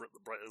nice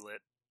brightly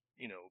lit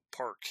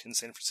park in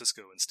San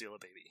Francisco and steal a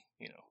baby.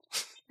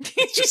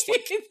 It's just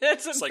like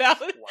that's like, wow.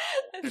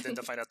 And then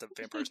to find out the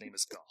vampire's name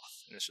is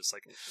Goth, and it's just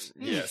like,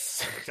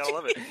 yes, you gotta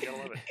love it.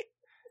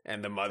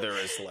 And the mother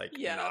is like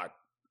not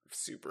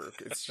super.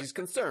 She's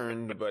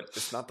concerned, but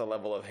it's not the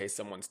level of, hey,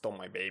 someone stole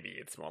my baby.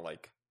 It's more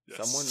like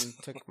someone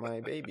took my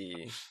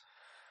baby.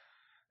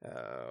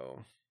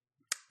 Oh,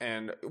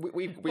 And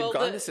we've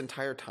gone this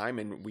entire time,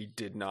 and we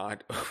did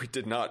not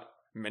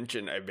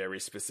mention a very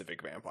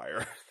specific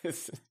vampire.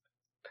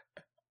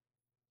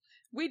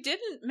 We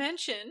didn't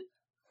mention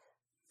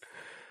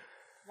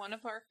one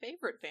of our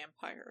favorite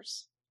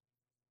vampires.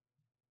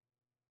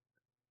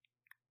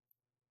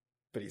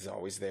 But he's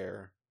always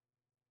there,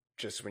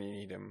 just when you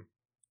need him.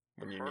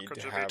 When you What need could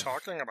to you have be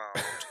talking about?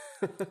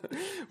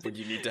 when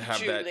you need to have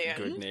Julian. that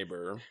good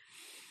neighbor.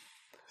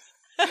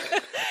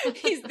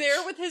 He's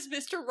there with his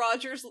Mr.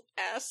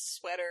 Rogers-ass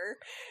sweater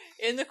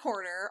in the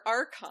corner.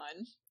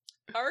 Archon.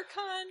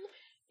 Archon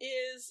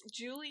is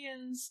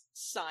Julian's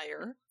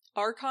sire.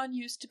 Archon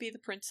used to be the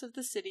prince of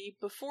the city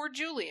before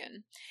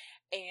Julian.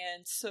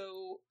 And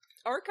so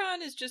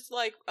Archon is just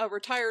like a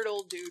retired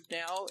old dude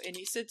now, and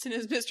he sits in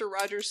his Mr.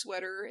 Rogers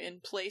sweater in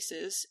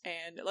places.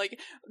 And like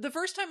the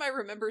first time I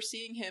remember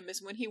seeing him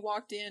is when he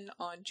walked in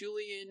on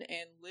Julian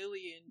and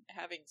Lillian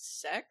having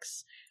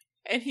sex.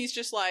 And he's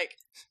just like,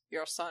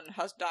 "Your son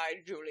has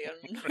died, Julian."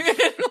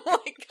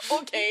 Like,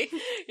 okay,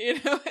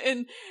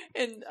 and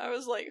I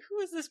was like, who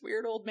is this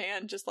weird old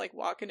man just like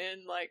walking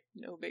in, like,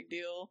 no big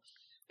deal.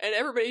 And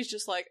everybody's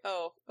just like,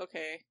 oh,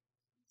 okay,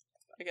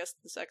 I guess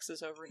the sex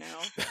is over now.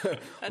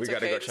 That's We gotta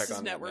okay. go This check is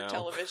on that network now.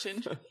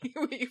 television.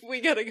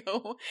 we gotta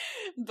go.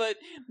 But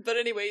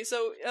anyway,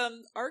 so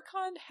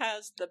Archon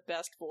has the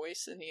best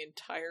voice in the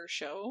entire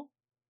show.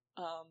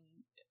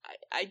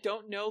 I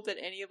don't know that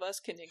any of us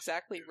can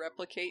exactly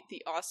replicate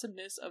the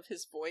awesomeness of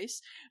his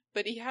voice,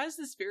 but he has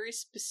this very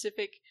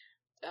specific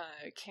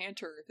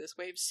canter, this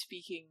way of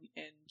speaking,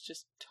 and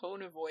just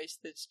tone of voice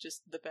that's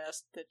just the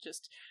best. That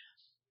just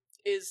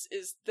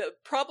is the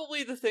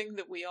probably the thing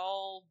that we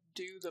all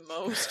do the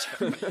most.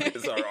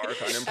 Is our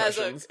Archon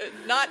impressions.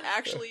 Not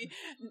actually,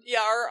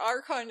 yeah, our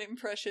Archon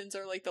impressions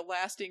are like the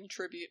lasting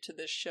tribute to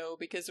this show,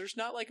 because there's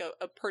not like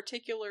a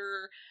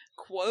particular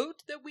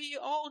quote that we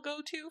all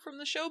go to from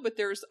the show, but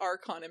there's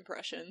Archon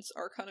impressions.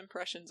 Archon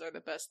impressions are the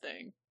best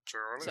thing.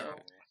 So,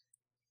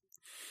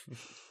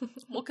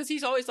 well, because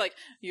he's always like,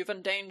 "You've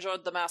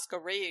endangered the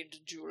masquerade,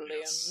 Julian."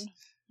 Yes.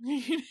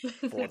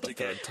 For the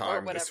third Or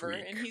time whatever, this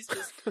week. and he's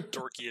just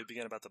Dorky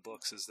again about the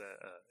books is that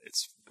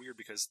it's weird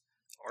because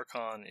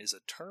Archon is a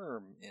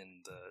term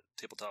in the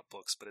tabletop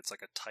books, but it's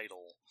like a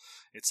title.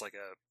 It's like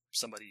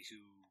somebody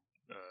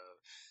who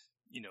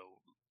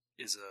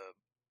is a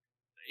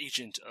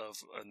agent of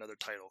another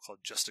title called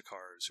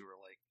Justicars, who are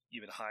like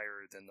even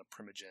higher than the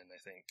Primogen, I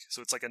think.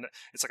 So it's like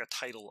a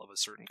title of a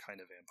certain kind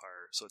of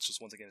vampire. So it's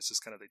just, once again, it's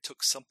just kind of, they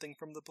took something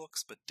from the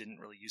books but didn't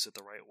really use it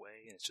the right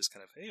way, and it's just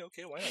kind of, hey,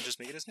 okay, why not just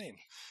make it his name?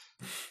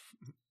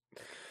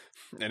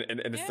 And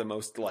it's Yeah. the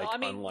most like Well, I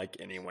mean- unlike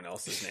anyone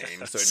else's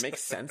name, so it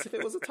makes sense if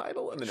it was a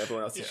title, and then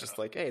everyone else is Yeah. just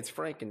like, "Hey, it's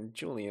Frank and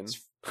Julian."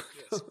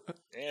 Yes.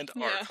 And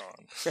Yeah.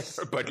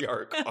 Archon. Buddy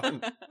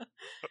Archon.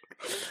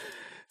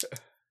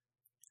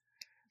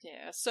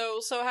 Yeah.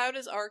 So how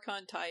does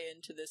Archon tie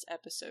into this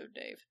episode,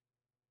 Dave?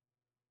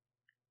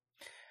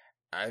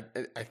 I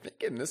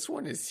think in this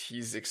one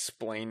he's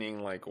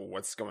explaining like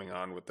what's going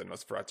on with the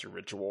Nosferatu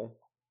ritual,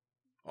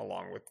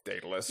 along with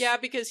Daedalus. Yeah,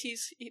 because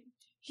he's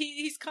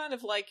kind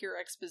of like your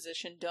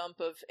exposition dump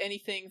of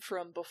anything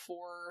from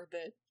before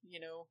that,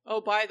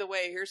 oh, by the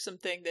way, here's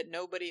something that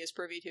nobody is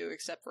privy to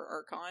except for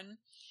Archon.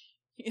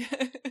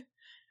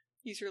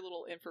 He's your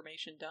little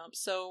information dump.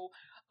 So,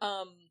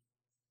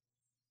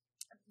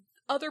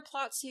 other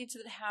plot seeds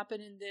that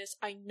happen in this,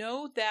 I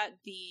know that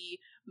the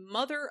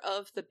mother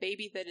of the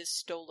baby that is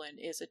stolen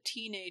is a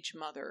teenage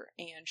mother,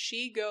 and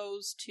she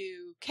goes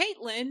to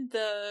Caitlin,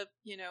 the,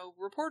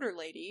 reporter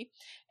lady,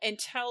 and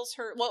tells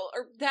her,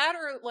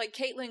 or like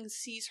Caitlin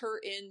sees her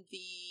in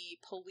the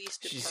police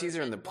department. She sees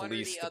her in the one or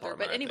police the other.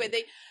 department, But I anyway,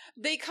 think.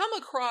 they come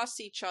across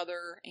each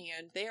other,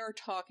 and they are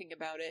talking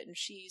about it, and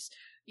she's,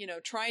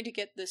 trying to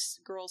get this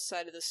girl's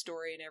side of the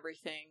story and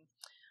everything.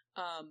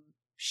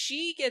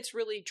 She gets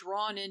really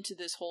drawn into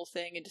this whole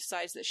thing and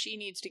decides that she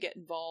needs to get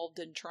involved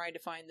in trying to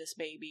find this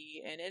baby,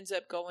 and ends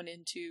up going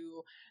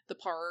into the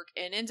park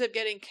and ends up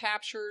getting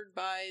captured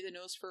by the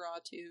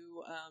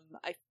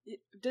Nosferatu.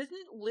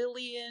 Didn't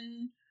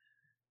Lillian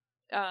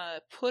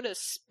put a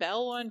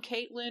spell on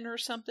Caitlin or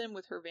something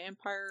with her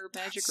vampire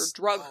magic, or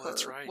drug her?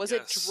 That's right. Was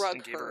yes. it drug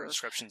and gave her her?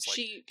 instructions like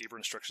She-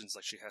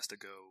 she has to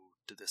go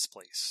to this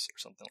place or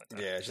something like that.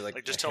 Yeah, she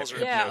Like, just tells her-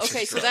 Yeah, hypnosis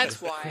okay, so drug.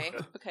 that's why.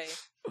 Okay.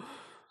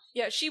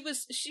 Yeah, she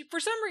for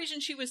some reason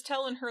she was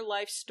telling her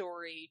life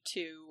story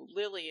to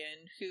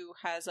Lillian, who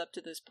has up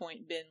to this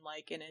point been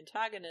like an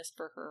antagonist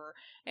for her,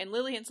 and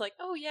Lillian's like,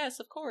 "Oh yes,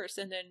 of course,"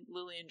 and then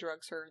Lillian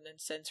drugs her and then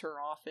sends her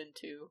off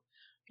into,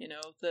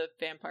 the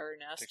vampire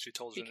I nest, think she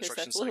told her because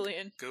instructions that's like,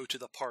 Lillian. go to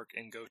the park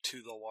and go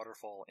to the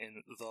waterfall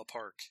in the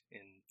park.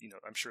 And,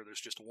 I'm sure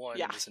there's just one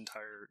Yeah. in this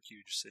entire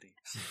huge city.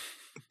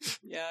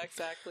 Yeah,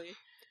 exactly.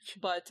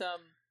 But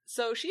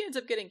so she ends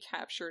up getting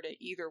captured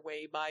either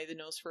way by the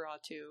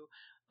Nosferatu.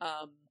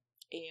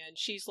 And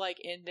she's like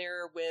in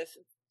there with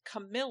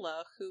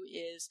Camilla, who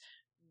is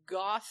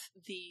Goth,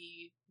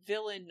 the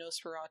villain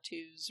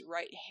Nosferatu's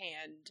right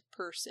hand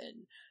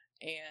person.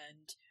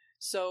 And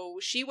So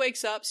she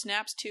wakes up,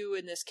 snaps to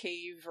in this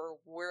cave or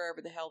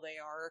wherever the hell they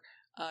are,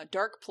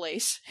 dark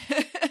place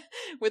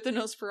with the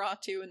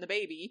Nosferatu and the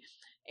baby.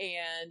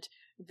 And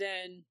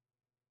then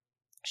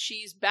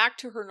she's back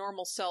to her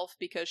normal self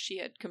because she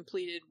had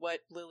completed what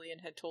Lillian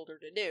had told her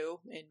to do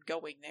in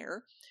going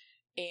there.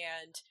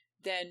 And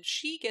then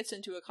she gets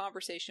into a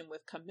conversation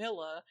with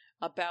Camilla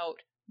about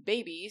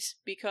babies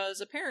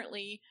because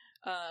apparently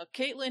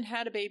Caitlin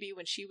had a baby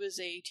when she was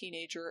a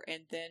teenager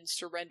and then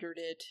surrendered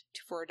it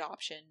for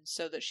adoption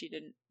so that she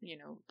didn't,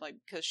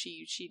 because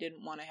she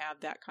didn't want to have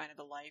that kind of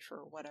a life or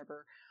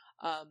whatever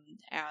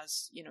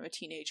as, a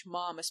teenage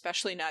mom,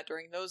 especially not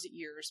during those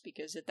years,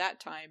 because at that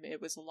time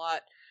it was a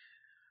lot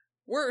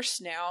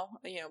worse now,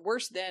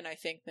 worse then, I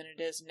think, than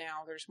it is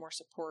now. There's more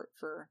support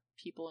for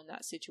people in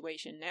that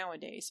situation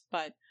nowadays.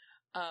 But,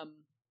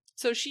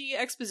 so she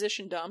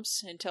exposition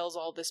dumps and tells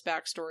all this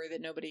backstory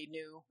that nobody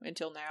knew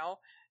until now.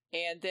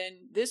 And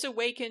then this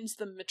awakens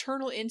the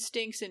maternal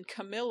instincts in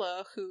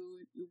Camilla,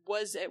 who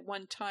was at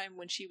one time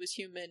when she was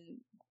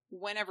human,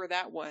 whenever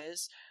that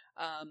was,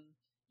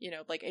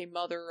 like a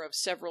mother of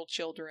several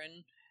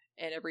children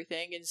and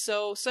everything. And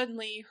so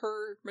suddenly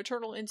her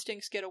maternal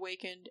instincts get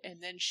awakened,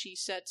 and then she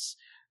sets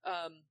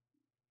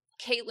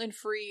Caitlin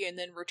free and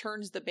then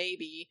returns the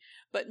baby.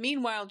 But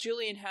meanwhile,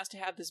 Julian has to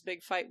have this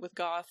big fight with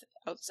Goth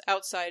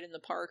outside in the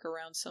park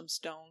around some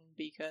stone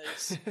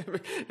because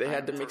they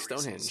had to make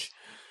Stonehenge.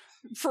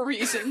 For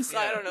reasons,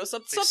 I don't know.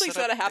 Something's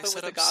got to happen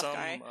with the Goth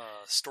guy.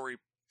 Story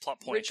plot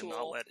point Ritual. To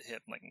not let him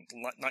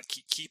not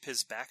keep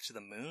his back to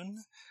the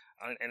moon.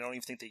 I don't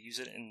even think they use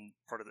it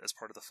as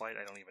part of the fight.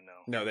 I don't even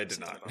know. No, they did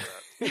not. About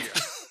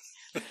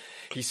that.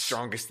 He's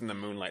strongest in the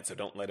moonlight, so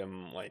don't let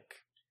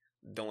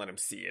him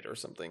see it or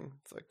something.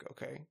 It's like,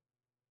 okay.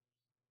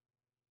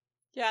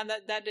 Yeah, and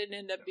that didn't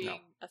end up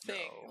being a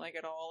thing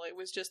at all. It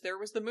was just there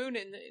was the moon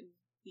and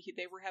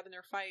they were having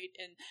their fight,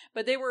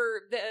 but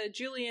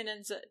Julian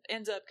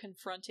ends up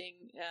confronting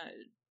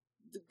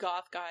the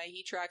Goth guy.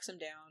 He tracks him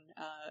down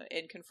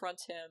and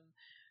confronts him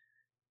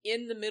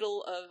in the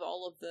middle of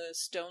all of the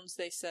stones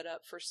they set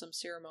up for some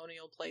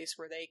ceremonial place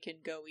where they can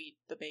go eat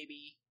the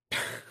baby.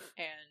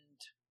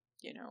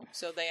 And,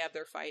 so they have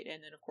their fight,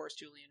 and then of course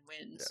Julian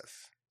wins.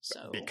 Yes.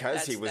 So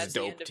because he was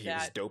doped,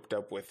 was doped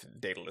up with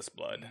Daedalus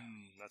blood.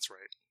 That's right.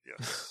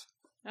 Yes.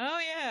 Oh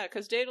yeah,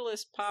 because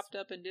Daedalus popped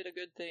up and did a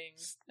good thing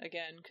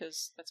again,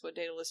 because that's what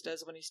Daedalus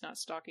does when he's not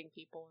stalking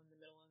people in the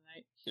middle of the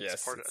night.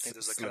 Yes, I think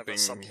there's slipping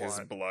his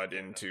blood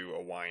into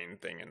a wine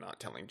thing and not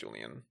telling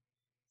Julian.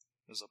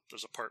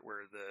 There's a part where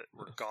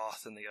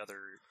Goth and the other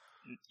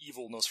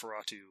evil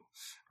Nosferatu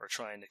are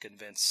trying to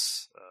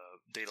convince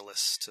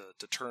Daedalus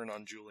to turn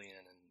on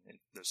Julian, and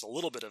there's a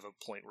little bit of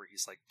a point where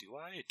he's like, do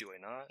I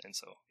not? And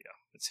so, yeah,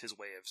 it's his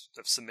way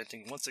of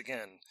cementing once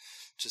again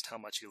just how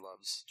much he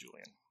loves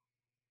Julian.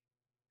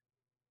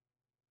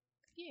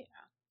 Yeah,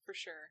 for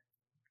sure.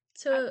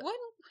 So,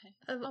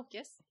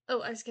 yes.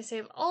 Oh, I was gonna say,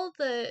 of all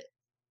the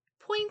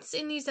points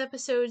in these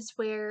episodes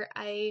where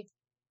I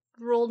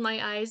rolled my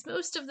eyes,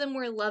 most of them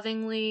were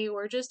lovingly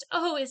or just,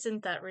 oh,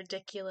 isn't that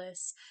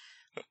ridiculous?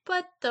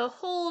 But the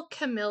whole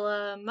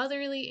Camilla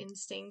motherly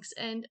instincts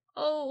and,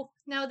 oh,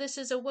 now this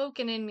is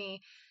awoken in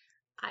me,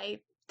 I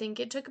think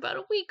it took about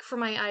a week for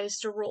my eyes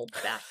to roll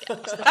back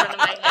out to the front of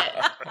my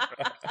head.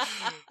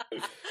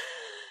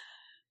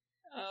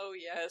 Oh,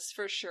 yes,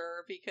 for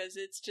sure, because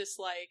it's just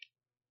like,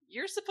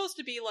 you're supposed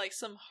to be like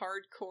some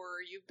hardcore,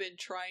 you've been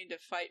trying to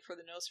fight for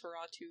the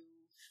Nosferatu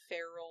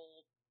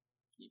feral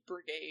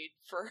brigade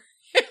for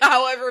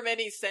however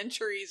many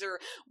centuries or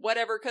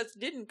whatever, because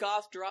didn't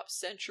Goth drop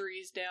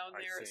centuries down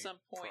there at some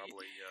point?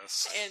 Probably,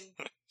 yes.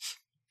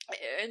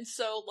 And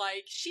so,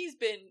 like, she's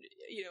been,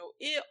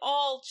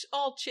 all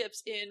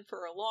chips in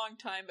for a long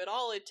time, but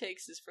all it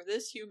takes is for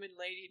this human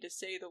lady to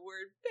say the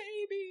word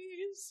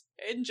babies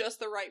in just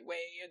the right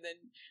way, and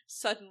then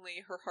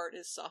suddenly her heart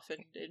is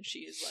softened, and she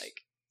is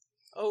like,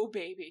 oh,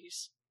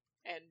 babies,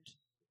 and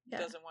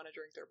doesn't want to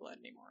drink their blood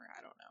anymore.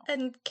 I don't know.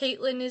 And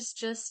Caitlin is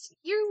just,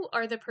 you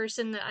are the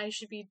person that I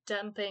should be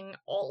dumping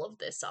all of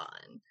this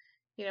on.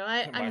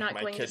 I'm not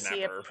going to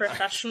see a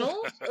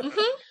professional.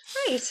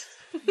 Right.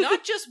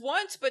 Not just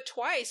once, but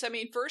twice. I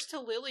mean, first to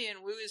Lillian,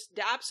 who is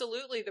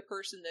absolutely the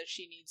person that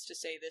she needs to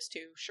say this to.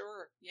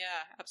 Sure.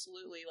 Yeah,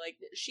 absolutely. Like,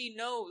 she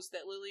knows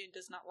that Lillian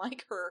does not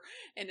like her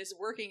and is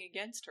working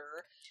against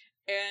her.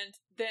 And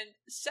then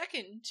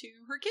second to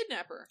her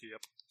kidnapper.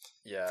 Yep.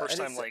 Yeah. First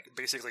time,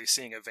 basically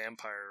seeing a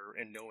vampire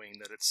and knowing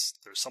that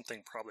there's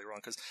something probably wrong.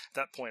 Because at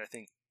that point, I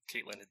think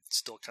Caitlin had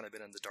still kind of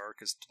been in the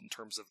dark in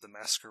terms of the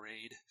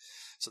masquerade.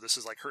 So this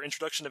is like her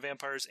introduction to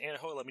vampires, and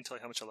let me tell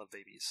you how much I love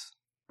babies.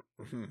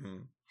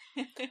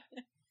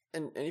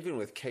 and even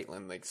with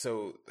Caitlin, like,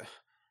 so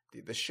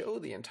the show,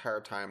 the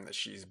entire time that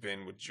she's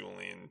been with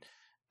Julian,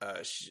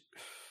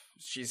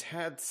 she's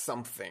had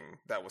something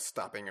that was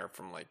stopping her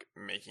from like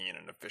making it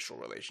an official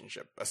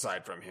relationship,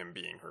 aside from him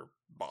being her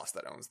boss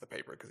that owns the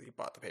paper because he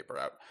bought the paper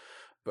out.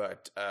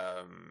 But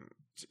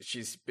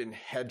she's been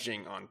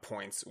hedging on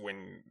points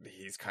when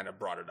he's kind of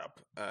brought it up.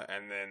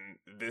 And then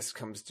this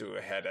comes to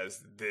a head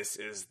as this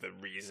is the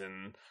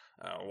reason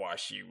why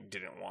she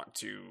didn't want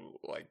to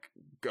like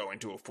go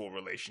into a full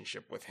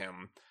relationship with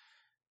him.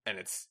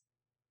 And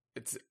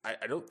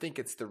I don't think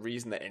it's the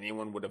reason that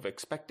anyone would have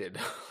expected.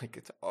 Like,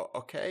 it's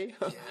okay.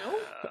 Nope.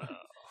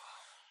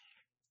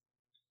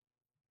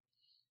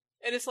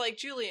 And it's like,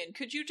 Julian,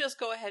 could you just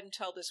go ahead and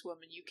tell this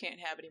woman you can't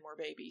have any more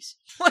babies?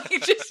 Like,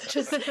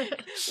 just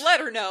let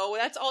her know.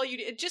 That's all you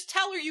do. Just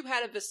tell her you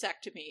had a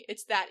vasectomy.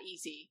 It's that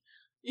easy.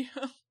 You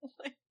know?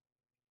 Like,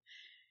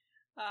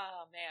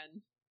 oh,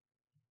 man.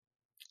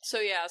 So,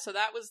 yeah, so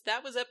that was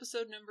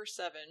episode number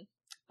 7.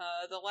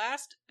 The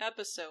last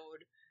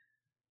episode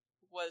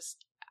was,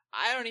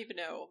 I don't even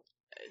know.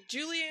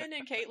 Julian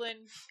and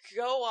Caitlin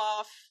go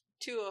off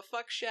to a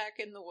fuck shack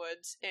in the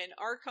woods, and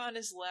Archon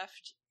is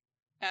left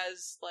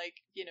as,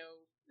 like, you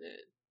know, the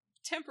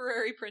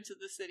temporary prince of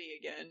the city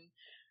again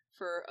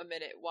for a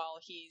minute while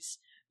he's,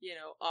 you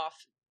know,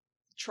 off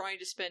trying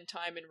to spend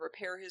time and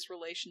repair his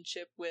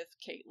relationship with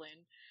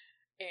Caitlin.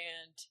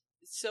 And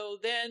so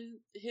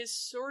then his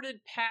sordid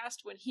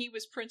past when he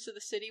was prince of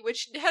the city,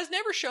 which has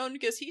never shown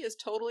because he is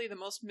totally the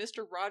most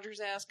Mr.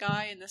 Rogers-ass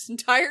guy in this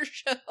entire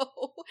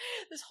show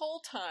this whole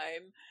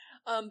time.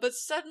 But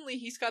suddenly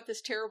he's got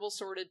this terrible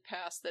sordid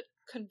past that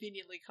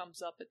conveniently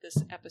comes up at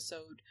this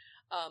episode.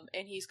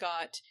 And he's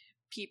got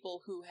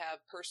people who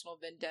have personal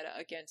vendetta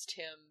against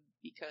him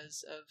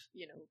because of,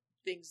 you know,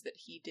 things that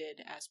he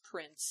did as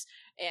prince.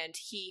 And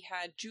he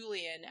had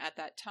Julian at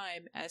that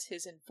time as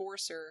his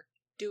enforcer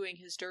doing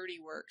his dirty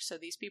work. So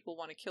these people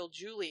want to kill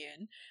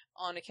Julian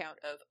on account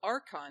of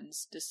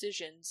Archon's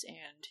decisions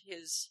and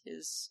his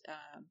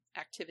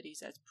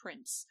activities as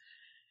prince.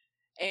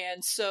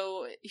 And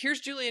so here's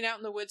Julian out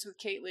in the woods with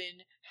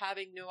Caitlin,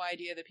 having no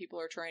idea that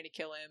people are trying to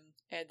kill him.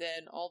 And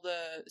then all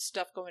the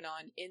stuff going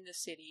on in the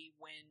city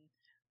when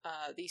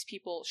these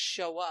people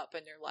show up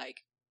and they're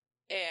like,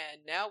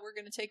 and now we're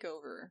going to take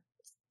over.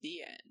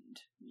 The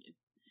end.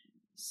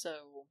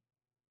 So,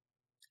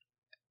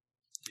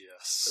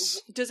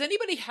 yes. Does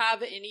anybody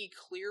have any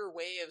clear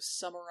way of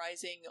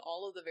summarizing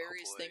all of the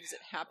various things that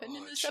happened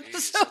in this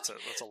episode?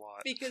 That's a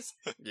lot. Because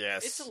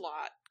yes, it's a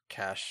lot.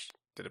 Cash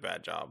did a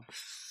bad job.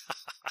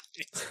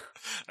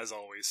 As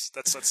always.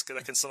 That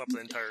can sum up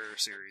the entire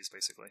series,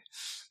 basically.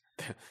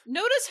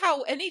 Notice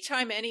how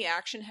anytime any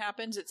action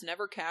happens, it's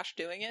never Cash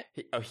doing it.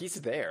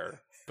 He's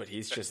there, but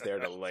he's just there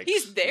to like.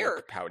 He's there.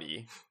 Look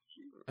pouty.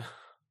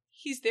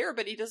 He's there,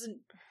 but he doesn't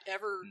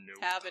ever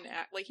have an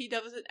act. Like, he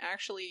doesn't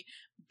actually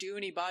do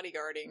any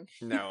bodyguarding.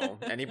 No,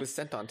 and he was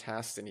sent on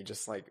tasks, and he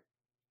just like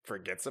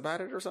forgets about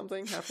it or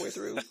something halfway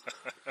through.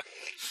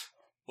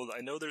 Well,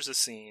 I know there's a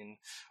scene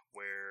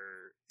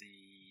where the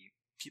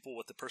people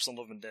with the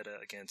personal vendetta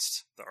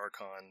against the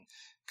Archon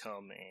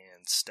come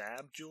and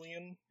stab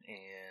Julian,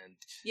 and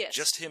yes.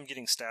 Just him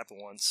getting stabbed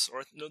once,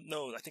 or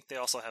no, I think they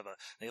also have a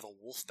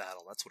wolf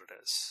battle. That's what it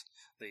is.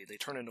 They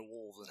turn into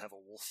wolves and have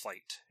a wolf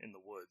fight in the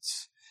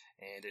woods,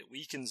 and it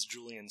weakens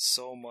Julian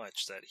so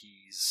much that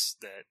he's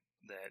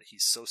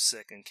so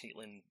sick, and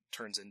Caitlin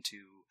turns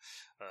into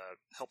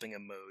helping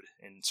him mode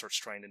and starts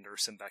trying to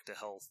nurse him back to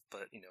health.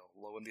 But, you know,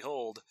 lo and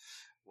behold,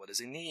 what does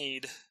he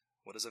need?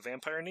 What does a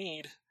vampire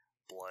need?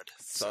 Blood.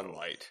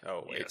 Sunlight.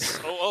 Oh, wait.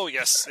 Yes. Oh,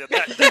 yes.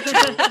 That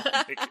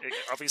too. It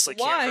obviously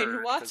can't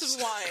hurt. Lots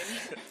of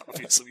wine.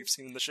 Obviously, we've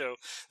seen in the show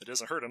that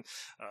doesn't hurt him.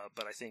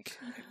 But I think,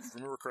 if I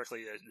remember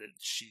correctly, that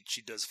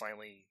she does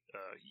finally.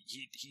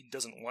 He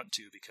doesn't want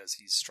to because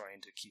he's trying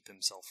to keep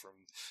himself from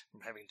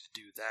having to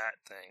do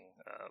that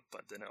thing.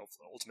 But then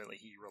ultimately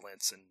he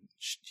relents and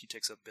he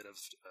takes a bit of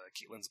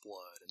Caitlyn's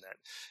blood, and that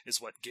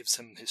is what gives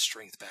him his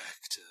strength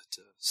back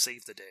to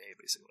save the day,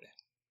 basically.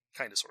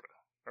 Kind of, sort of.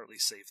 Or at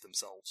least save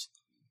themselves.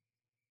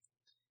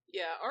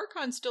 Yeah,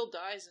 Archon still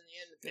dies in the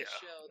end of this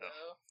show,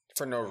 though.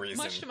 For no reason.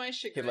 Much to my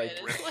chagrin.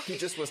 He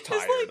just was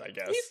tired, I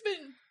guess. He's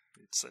been...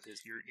 It's that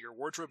your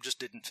wardrobe just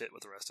didn't fit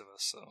with the rest of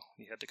us, so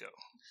he had to go.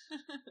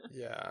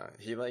 Yeah,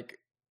 he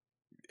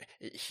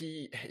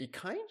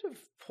kind of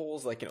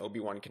pulls like an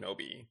Obi-Wan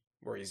Kenobi,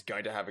 where he's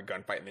going to have a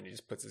gunfight and then he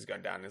just puts his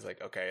gun down and is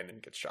like, okay, and then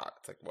gets shot.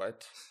 It's like,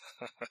 what?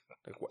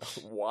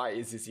 Why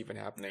is this even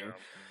happening?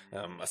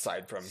 Yeah.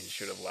 Aside from he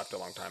should have left a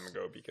long time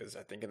ago, because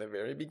I think in the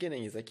very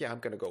beginning he's like, yeah, I'm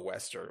going to go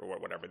west or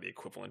whatever the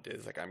equivalent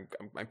is. Like, I'm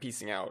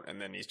piecing out, and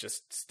then he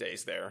just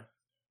stays there.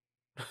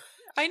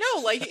 I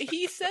know, like,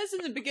 he says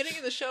in the beginning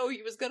of the show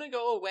he was going to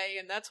go away,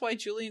 and that's why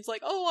Julian's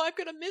like, oh, I'm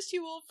going to miss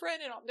you, old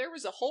friend, and there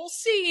was a whole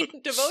scene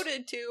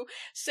devoted to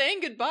saying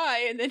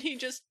goodbye, and then he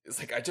just it's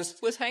like, I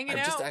just was hanging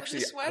out with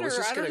his sweater. I was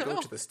just going to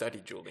go to the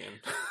study, Julian.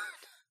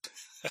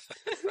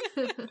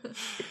 I'm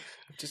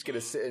just going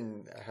to sit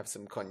and have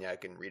some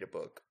cognac and read a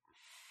book.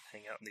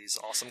 Hang out in these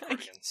awesome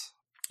cardigans.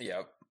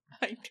 Yep.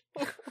 I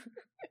know.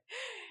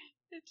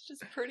 It's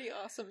just pretty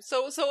awesome.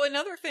 So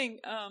another thing,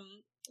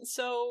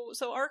 So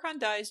Archon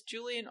dies.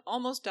 Julian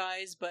almost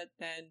dies, but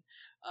then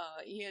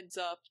he ends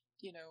up,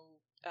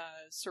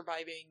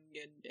 surviving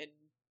and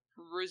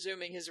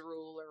resuming his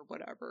rule or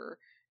whatever.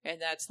 And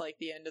that's like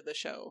the end of the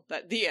show.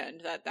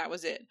 That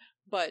was it.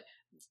 But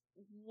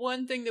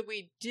one thing that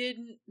we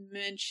didn't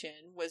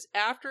mention was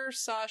after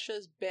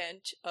Sasha's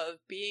bent of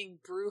being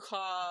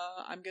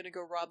Bruja, I'm gonna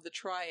go rob the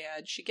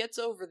Triad, she gets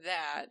over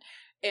that,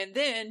 and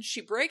then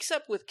she breaks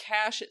up with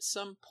Cash at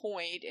some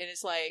point and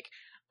is like,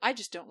 I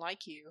just don't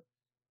like you,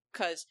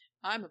 'cause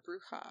I'm a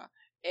Bruja.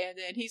 And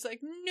then he's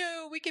like,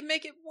 no, we can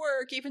make it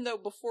work, even though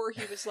before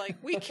he was like,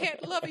 we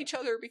can't love each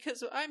other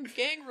because I'm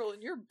Gangrel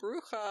and you're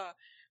Bruja.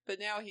 But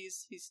now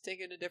he's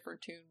singing a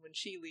different tune when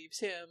she leaves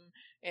him.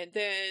 And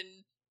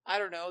then, I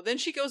don't know, then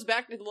she goes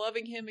back to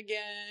loving him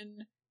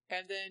again.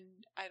 And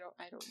then, I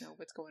don't know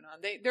what's going on.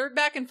 They're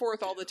back and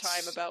forth all the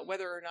time about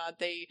whether or not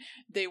they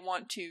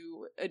want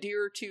to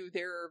adhere to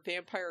their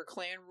vampire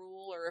clan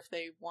rule or if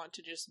they want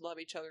to just love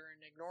each other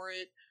and ignore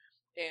it.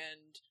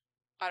 And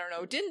I don't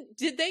know.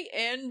 Did they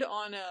end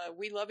on a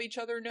 "we love each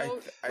other"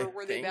 note, or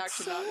were they back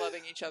to not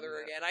loving each other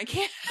again? I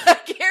can't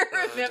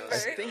remember.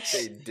 I think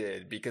they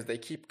did, because they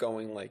keep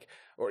going like,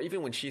 or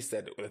even when she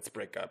said "let's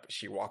break up,"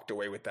 she walked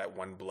away with that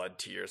one blood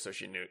tear, so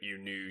you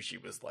knew she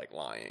was like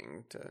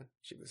lying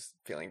she was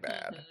feeling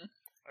bad,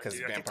 because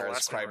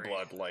vampires cry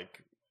blood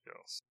like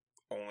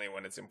only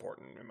when it's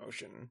important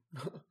emotion.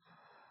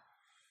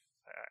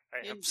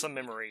 I have some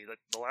memory. Like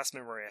the last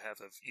memory I have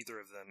of either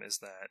of them is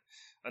that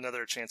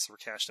another chance for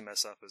Cash to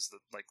mess up is that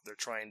like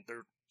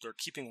they're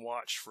keeping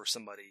watch for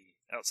somebody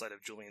outside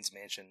of Julian's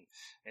mansion,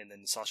 and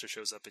then Sasha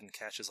shows up and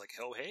Cash is like,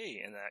 "Oh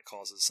hey," and that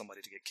causes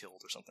somebody to get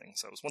killed or something.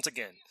 So it was once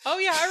again. Oh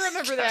yeah, I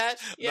remember that.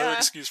 Yeah. Another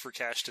excuse for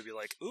Cash to be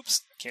like,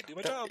 "Oops, can't do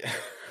my job."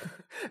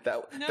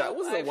 that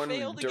was the one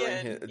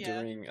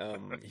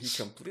during he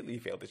completely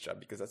failed his job,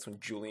 because that's when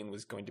Julian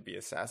was going to be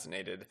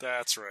assassinated.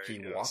 That's right. He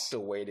walked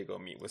away to go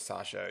meet with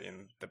Sasha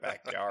in the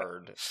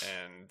backyard,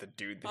 and the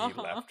dude that he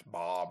left,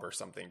 Bob or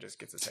something, just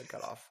gets his head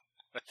cut off.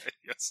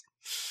 Yes.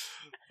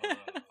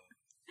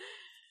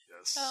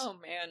 Yes. Oh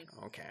man.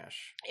 Oh,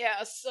 Cash.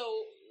 Yeah.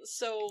 So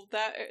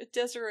that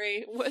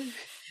Desiree,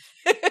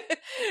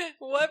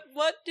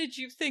 what did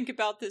you think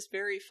about this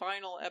very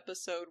final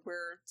episode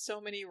where so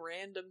many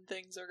random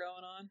things are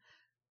going on?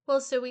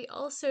 Well, so we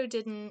also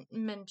didn't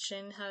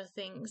mention how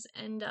things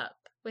end up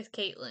with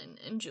Caitlin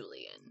and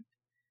Julian,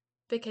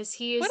 because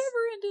he is... Whatever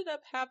ended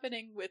up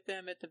happening with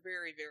them at the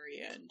very, very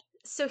end.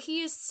 So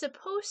he is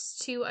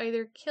supposed to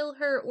either kill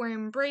her or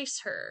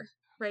embrace her,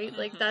 right?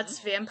 Like, that's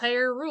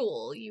vampire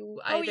rule.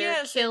 You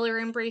either kill or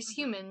embrace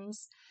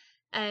humans.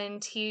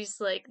 And he's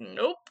like,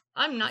 nope,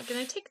 I'm not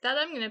gonna take that.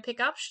 I'm gonna pick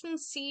option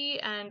C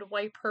and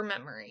wipe her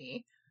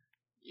memory.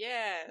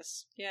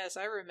 Yes,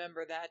 I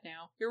remember that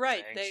now. You're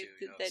right.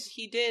 That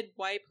he did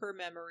wipe her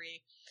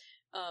memory.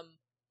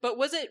 But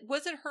was it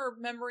her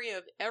memory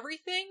of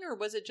everything, or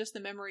was it just the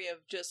memory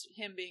of just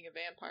him being a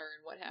vampire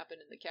and what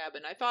happened in the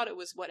cabin? I thought it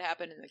was what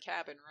happened in the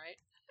cabin, right?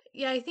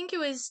 Yeah, I think it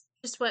was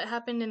just what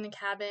happened in the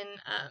cabin,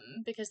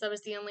 because that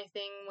was the only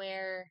thing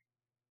where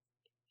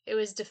it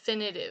was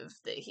definitive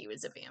that he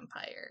was a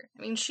vampire.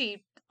 I mean,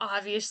 she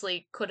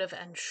obviously could have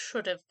and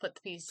should have put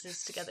the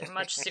pieces together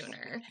much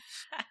sooner.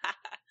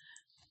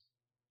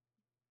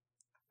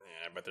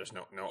 Yeah, but there's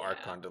no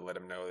Archon to let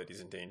him know that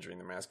he's endangering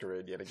the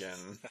masquerade yet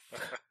again.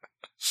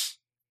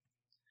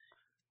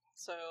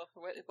 So,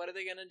 what are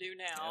they gonna do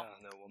now?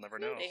 Yeah, no, we'll never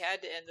know. They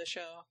had to end the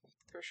show,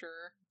 for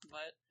sure,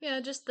 but...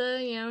 Yeah, just the,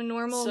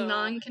 normal,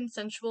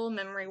 non-consensual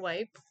memory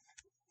wipe.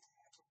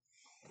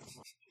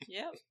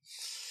 Yep,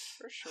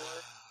 for sure.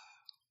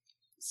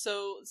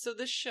 So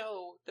this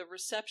show, the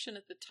reception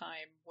at the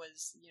time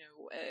was,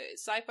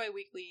 Sci-Fi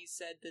Weekly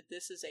said that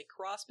this is a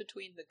cross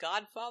between The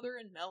Godfather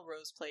and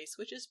Melrose Place,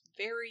 which is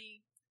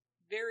very,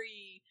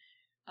 very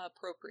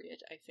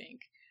appropriate, I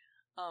think.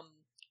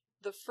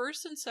 The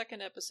first and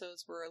second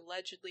episodes were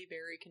allegedly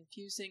very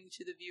confusing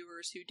to the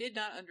viewers who did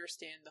not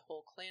understand the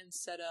whole clan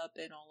setup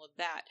and all of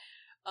that.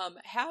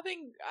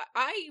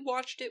 I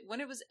watched it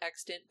when it was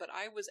extant, but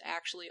I was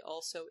actually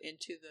also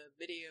into the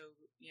video,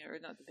 or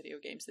not the video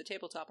games, the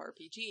tabletop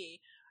RPG.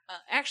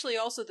 Actually,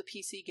 also the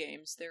PC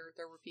games. There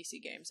were PC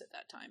games at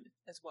that time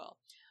as well.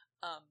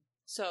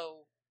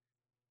 So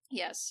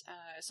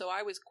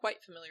I was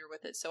quite familiar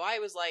with it. So I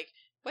was like,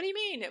 what do you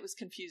mean it was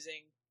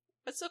confusing?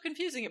 What's so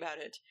confusing about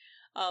it?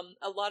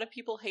 A lot of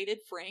people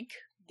hated Frank,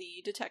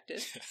 the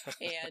detective,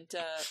 and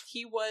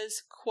he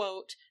was,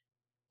 quote,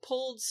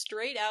 pulled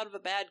straight out of a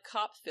bad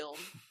cop film,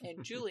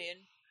 and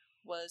Julian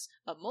was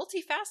a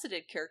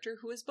multifaceted character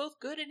who is both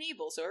good and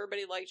evil, so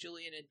everybody liked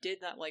Julian and did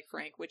not like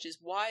Frank, which is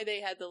why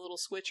they had the little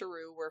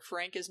switcheroo where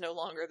Frank is no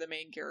longer the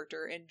main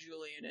character and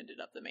Julian ended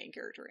up the main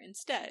character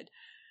instead.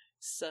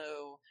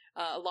 So,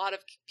 a lot of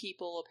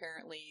people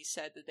apparently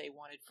said that they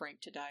wanted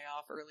Frank to die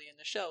off early in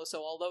the show,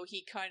 so although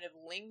he kind of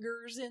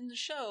lingers in the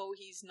show,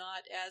 he's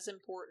not as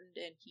important,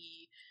 and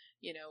he,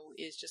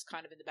 is just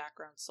kind of in the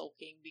background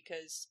sulking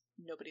because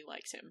nobody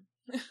likes him.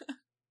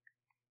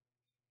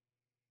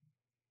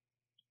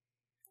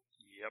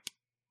 Yep.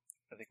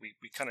 I think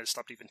we kind of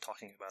stopped even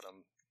talking about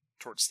him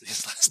towards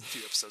these last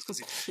few episodes because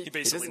he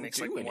basically makes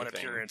like one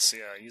appearance.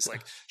 Yeah, he's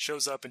like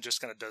shows up and just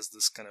kind of does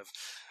this kind of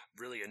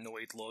really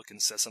annoyed look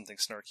and says something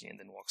snarky and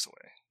then walks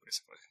away,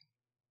 basically.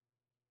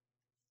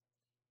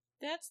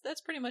 That's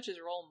pretty much his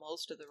role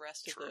most of the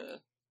rest of the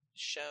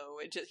show.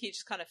 He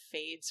just kind of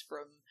fades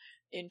from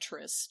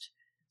interest.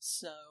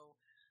 So,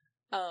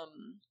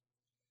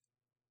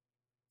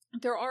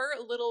 there are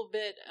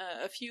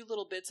a few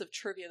little bits of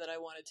trivia that I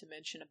wanted to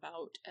mention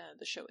about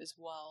the show as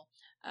well.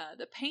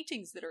 The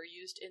paintings that are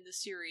used in the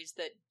series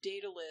that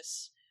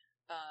Daedalus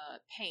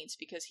paints,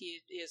 because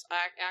he is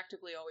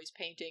actively always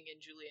painting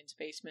in Julian's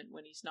basement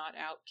when he's not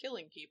out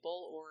killing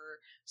people or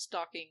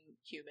stalking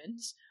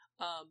humans,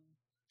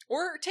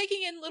 or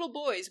taking in little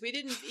boys. We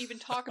didn't even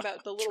talk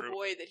about the little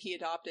boy that he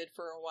adopted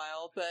for a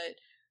while, but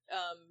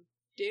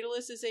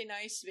Daedalus is a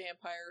nice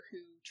vampire who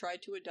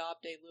tried to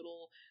adopt a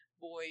little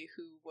boy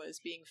who was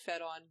being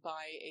fed on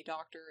by a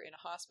doctor in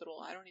a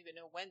hospital. I don't even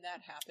know when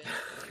that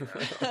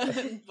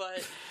happened.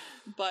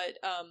 but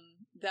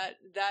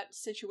that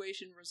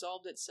situation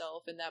resolved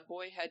itself, and that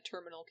boy had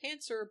terminal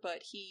cancer,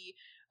 but he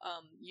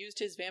used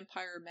his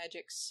vampire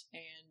magics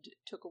and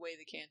took away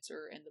the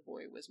cancer, and the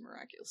boy was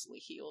miraculously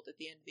healed at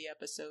the end of the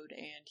episode,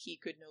 and he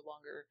could no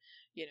longer,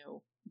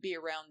 be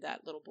around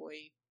that little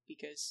boy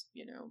because,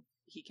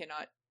 he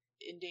cannot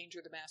endanger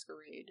the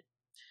masquerade.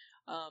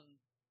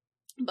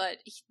 But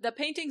the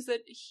paintings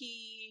that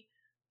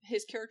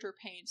his character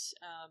paints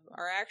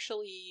are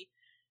actually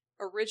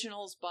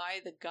originals by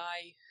the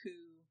guy who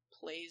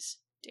plays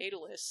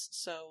Daedalus.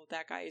 So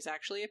that guy is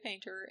actually a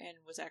painter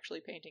and was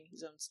actually painting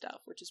his own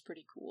stuff, which is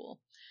pretty cool.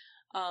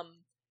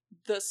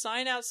 The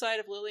sign outside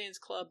of Lillian's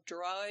club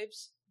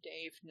drives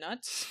Dave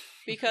nuts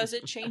because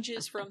it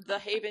changes from The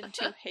Haven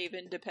to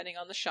Haven depending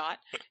on the shot,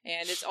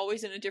 and it's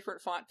always in a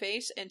different font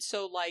face, and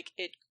so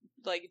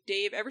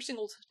Dave, every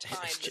single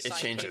time the sign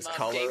changes came up,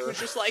 color. Dave was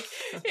just like,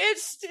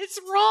 it's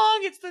wrong,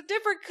 it's the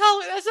different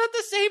color, that's not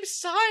the same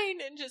sign,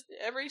 and just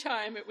every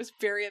time it was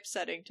very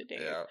upsetting to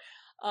Dave.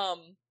 Yeah.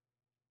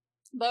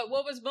 But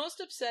what was most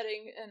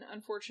upsetting and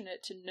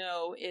unfortunate to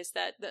know is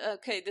that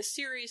the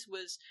series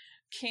was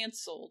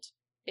canceled.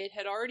 It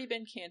had already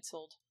been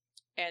canceled.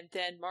 And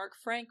then Mark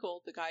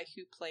Frankel, the guy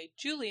who played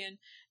Julian,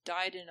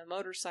 died in a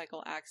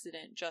motorcycle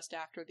accident just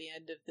after the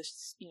end of the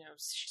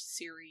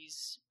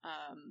series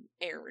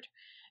aired.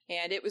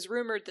 And it was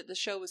rumored that the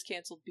show was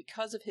canceled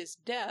because of his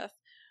death,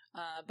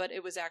 but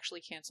it was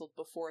actually canceled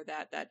before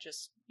that. That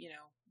just,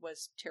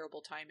 was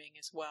terrible timing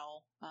as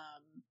well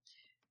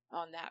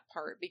on that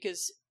part,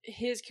 because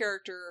his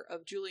character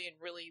of Julian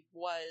really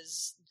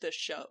was the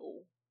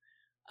show.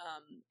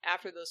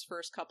 After those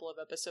first couple of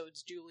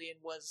episodes, Julian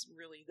was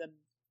really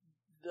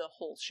the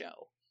whole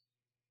show.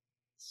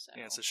 So.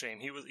 Yeah, it's a shame.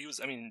 He was.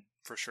 I mean,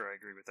 for sure, I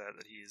agree with that.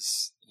 That he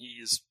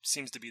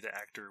seems to be the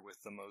actor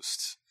with the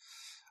most,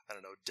 I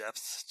don't know,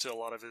 depth to a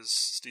lot of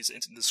his.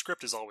 The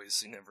script is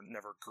always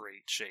never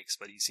great shakes,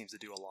 but he seems to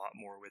do a lot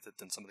more with it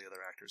than some of the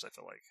other actors, I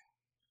feel like.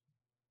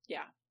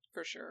 Yeah,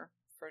 for sure.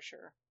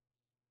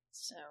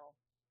 So,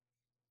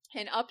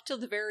 and up to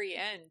the very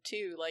end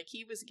too. Like,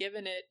 he was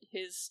giving it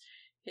his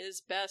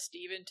best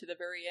even to the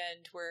very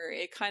end, where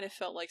it kind of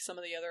felt like some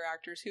of the other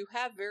actors who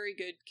have very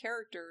good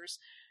characters,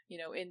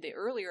 in the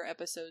earlier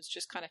episodes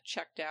just kind of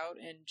checked out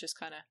and just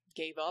kind of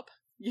gave up,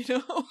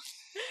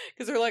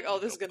 because they're like, oh,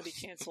 this is going to be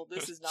canceled,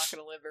 this is not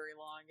going to live very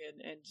long,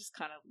 and just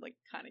kind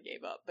of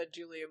gave up. But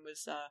Julian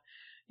was,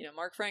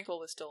 Mark Frankel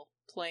was still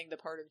playing the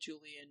part of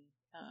Julian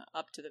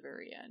up to the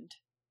very end.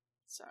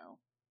 So,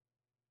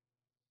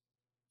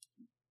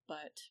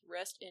 but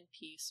rest in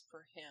peace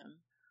for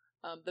him.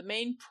 The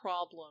main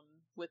problem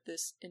with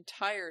this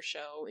entire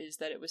show is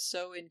that it was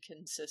so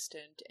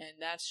inconsistent, and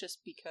that's just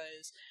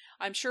because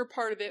I'm sure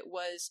part of it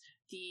was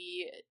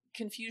the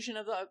confusion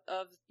of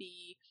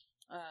the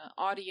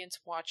audience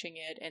watching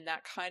it, and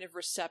that kind of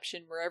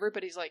reception where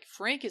everybody's like,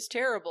 Frank is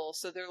terrible,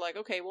 so they're like,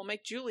 okay, we'll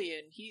make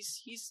Julian,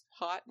 he's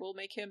hot, we'll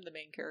make him the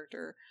main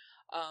character.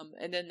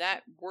 And then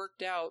that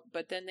worked out,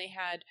 but then they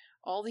had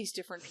all these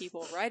different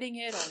people writing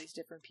it, all these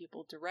different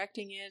people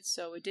directing it,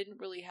 so it didn't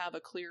really have a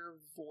clear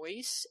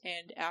voice,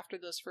 and after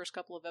those first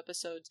couple of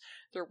episodes,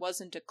 there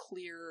wasn't a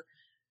clear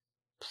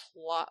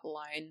plot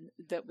line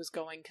that was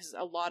going, because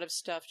a lot of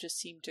stuff just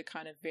seemed to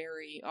kind of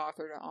vary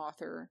author to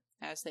author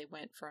as they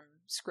went from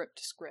script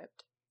to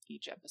script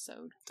each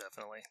episode.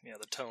 Definitely. Yeah,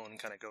 the tone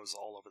kind of goes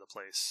all over the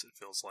place, it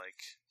feels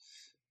like,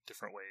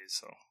 different ways,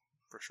 so,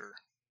 for sure.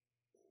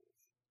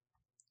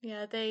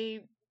 Yeah,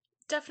 they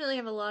definitely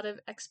have a lot of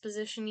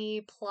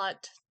exposition-y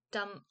plot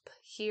dump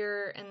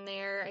here and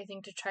there, I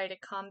think, to try to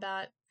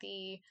combat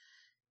the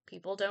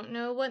people don't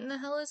know what in the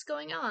hell is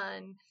going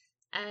on.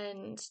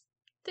 And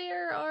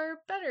there are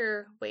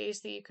better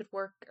ways that you could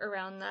work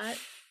around that.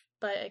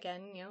 But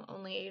again,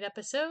 only 8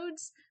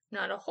 episodes,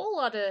 not a whole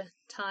lot of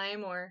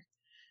time or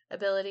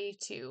ability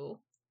to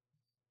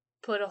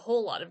put a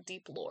whole lot of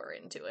deep lore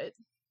into it.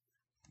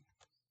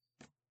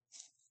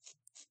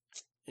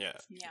 Yeah.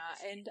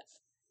 Yeah, and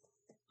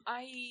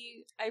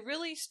I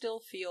really still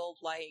feel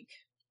like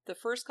the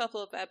first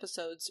couple of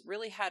episodes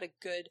really had a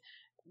good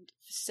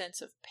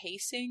sense of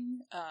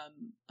pacing,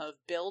 of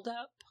build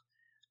up,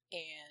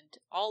 and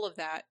all of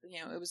that.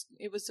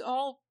 It was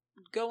all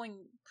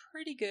going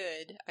pretty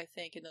good, I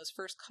think, in those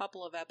first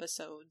couple of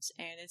episodes,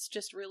 and it's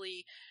just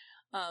really,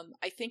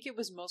 I think it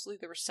was mostly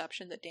the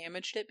reception that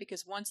damaged it,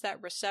 because once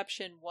that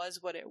reception was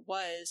what it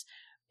was,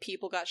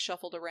 people got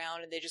shuffled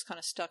around and they just kind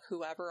of stuck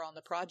whoever on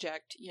the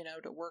project,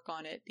 to work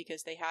on it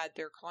because they had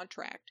their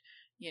contract,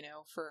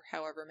 for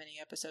however many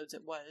episodes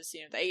it was,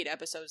 the 8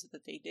 episodes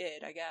that they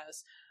did, I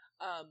guess.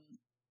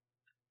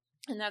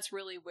 And that's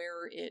really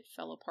where it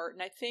fell apart.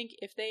 And I think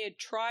if they had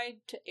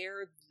tried to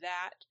air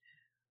that,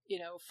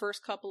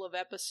 first couple of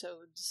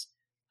episodes,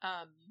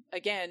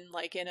 again,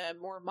 like in a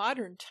more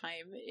modern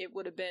time, it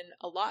would have been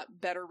a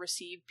lot better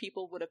received.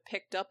 People would have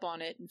picked up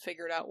on it and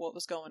figured out what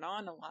was going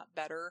on a lot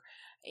better.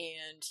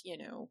 And,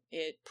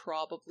 it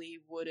probably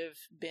would have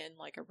been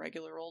like a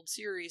regular old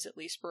series, at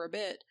least for a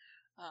bit,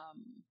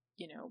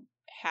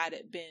 had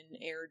it been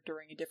aired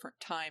during a different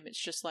time.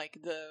 It's just like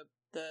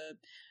the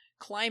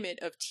climate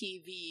of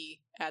TV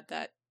at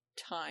that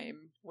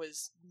time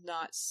was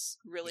not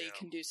really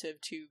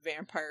conducive to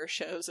vampire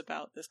shows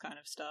about this kind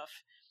of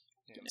stuff.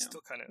 Yeah, it's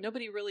still kind of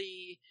nobody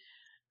really.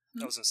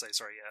 I was gonna say,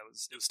 sorry. Yeah,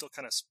 it was still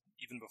kind of,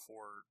 even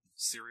before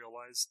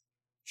serialized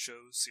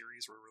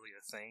series were really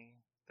a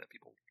thing that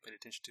people paid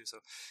attention to. So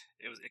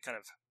it kind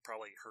of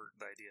probably hurt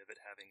the idea of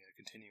it having a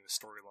continuous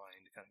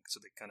storyline. So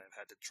they kind of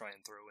had to try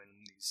and throw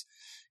in these,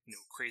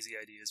 crazy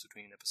ideas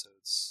between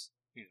episodes.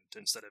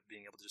 Instead of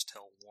being able to just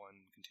tell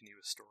one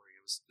continuous story,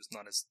 it was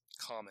not as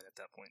common at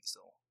that point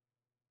still.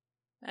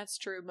 That's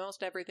true.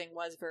 Most everything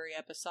was very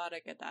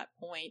episodic at that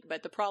point,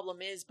 but the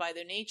problem is, by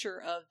the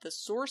nature of the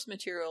source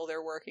material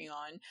they're working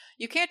on,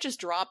 you can't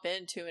just drop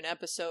into an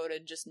episode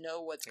and just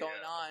know what's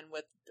going on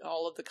with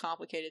all of the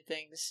complicated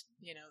things,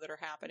 that are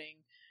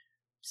happening.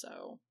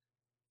 So.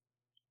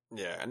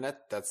 Yeah, and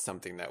that's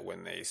something that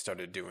when they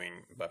started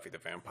doing Buffy the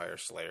Vampire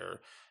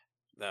Slayer,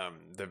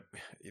 the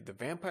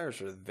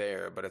vampires are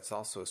there, but it's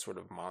also a sort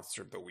of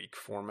Monster of the Week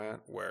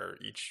format where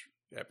each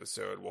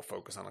episode will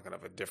focus on kind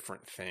of a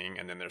different thing,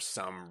 and then there's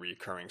some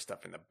recurring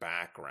stuff in the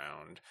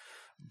background,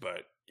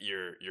 but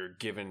you're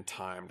given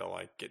time to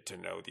like get to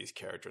know these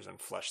characters and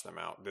flesh them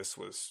out. This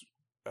was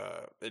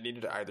it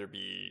needed to either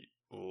be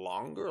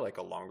longer, like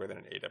a longer than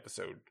an 8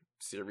 episode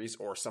series,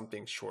 or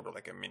something shorter,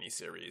 like a mini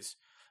series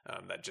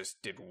that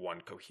just did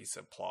one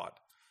cohesive plot.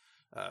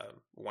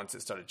 Once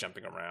it started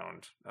jumping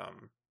around,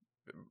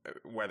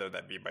 whether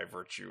that be by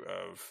virtue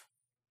of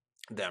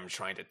them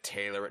trying to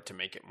tailor it to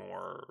make it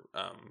more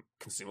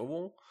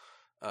consumable,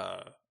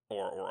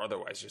 or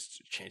otherwise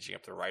just changing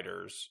up the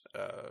writers,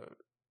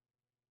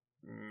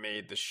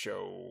 made the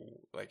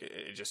show like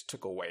it just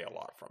took away a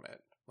lot from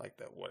it, like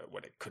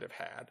what it could have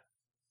had.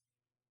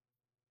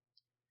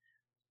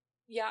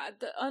 Yeah,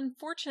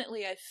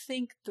 unfortunately, I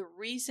think the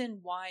reason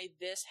why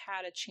this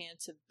had a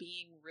chance of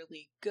being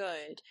really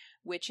good,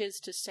 which is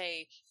to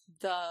say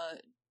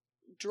the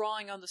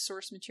drawing on the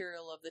source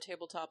material of the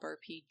tabletop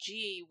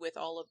RPG with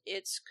all of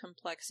its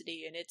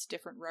complexity and its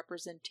different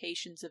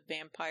representations of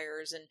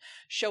vampires and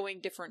showing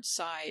different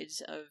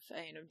sides of,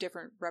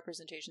 different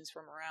representations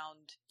from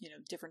around,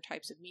 different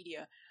types of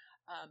media,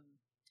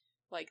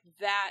 like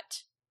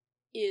that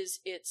is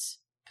its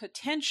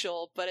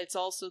potential, but it's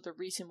also the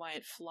reason why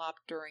it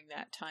flopped during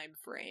that time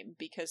frame,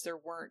 because there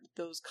weren't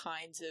those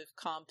kinds of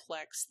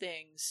complex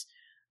things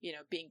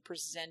being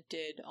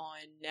presented on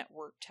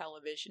network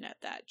television at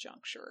that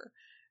juncture.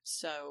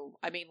 So,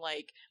 I mean,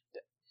 like,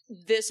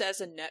 this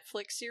as a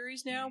Netflix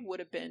series now would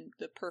have been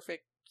the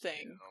perfect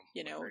thing,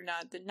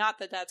 not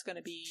that that's going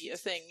to be a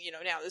thing,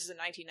 now this is a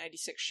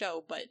 1996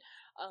 show, but,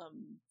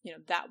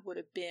 that would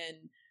have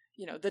been,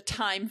 the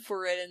time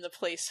for it and the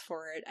place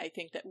for it. I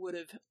think that would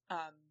have,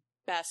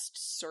 best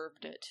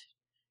served it.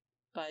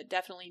 But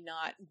definitely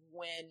not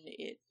when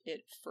it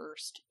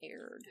first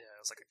aired. Yeah,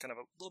 it was like a kind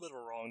of a little bit of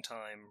a wrong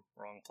time,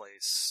 wrong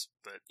place.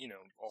 But,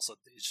 also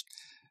they just,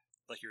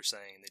 like you were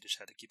saying, they just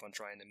had to keep on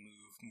trying to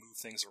move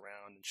things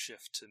around and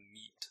shift to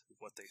meet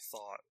what they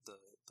thought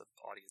the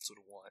audience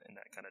would want. And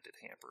that kind of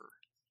did hamper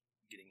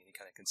getting any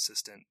kind of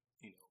consistent,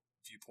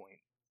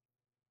 viewpoint.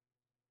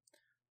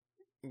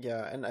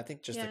 Yeah, and I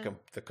think just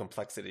the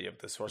complexity of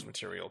the source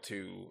material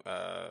too,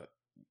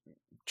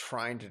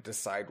 trying to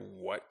decide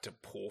what to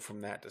pull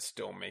from that to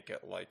still make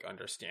it like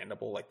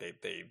understandable. Like they've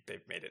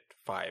made it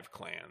 5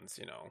 clans,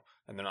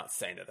 and they're not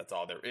saying that that's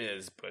all there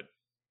is, but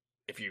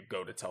if you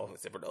go to tell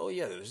us, oh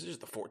yeah, there's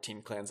just the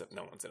 14 clans that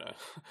no one's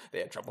they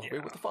had trouble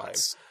with the 5.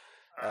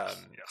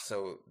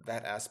 So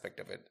that aspect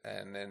of it,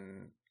 and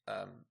then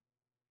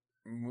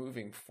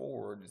moving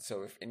forward,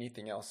 so if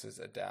anything else is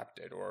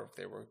adapted, or if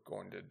they were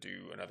going to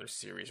do another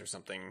series or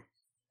something,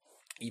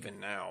 even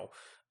now,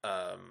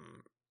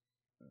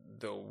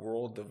 the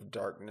World of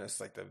Darkness,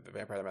 like the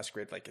Vampire the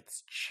Masquerade, like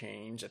it's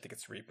changed. I think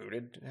it's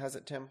rebooted. Has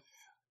it, Tim?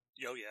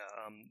 Oh yeah.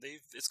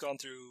 It's gone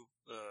through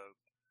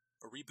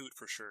a reboot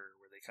for sure,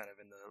 where they kind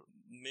of in the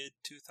mid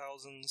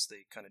 2000s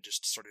they kind of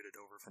just started it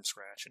over from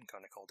scratch and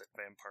kind of called it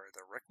Vampire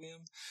the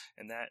Requiem,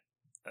 and that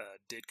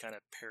did kind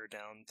of pare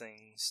down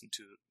things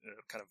into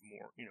kind of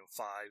more,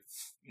 5,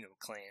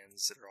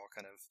 clans that are all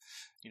kind of,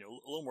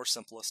 a little more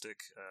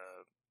simplistic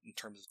in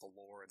terms of the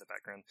lore and the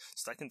background.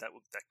 So I think that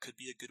could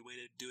be a good way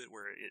to do it,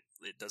 where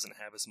it doesn't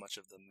have as much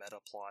of the meta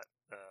plot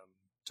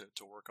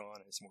to work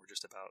on. It's more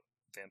just about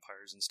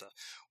vampires and stuff.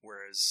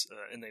 Whereas,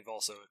 and they've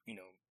also,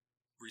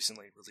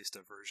 recently released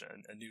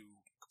a new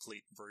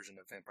complete version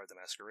of Vampire the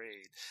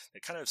Masquerade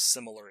that kind of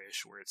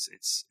similar-ish, where it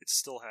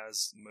still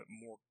has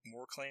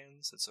more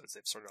clans, and so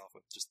they've started off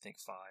with just 5,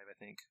 I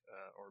think,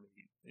 or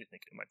maybe I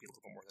think it might be a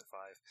little bit more than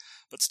 5,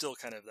 but still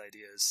kind of the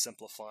idea is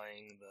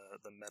simplifying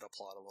the meta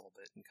plot a little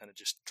bit and kind of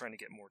just trying to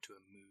get more to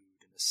a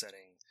mood and a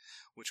setting,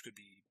 which could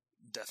be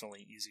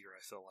definitely easier,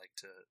 I feel like,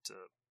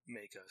 to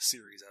make a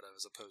series out of,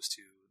 as opposed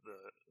to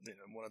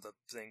one of the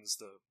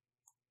things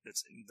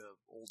that's in the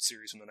old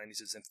series from the 90s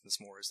is infamous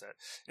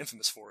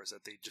for, is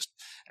that they just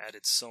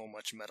added so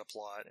much meta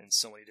plot and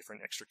so many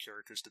different extra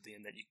characters to the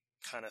end that you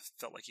kind of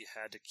felt like you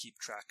had to keep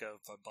track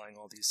of by buying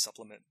all these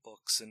supplement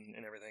books and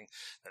everything,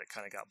 that it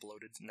kind of got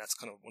bloated. And that's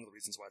kind of one of the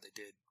reasons why they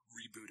did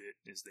reboot it,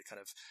 is they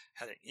kind of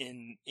had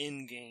an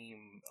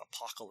in-game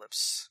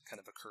apocalypse kind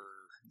of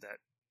occur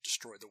that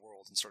destroyed the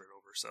world and started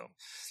over. So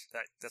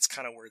that's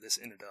kind of where this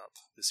ended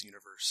up, this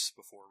universe,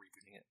 before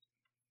rebooting it.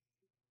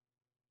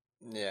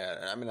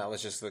 Yeah, I mean, I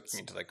was just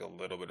looking into like a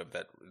little bit of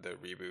the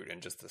reboot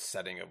and just the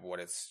setting of what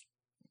it's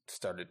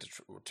started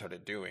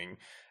doing,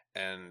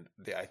 and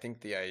I think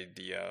the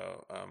idea,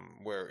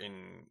 where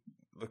in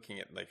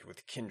looking at like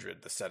with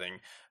Kindred, the setting,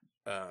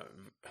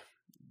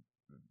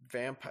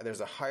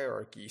 there's a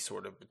hierarchy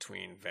sort of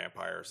between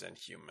vampires and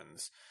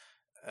humans.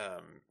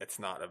 It's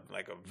not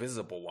like a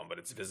visible one, but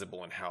it's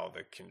visible in how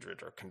the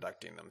Kindred are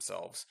conducting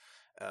themselves.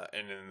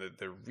 And in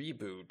the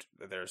reboot,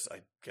 there's,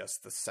 I guess,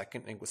 the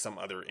second some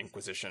other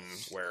Inquisition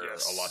where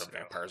a lot of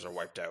vampires are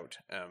wiped out,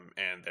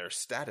 and their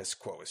status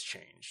quo has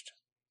changed.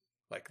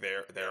 Like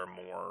they're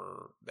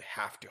more, they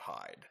have to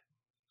hide.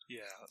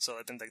 Yeah, so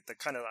I think the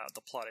kind of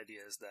the plot idea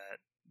is that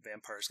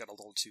vampires got a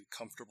little too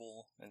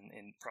comfortable,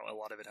 and probably a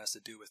lot of it has to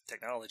do with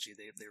technology.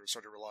 They were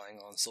sort of relying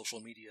on social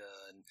media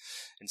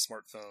and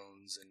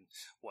smartphones and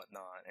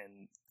whatnot,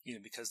 and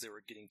because they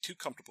were getting too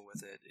comfortable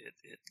with it,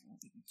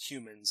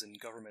 humans and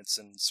governments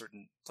and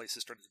certain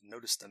places started to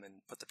notice them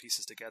and put the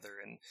pieces together.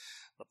 And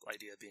the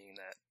idea being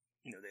that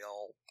they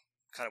all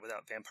kind of,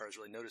 without vampires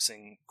really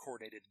noticing,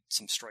 coordinated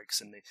some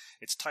strikes, and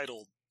it's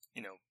titled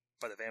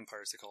by the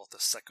vampires, they call it the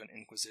Second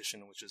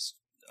Inquisition, which is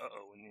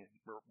and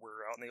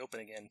we're out in the open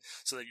again.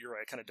 So that you're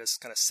right, it does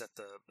set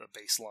the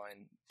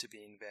baseline to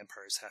being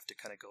vampires have to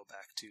kind of go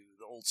back to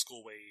the old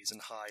school ways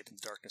and hide in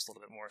the darkness a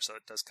little bit more. So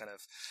it does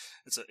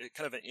it's an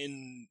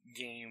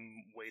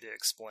in-game way to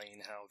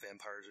explain how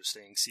vampires are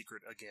staying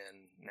secret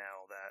again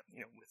now that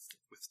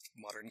with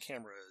modern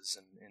cameras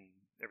and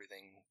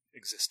everything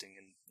existing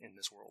in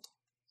this world.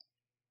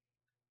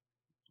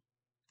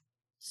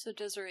 So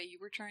Desiree, you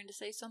were trying to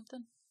say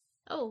something?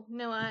 Oh,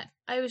 no,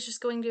 I was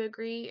just going to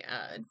agree,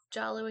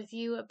 Jala, with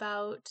you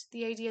about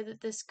the idea that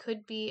this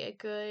could be a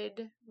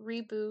good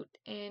reboot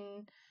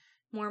in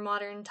more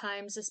modern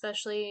times,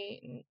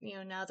 especially,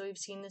 now that we've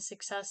seen the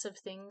success of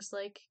things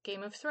like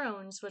Game of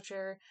Thrones, which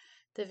are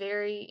the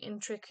very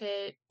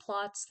intricate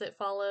plots that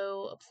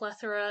follow a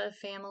plethora of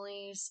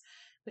families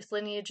with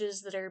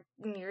lineages that are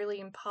nearly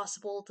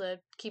impossible to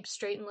keep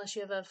straight unless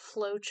you have a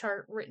flow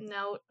chart written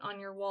out on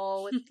your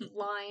wall with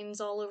lines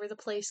all over the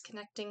place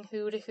connecting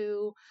who to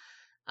who.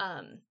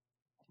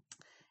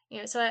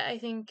 So I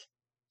think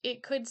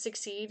it could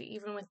succeed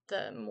even with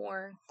the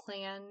more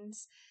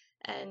clans,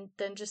 and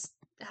then just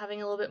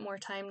having a little bit more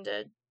time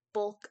to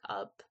bulk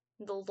up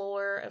the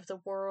lore of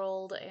the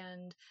world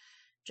and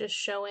just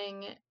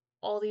showing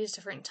all these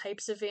different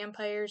types of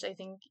vampires. I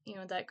think,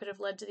 that could have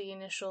led to the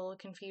initial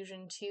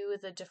confusion too,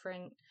 with the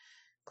different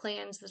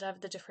clans that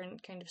have the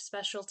different kind of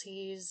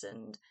specialties,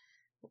 and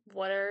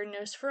what are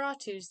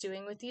Nosferatu's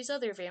doing with these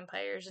other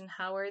vampires and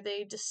how are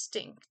they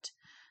distinct.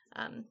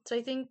 So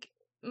I think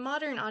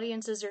modern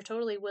audiences are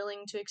totally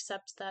willing to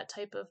accept that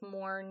type of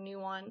more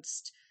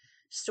nuanced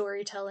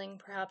storytelling,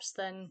 perhaps,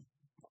 than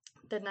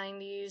the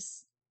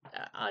 90s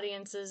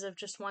audiences of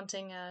just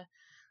wanting a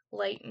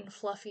light and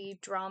fluffy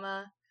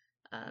drama.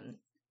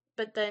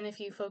 But then if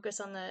you focus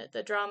on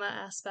the drama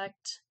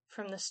aspect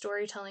from the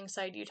storytelling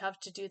side, you'd have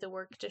to do the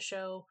work to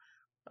show,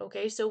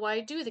 okay, so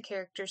why do the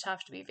characters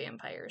have to be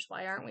vampires?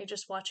 Why aren't we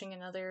just watching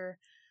another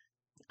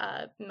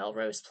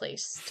Melrose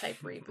Place type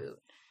reboot?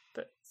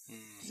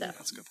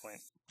 That's a good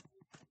point.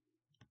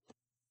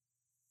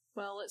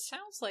 Well, it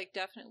sounds like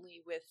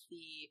definitely with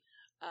the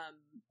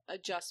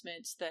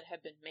adjustments that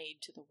have been made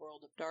to the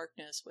World of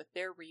Darkness with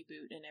their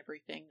reboot and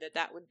everything,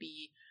 that would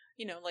be,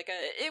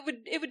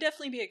 it would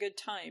definitely be a good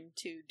time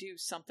to do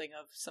something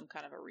of some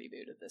kind of a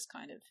reboot of this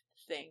kind of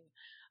thing.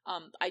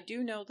 I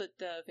do know that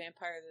the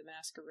Vampire the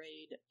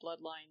Masquerade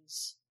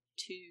Bloodlines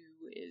 2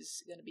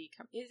 is going to be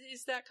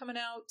is that coming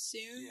out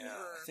soon? Yeah,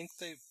 I think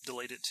they've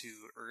delayed it to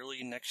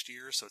early next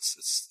year, so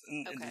it's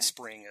in the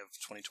spring of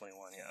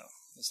 2021. Yeah,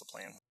 is the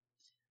plan.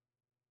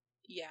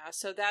 Yeah,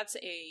 so that's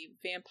a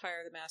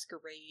Vampire the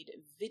Masquerade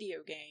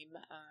video game.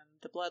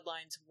 The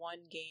Bloodlines 1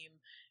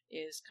 game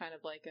is kind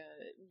of like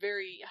a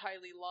very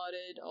highly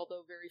lauded,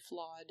 although very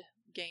flawed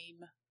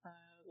game.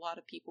 A lot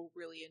of people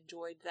really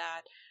enjoyed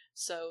that.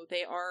 So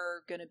they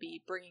are going to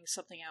be bringing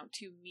something out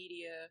to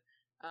media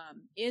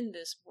in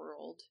this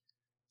world.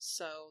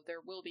 So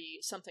there will be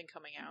something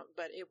coming out,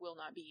 but it will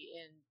not be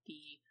in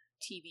the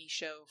TV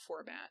show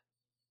format.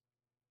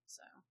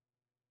 So...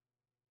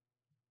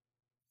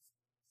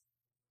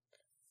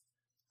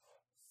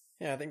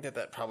 Yeah, I think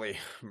that probably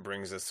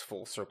brings us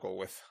full circle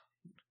with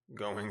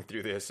going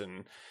through this,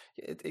 and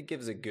it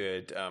gives a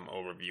good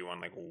overview on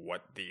like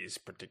what these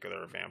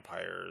particular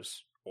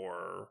vampires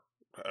or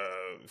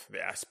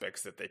the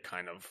aspects that they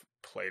kind of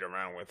played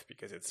around with,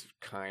 because it's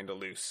kind of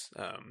loose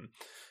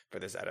for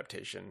this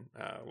adaptation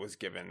was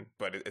given.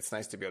 But it's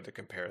nice to be able to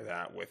compare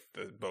that with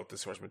both the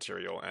source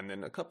material and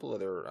then a couple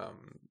other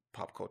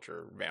pop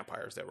culture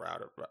vampires that were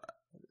out of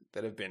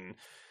that have been.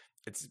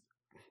 It's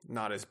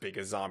not as big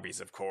as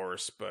zombies, of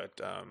course, but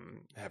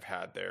have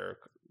had their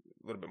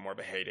a little bit more of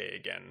a heyday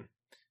again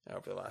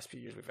over the last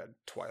few years. We've had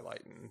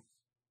Twilight and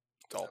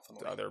all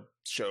the other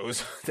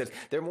shows that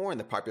they're more in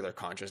the popular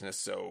consciousness.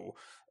 So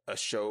a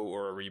show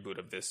or a reboot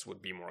of this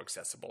would be more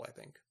accessible, I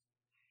think.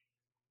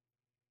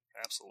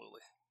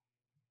 Absolutely.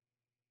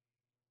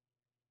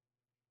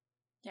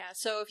 Yeah,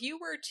 so if you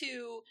were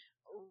to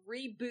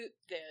reboot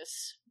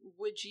this,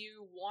 would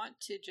you want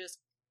to just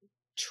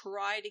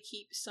try to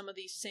keep some of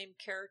these same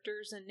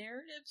characters and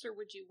narratives, or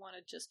would you want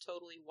to just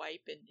totally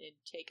wipe and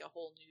take a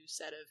whole new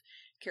set of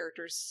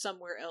characters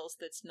somewhere else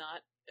that's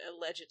not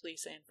allegedly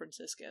San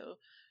Francisco?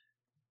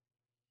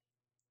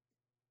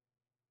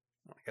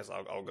 I guess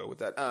I'll go with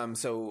that.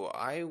 So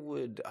I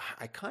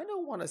kind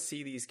of want to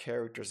see these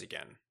characters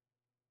again.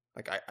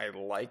 Like I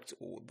liked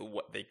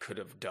what they could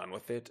have done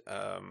with it.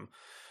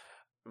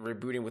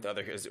 Rebooting with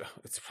other,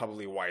 it's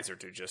probably wiser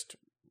to just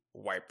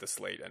wipe the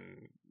slate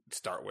and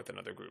start with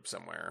another group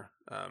somewhere.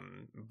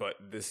 But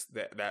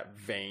that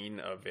vein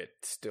of it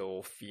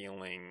still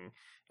feeling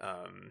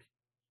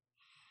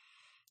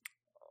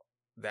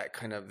that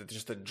kind of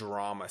just the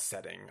drama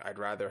setting. I'd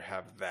rather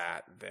have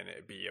that than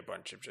it be a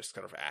bunch of just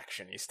kind of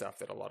action-y stuff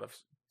that a lot of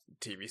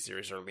TV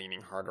series are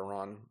leaning harder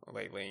on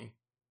lately.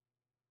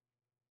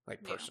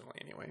 Like personally,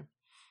 anyway.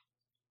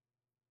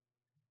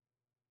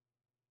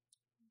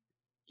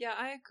 Yeah,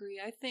 I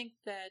agree. I think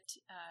that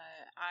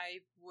I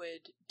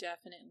would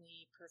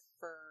definitely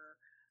prefer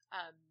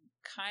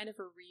kind of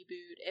a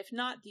reboot, if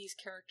not these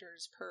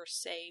characters per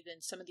se,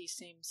 then some of these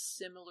same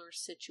similar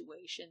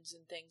situations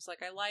and things.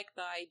 Like, I like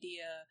the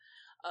idea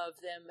of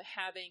them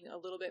having a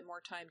little bit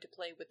more time to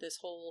play with this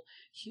whole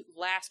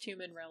last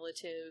human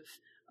relative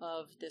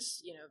of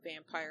this,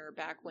 vampire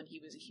back when he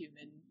was a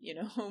human,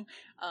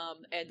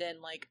 and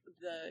then like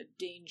the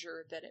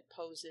danger that it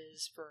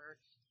poses for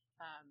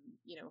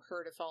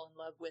her to fall in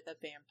love with a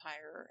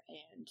vampire,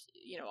 and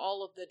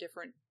all of the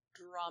different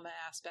drama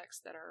aspects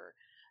that are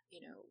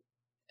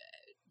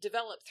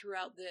developed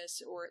throughout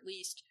this, or at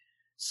least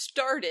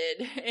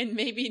started and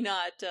maybe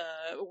not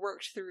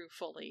worked through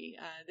fully.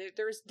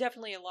 There's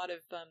definitely a lot of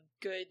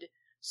good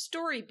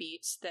story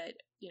beats that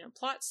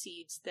plot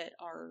seeds that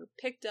are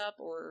picked up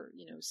or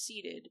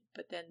seeded,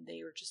 but then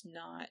they are just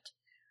not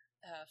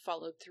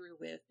followed through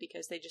with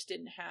because they just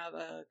didn't have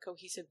a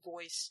cohesive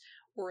voice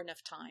or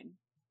enough time.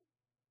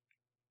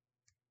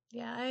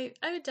 Yeah,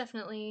 I would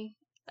definitely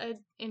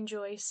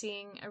enjoy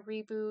seeing a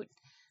reboot.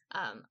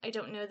 I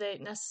don't know that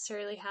it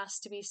necessarily has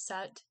to be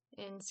set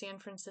in San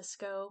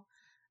Francisco.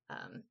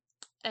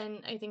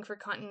 And I think for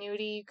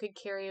continuity, you could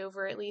carry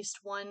over at least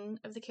one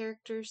of the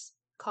characters.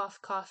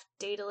 Cough, cough,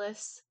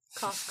 Daedalus.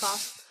 Cough,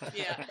 cough.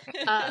 Yeah.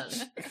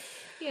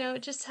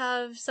 Just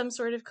have some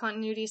sort of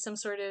continuity, some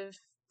sort of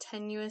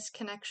tenuous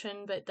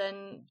connection, but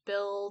then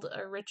build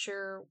a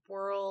richer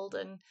world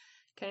and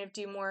kind of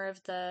do more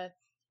of the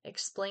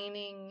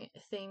explaining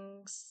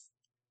things,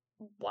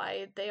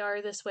 why they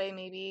are this way.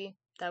 Maybe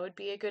that would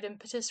be a good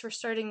impetus for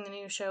starting the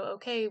new show.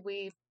 Okay,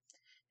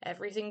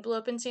 everything blew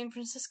up in San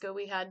Francisco.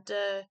 We had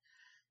to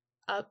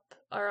up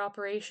our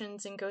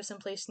operations and go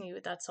someplace new.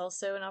 That's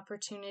also an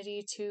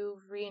opportunity to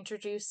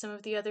reintroduce some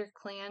of the other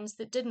clans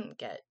that didn't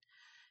get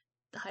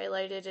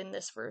highlighted in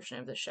this version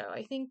of the show.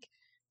 I think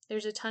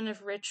there's a ton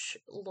of rich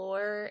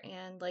lore,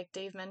 and like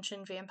Dave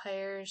mentioned,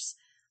 vampires,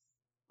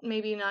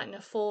 maybe not in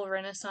a full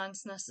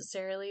renaissance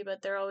necessarily,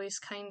 but they're always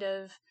kind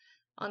of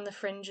on the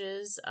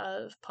fringes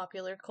of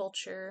popular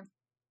culture.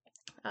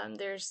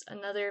 There's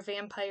another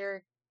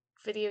vampire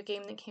video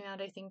game that came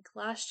out, I think,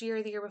 last year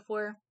or the year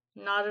before.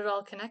 Not at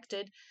all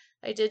connected.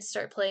 I did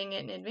start playing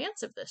it in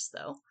advance of this,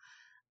 though.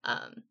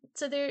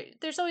 So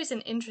there's always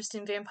an interest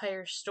in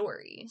vampire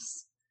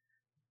stories.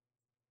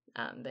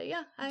 But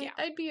yeah,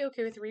 I'd be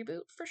okay with a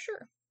reboot for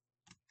sure.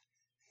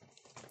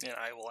 Yeah,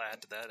 I will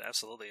add to that.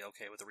 Absolutely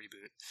okay with a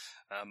reboot.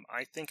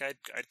 I think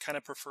I'd kind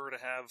of prefer to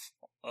have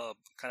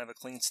kind of a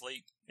clean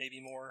slate,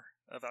 maybe more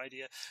of an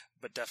idea.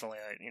 But definitely,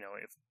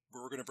 if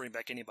we're going to bring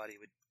back anybody, it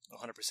would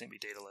 100% be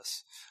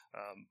Daedalus.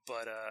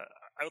 But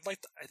I would like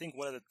I think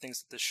one of the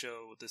things that this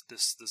show,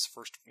 this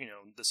first,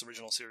 this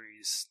original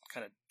series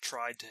kind of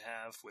tried to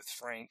have with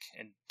Frank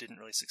and didn't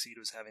really succeed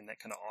was having that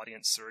kind of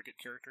audience surrogate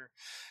character.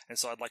 And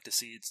so I'd like to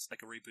see it's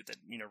like a reboot that,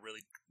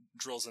 really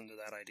drills into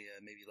that idea.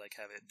 Maybe like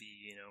have it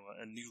be,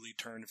 a newly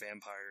turned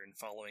vampire and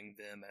following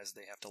them as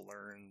they have to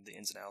learn the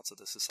ins and outs of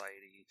the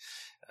society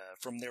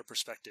from their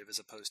perspective, as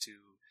opposed to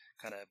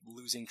kind of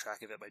losing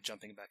track of it by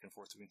jumping back and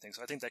forth between things.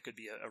 So I think that could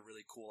be a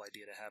really cool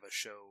idea to have a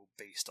show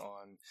based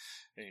on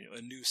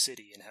a new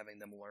city and having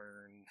them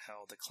learn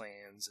how the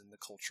clans and the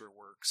culture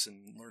works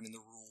and learning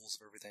the rules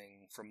of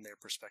everything from their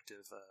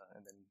perspective,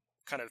 and then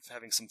kind of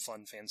having some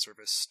fun fan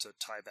service to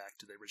tie back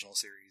to the original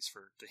series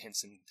for the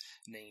hints and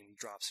name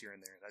drops here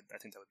and there. I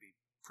think that would be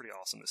pretty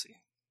awesome to see.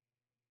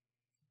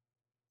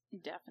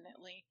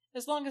 Definitely.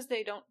 As long as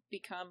they don't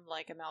become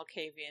like a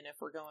Malkavian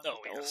if we're going with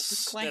the old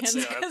clans.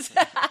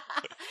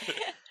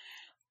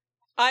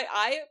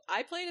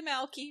 I played a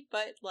Malky,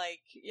 but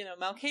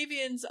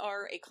Malkavians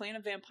are a clan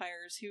of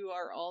vampires who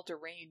are all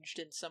deranged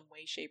in some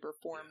way, shape, or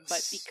form. Yes.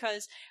 But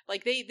because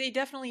they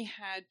definitely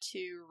had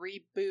to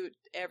reboot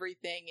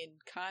everything and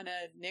kind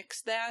of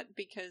nix that,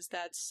 because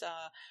that's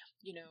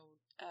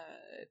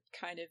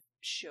kind of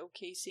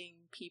showcasing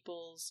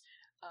people's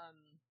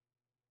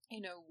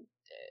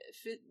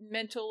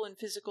mental and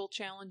physical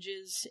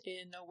challenges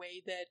in a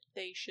way that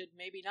they should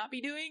maybe not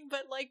be doing.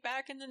 But like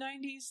back in the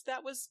 90s,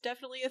 that was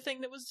definitely a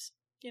thing that was,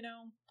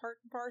 part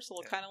and parcel.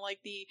 Yeah. Kind of like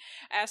the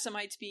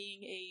Assamites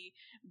being a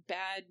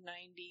bad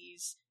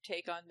 90s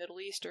take on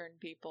Middle Eastern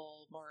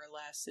people, more or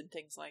less, and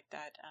things like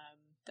that.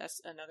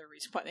 That's another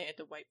reason why they had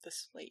to wipe the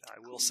slate. I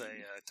will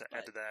say,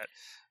 add to that,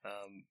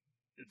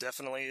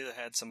 definitely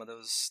had some of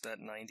that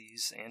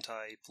 90s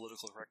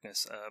anti-political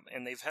correctness,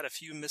 and they've had a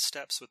few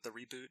missteps with the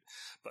reboot,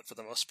 but for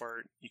the most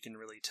part, you can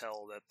really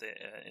tell that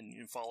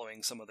in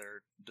following some of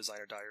their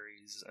designer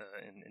diaries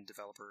and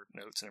developer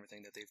notes and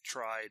everything, that they've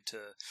tried to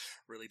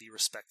really be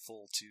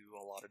respectful to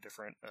a lot of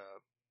different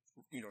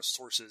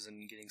sources,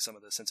 and getting some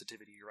of the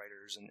sensitivity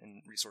writers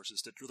and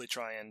resources to really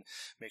try and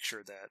make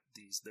sure that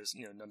there's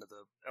none of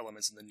the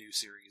elements in the new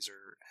series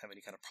have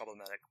any kind of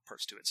problematic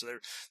parts to it. So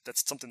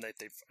that's something that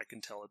I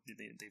can tell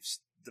they've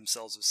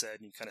themselves have said,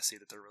 and you kind of see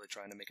that they're really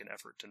trying to make an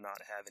effort to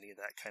not have any of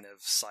that kind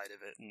of side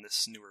of it in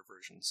this newer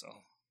version. So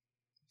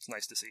it's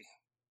nice to see.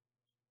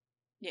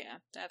 Yeah,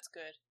 that's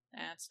good.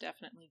 That's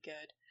definitely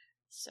good.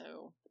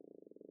 So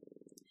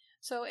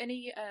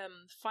any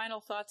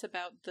final thoughts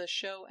about the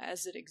show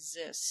as it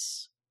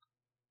exists?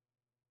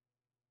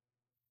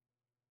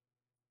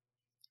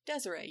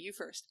 Desiree, you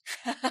first.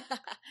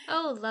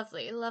 Oh,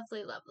 lovely,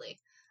 lovely, lovely.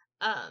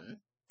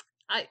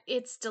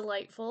 It's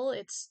delightful.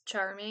 It's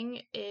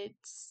charming.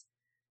 It's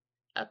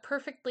a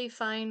perfectly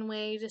fine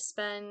way to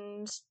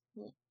spend,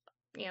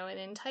 an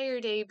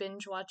entire day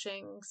binge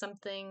watching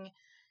something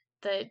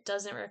that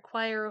doesn't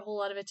require a whole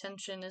lot of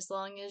attention, as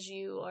long as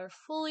you are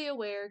fully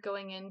aware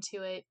going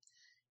into it.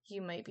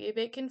 You might be a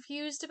bit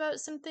confused about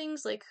some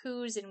things, like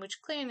who's in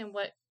which clan and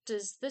what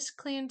does this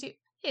clan do.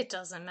 It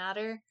doesn't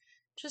matter.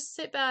 Just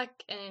sit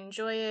back and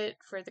enjoy it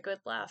for the good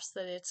laughs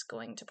that it's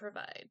going to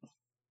provide.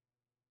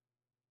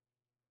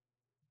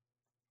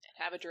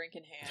 Have a drink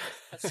in hand.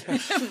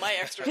 That's my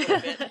extra little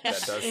bit. That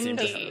does seem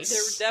to help.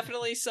 There were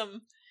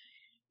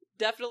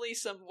definitely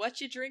some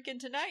what you drinking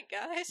tonight,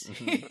 guys,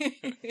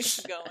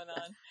 going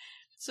on.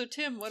 So,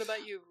 Tim, what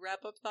about you?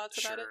 Wrap up thoughts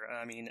about it? Sure.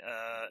 I mean,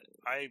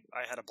 I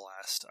had a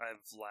blast. I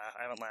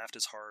haven't laughed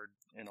as hard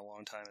in a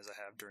long time as I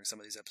have during some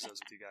of these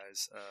episodes with you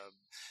guys.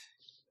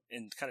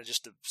 And kind of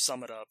just to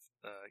sum it up,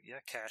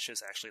 Cash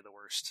is actually the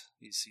worst.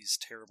 He's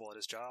terrible at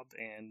his job,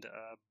 and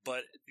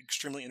but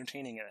extremely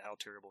entertaining at how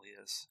terrible he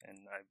is.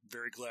 And I'm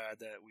very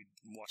glad that we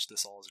watched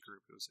this all as a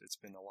group. It's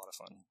been a lot of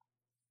fun.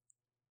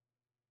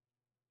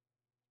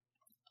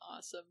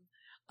 Awesome.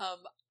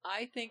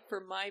 I think for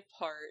my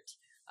part,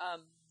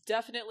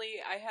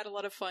 definitely, I had a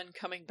lot of fun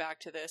coming back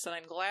to this, and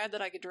I'm glad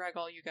that I could drag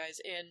all you guys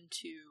in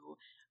to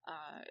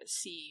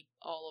see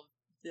all of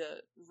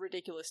the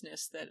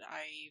ridiculousness that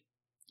I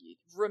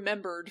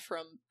remembered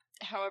from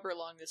however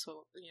long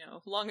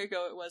long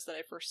ago it was that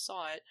I first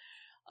saw it,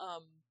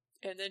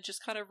 and then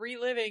just kind of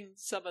reliving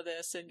some of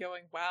this and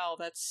going, wow,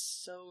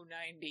 that's so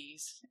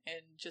 90s,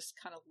 and just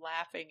kind of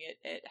laughing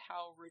at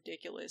how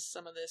ridiculous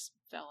some of this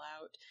fell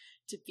out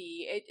to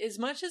be. As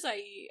much as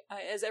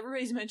as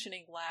everybody's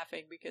mentioning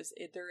laughing, because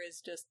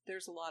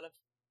there's a lot of,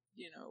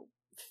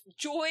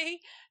 joy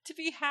to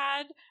be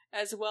had,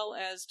 as well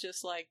as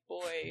just like,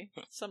 boy,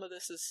 some of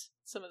this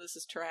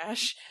is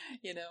trash,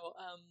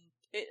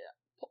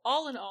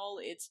 all in all,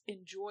 it's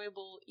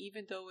enjoyable,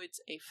 even though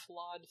it's a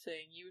flawed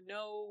thing.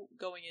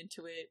 Going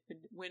into it,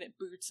 when it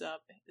boots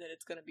up, that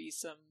it's going to be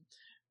some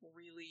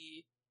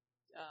really,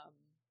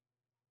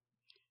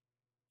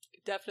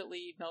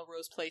 definitely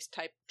Melrose Place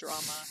type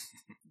drama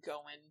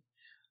going,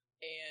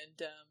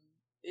 and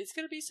it's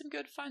going to be some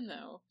good fun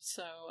though.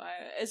 So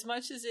as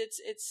much as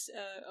it's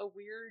a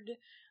weird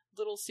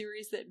little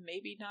series that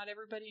maybe not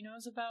everybody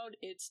knows about,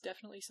 it's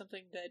definitely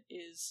something that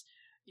is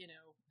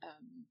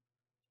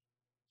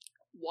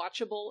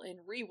watchable and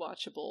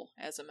rewatchable,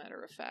 as a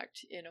matter of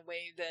fact, in a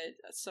way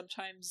that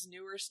sometimes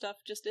newer stuff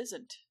just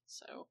isn't.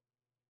 So,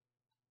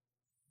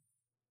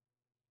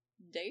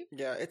 Dave?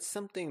 Yeah, it's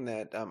something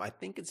that I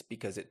think it's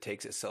because it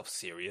takes itself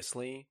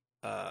seriously.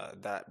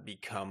 That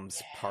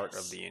becomes part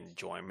of the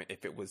enjoyment.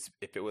 If it was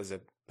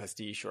a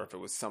pastiche, or if it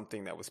was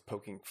something that was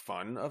poking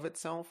fun of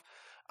itself,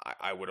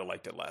 I would have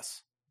liked it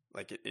less.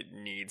 Like it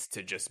needs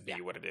to just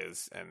be what it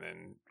is, and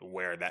then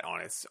wear that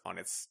on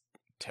its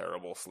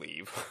terrible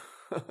sleeve.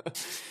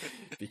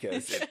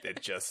 Because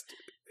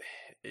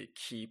it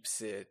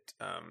keeps it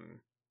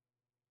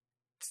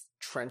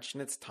trenched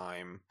in its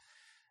time.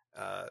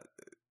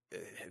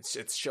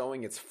 It's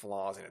showing its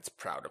flaws, and it's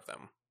proud of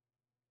them.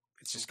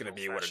 It's just going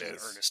to be what it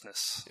is.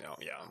 Earnestness,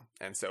 yeah.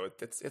 And so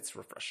it's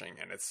refreshing,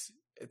 and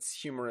it's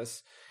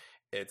humorous.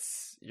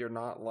 You're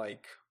not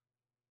like,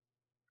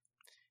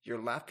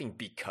 you're laughing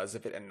because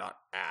of it and not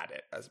at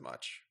it as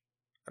much.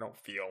 I don't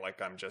feel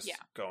like I'm just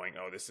going,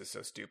 oh, this is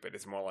so stupid.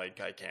 It's more like,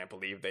 I can't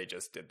believe they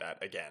just did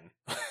that again.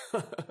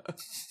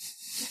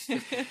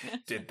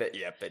 Did that?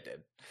 Yep, they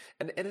did.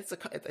 And it's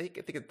I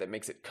think that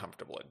makes it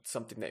comfortable. It's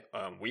something that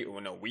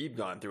we've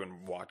gone through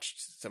and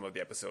watched some of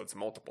the episodes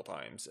multiple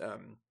times.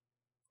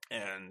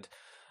 And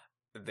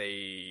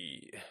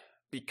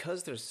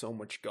because there's so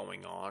much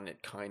going on,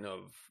 it kind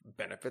of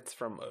benefits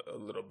from a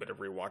little bit of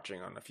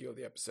rewatching on a few of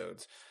the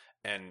episodes.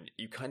 And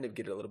you kind of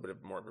get a little bit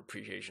of more of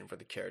appreciation for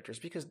the characters,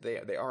 because they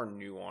are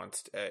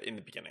nuanced in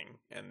the beginning,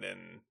 and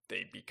then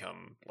they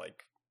become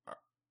like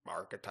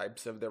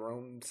archetypes of their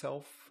own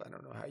self. I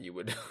don't know how you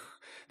would.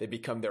 They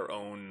become their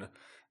own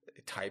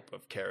type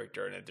of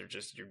character, and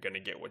you're going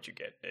to get what you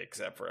get,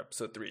 except for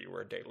episode 3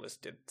 where Daedalus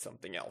did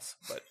something else.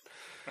 But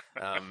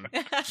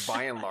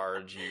by and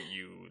large,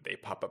 they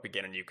pop up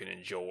again, and you can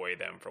enjoy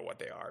them for what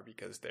they are,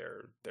 because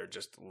they're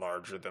just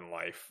larger than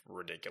life,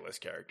 ridiculous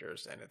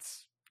characters, and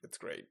it's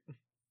great.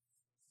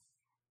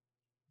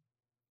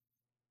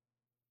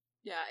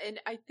 Yeah, and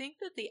I think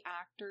that the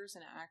actors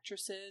and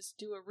actresses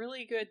do a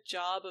really good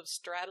job of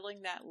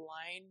straddling that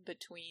line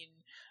between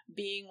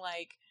being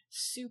like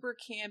super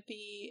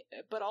campy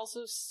but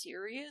also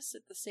serious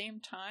at the same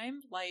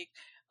time. Like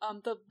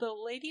the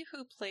lady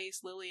who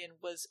plays Lillian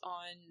was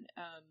on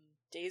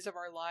Days of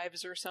Our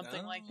Lives or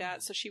something like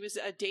that. So she was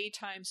a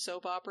daytime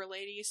soap opera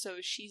lady, so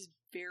she's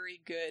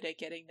very good at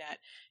getting that,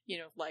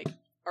 like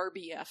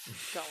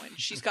RBF going.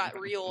 She's got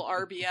real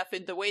RBF,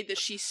 and the way that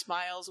she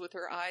smiles with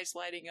her eyes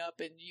lighting up,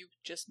 and you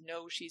just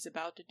know she's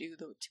about to do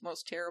the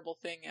most terrible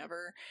thing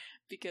ever,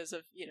 because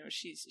of,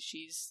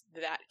 she's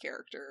that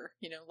character,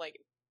 like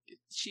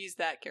she's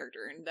that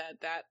character, and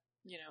that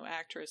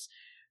actress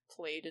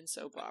played in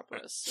soap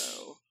operas.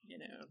 So,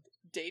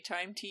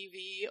 daytime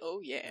TV, oh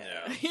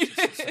yeah.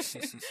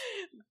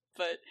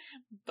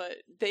 But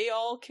they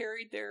all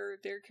carried their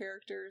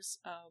characters,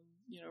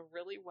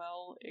 really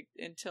well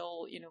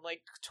until,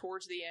 like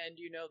towards the end,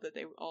 that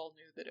they all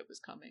knew that it was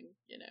coming,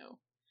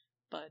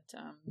 but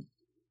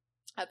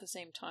at the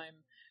same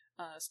time,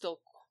 still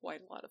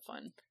quite a lot of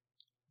fun.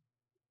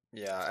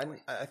 Yeah,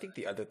 and I think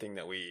the other thing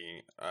that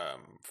we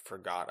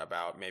forgot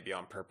about, maybe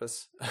on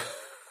purpose,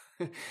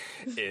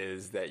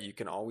 is that you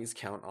can always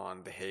count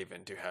on the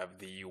Haven to have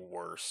the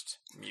worst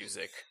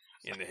music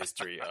in the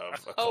history of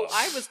a club. Oh,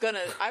 I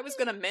was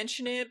gonna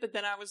mention it, but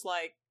then I was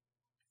like,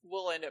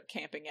 we'll end up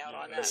camping out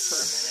on that for a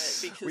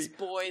minute,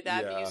 because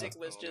that music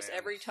was just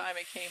every time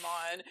it came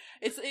on.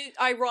 It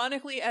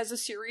ironically, as the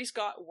series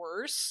got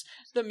worse,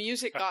 the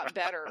music got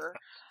better,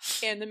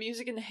 and the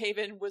music in the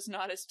Haven was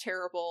not as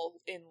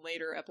terrible in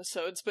later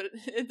episodes. But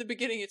at the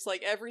beginning, it's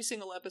like every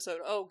single episode,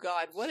 oh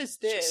god, what is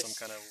this? Just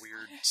some kind of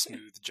weird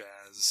smooth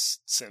jazz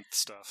synth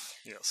stuff.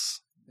 Yes.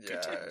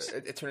 Yeah,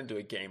 it turned into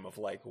a game of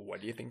like,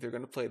 what do you think they're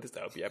going to play this?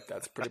 Oh, yep,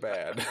 that's pretty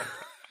bad.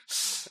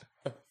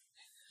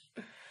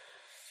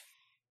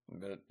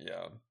 But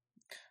yeah,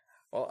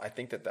 well, I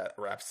think that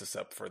wraps us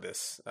up for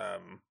this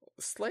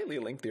slightly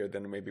lengthier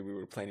than maybe we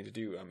were planning to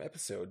do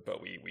episode,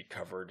 but we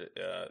covered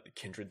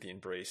Kindred the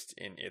Embraced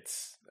in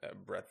its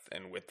breadth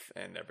and width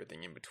and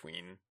everything in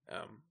between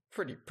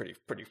pretty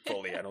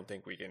fully. I don't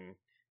think we can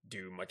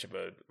do much of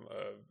a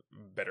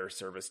better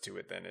service to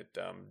it than it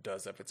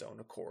does of its own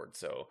accord.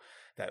 So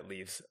that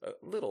leaves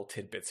little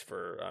tidbits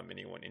for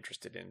anyone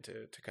interested in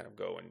to kind of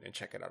go and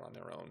check it out on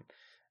their own.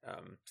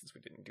 Since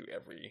we didn't do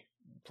every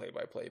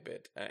play-by-play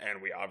bit,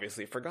 and we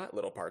obviously forgot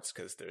little parts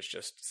because there's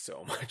just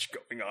so much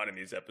going on in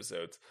these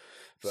episodes.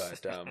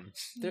 But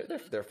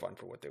they're fun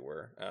for what they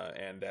were,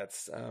 and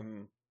that's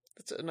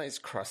a nice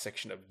cross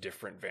section of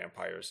different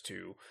vampires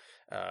too.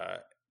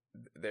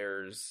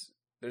 There's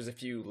a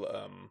few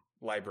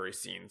library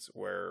scenes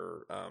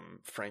where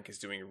Frank is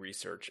doing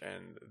research,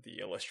 and the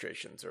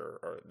illustrations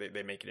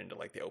they make it into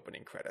like the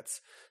opening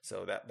credits.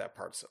 So that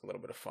part's a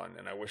little bit of fun,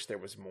 and I wish there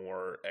was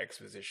more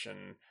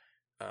exposition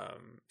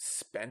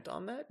spent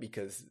on that,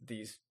 because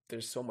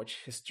there's so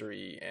much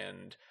history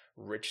and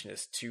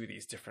richness to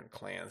these different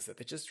clans that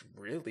they just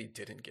really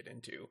didn't get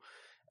into.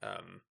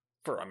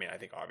 for, I mean, I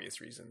think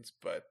obvious reasons,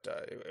 but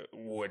it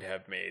would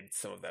have made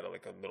some of that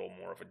like a little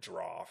more of a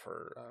draw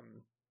for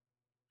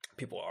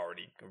people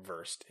already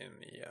versed in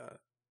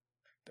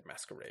the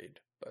Masquerade.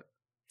 But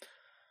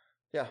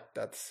yeah,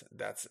 that's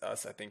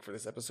us. I think for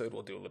this episode,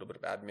 we'll do a little bit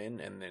of admin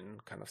and then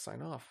kind of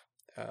sign off.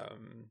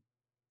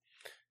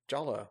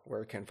 Jala,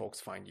 where can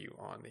folks find you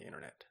on the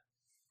internet?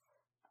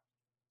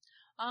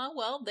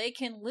 Well, they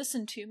can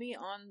listen to me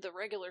on the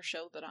regular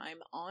show that I'm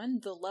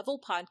on, The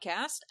Level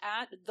Podcast,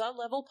 at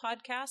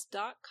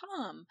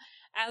thelevelpodcast.com.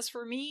 As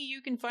for me,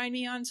 you can find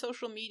me on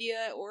social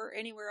media or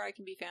anywhere I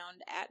can be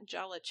found at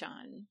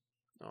Jalachan.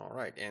 All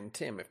right. And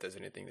Tim, if there's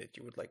anything that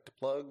you would like to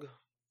plug?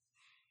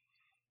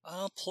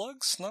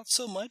 Plugs, not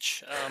so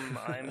much.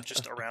 I'm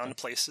just around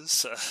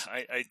places.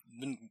 I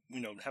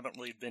haven't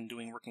really been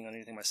working on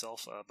anything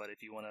myself, but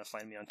if you want to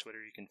find me on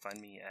Twitter, you can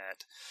find me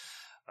at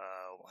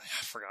I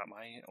forgot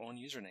my own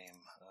username.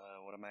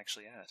 What I'm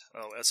actually at.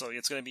 Oh, so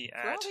it's going to be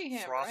at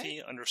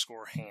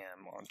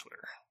frothy_ham on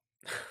Twitter.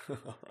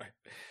 All right.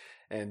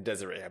 And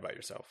Desiree, how about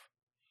yourself?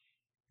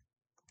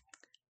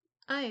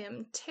 I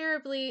am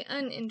terribly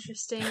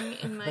uninteresting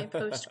in my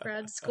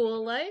post-grad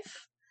school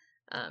life.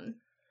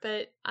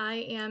 But I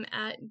am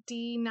at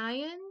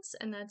DNeyens,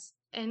 and that's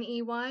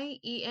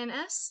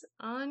NEYENS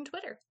on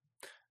Twitter.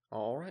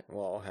 All right.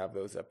 Well, I'll have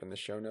those up in the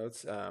show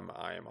notes.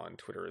 I am on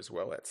Twitter as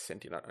well at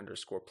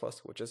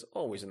Sentinot_plus, which is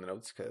always in the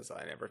notes because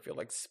I never feel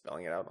like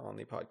spelling it out on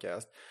the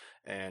podcast.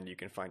 And you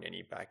can find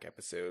any back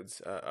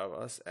episodes of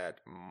us at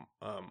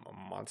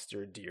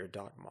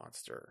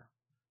monsterdeer.monster.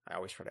 I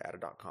always try to add a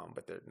 .com,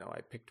 but no,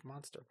 I picked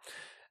monster.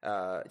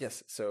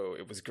 Yes, so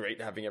it was great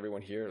having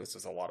everyone here. This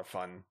was a lot of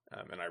fun,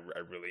 and I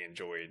really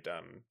enjoyed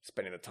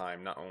spending the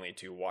time not only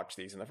to watch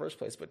these in the first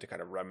place, but to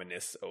kind of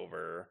reminisce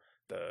over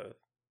the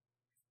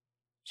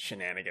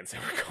shenanigans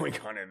that were going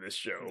on in this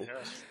show.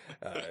 Yeah.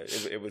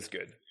 It was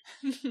good.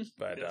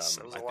 But yes,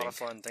 it was a lot of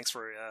fun. Thanks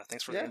for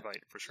the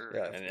invite, for sure.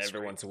 Yeah, and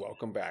everyone's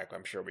welcome back.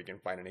 I'm sure we can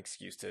find an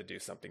excuse to do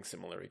something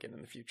similar again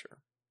in the future.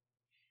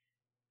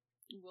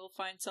 We'll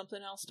find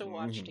something else to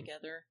watch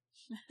together.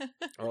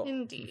 Well,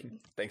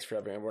 indeed. Thanks for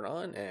having everyone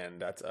on, and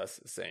that's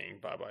us saying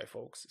bye-bye,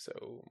 folks.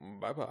 So,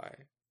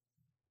 bye-bye.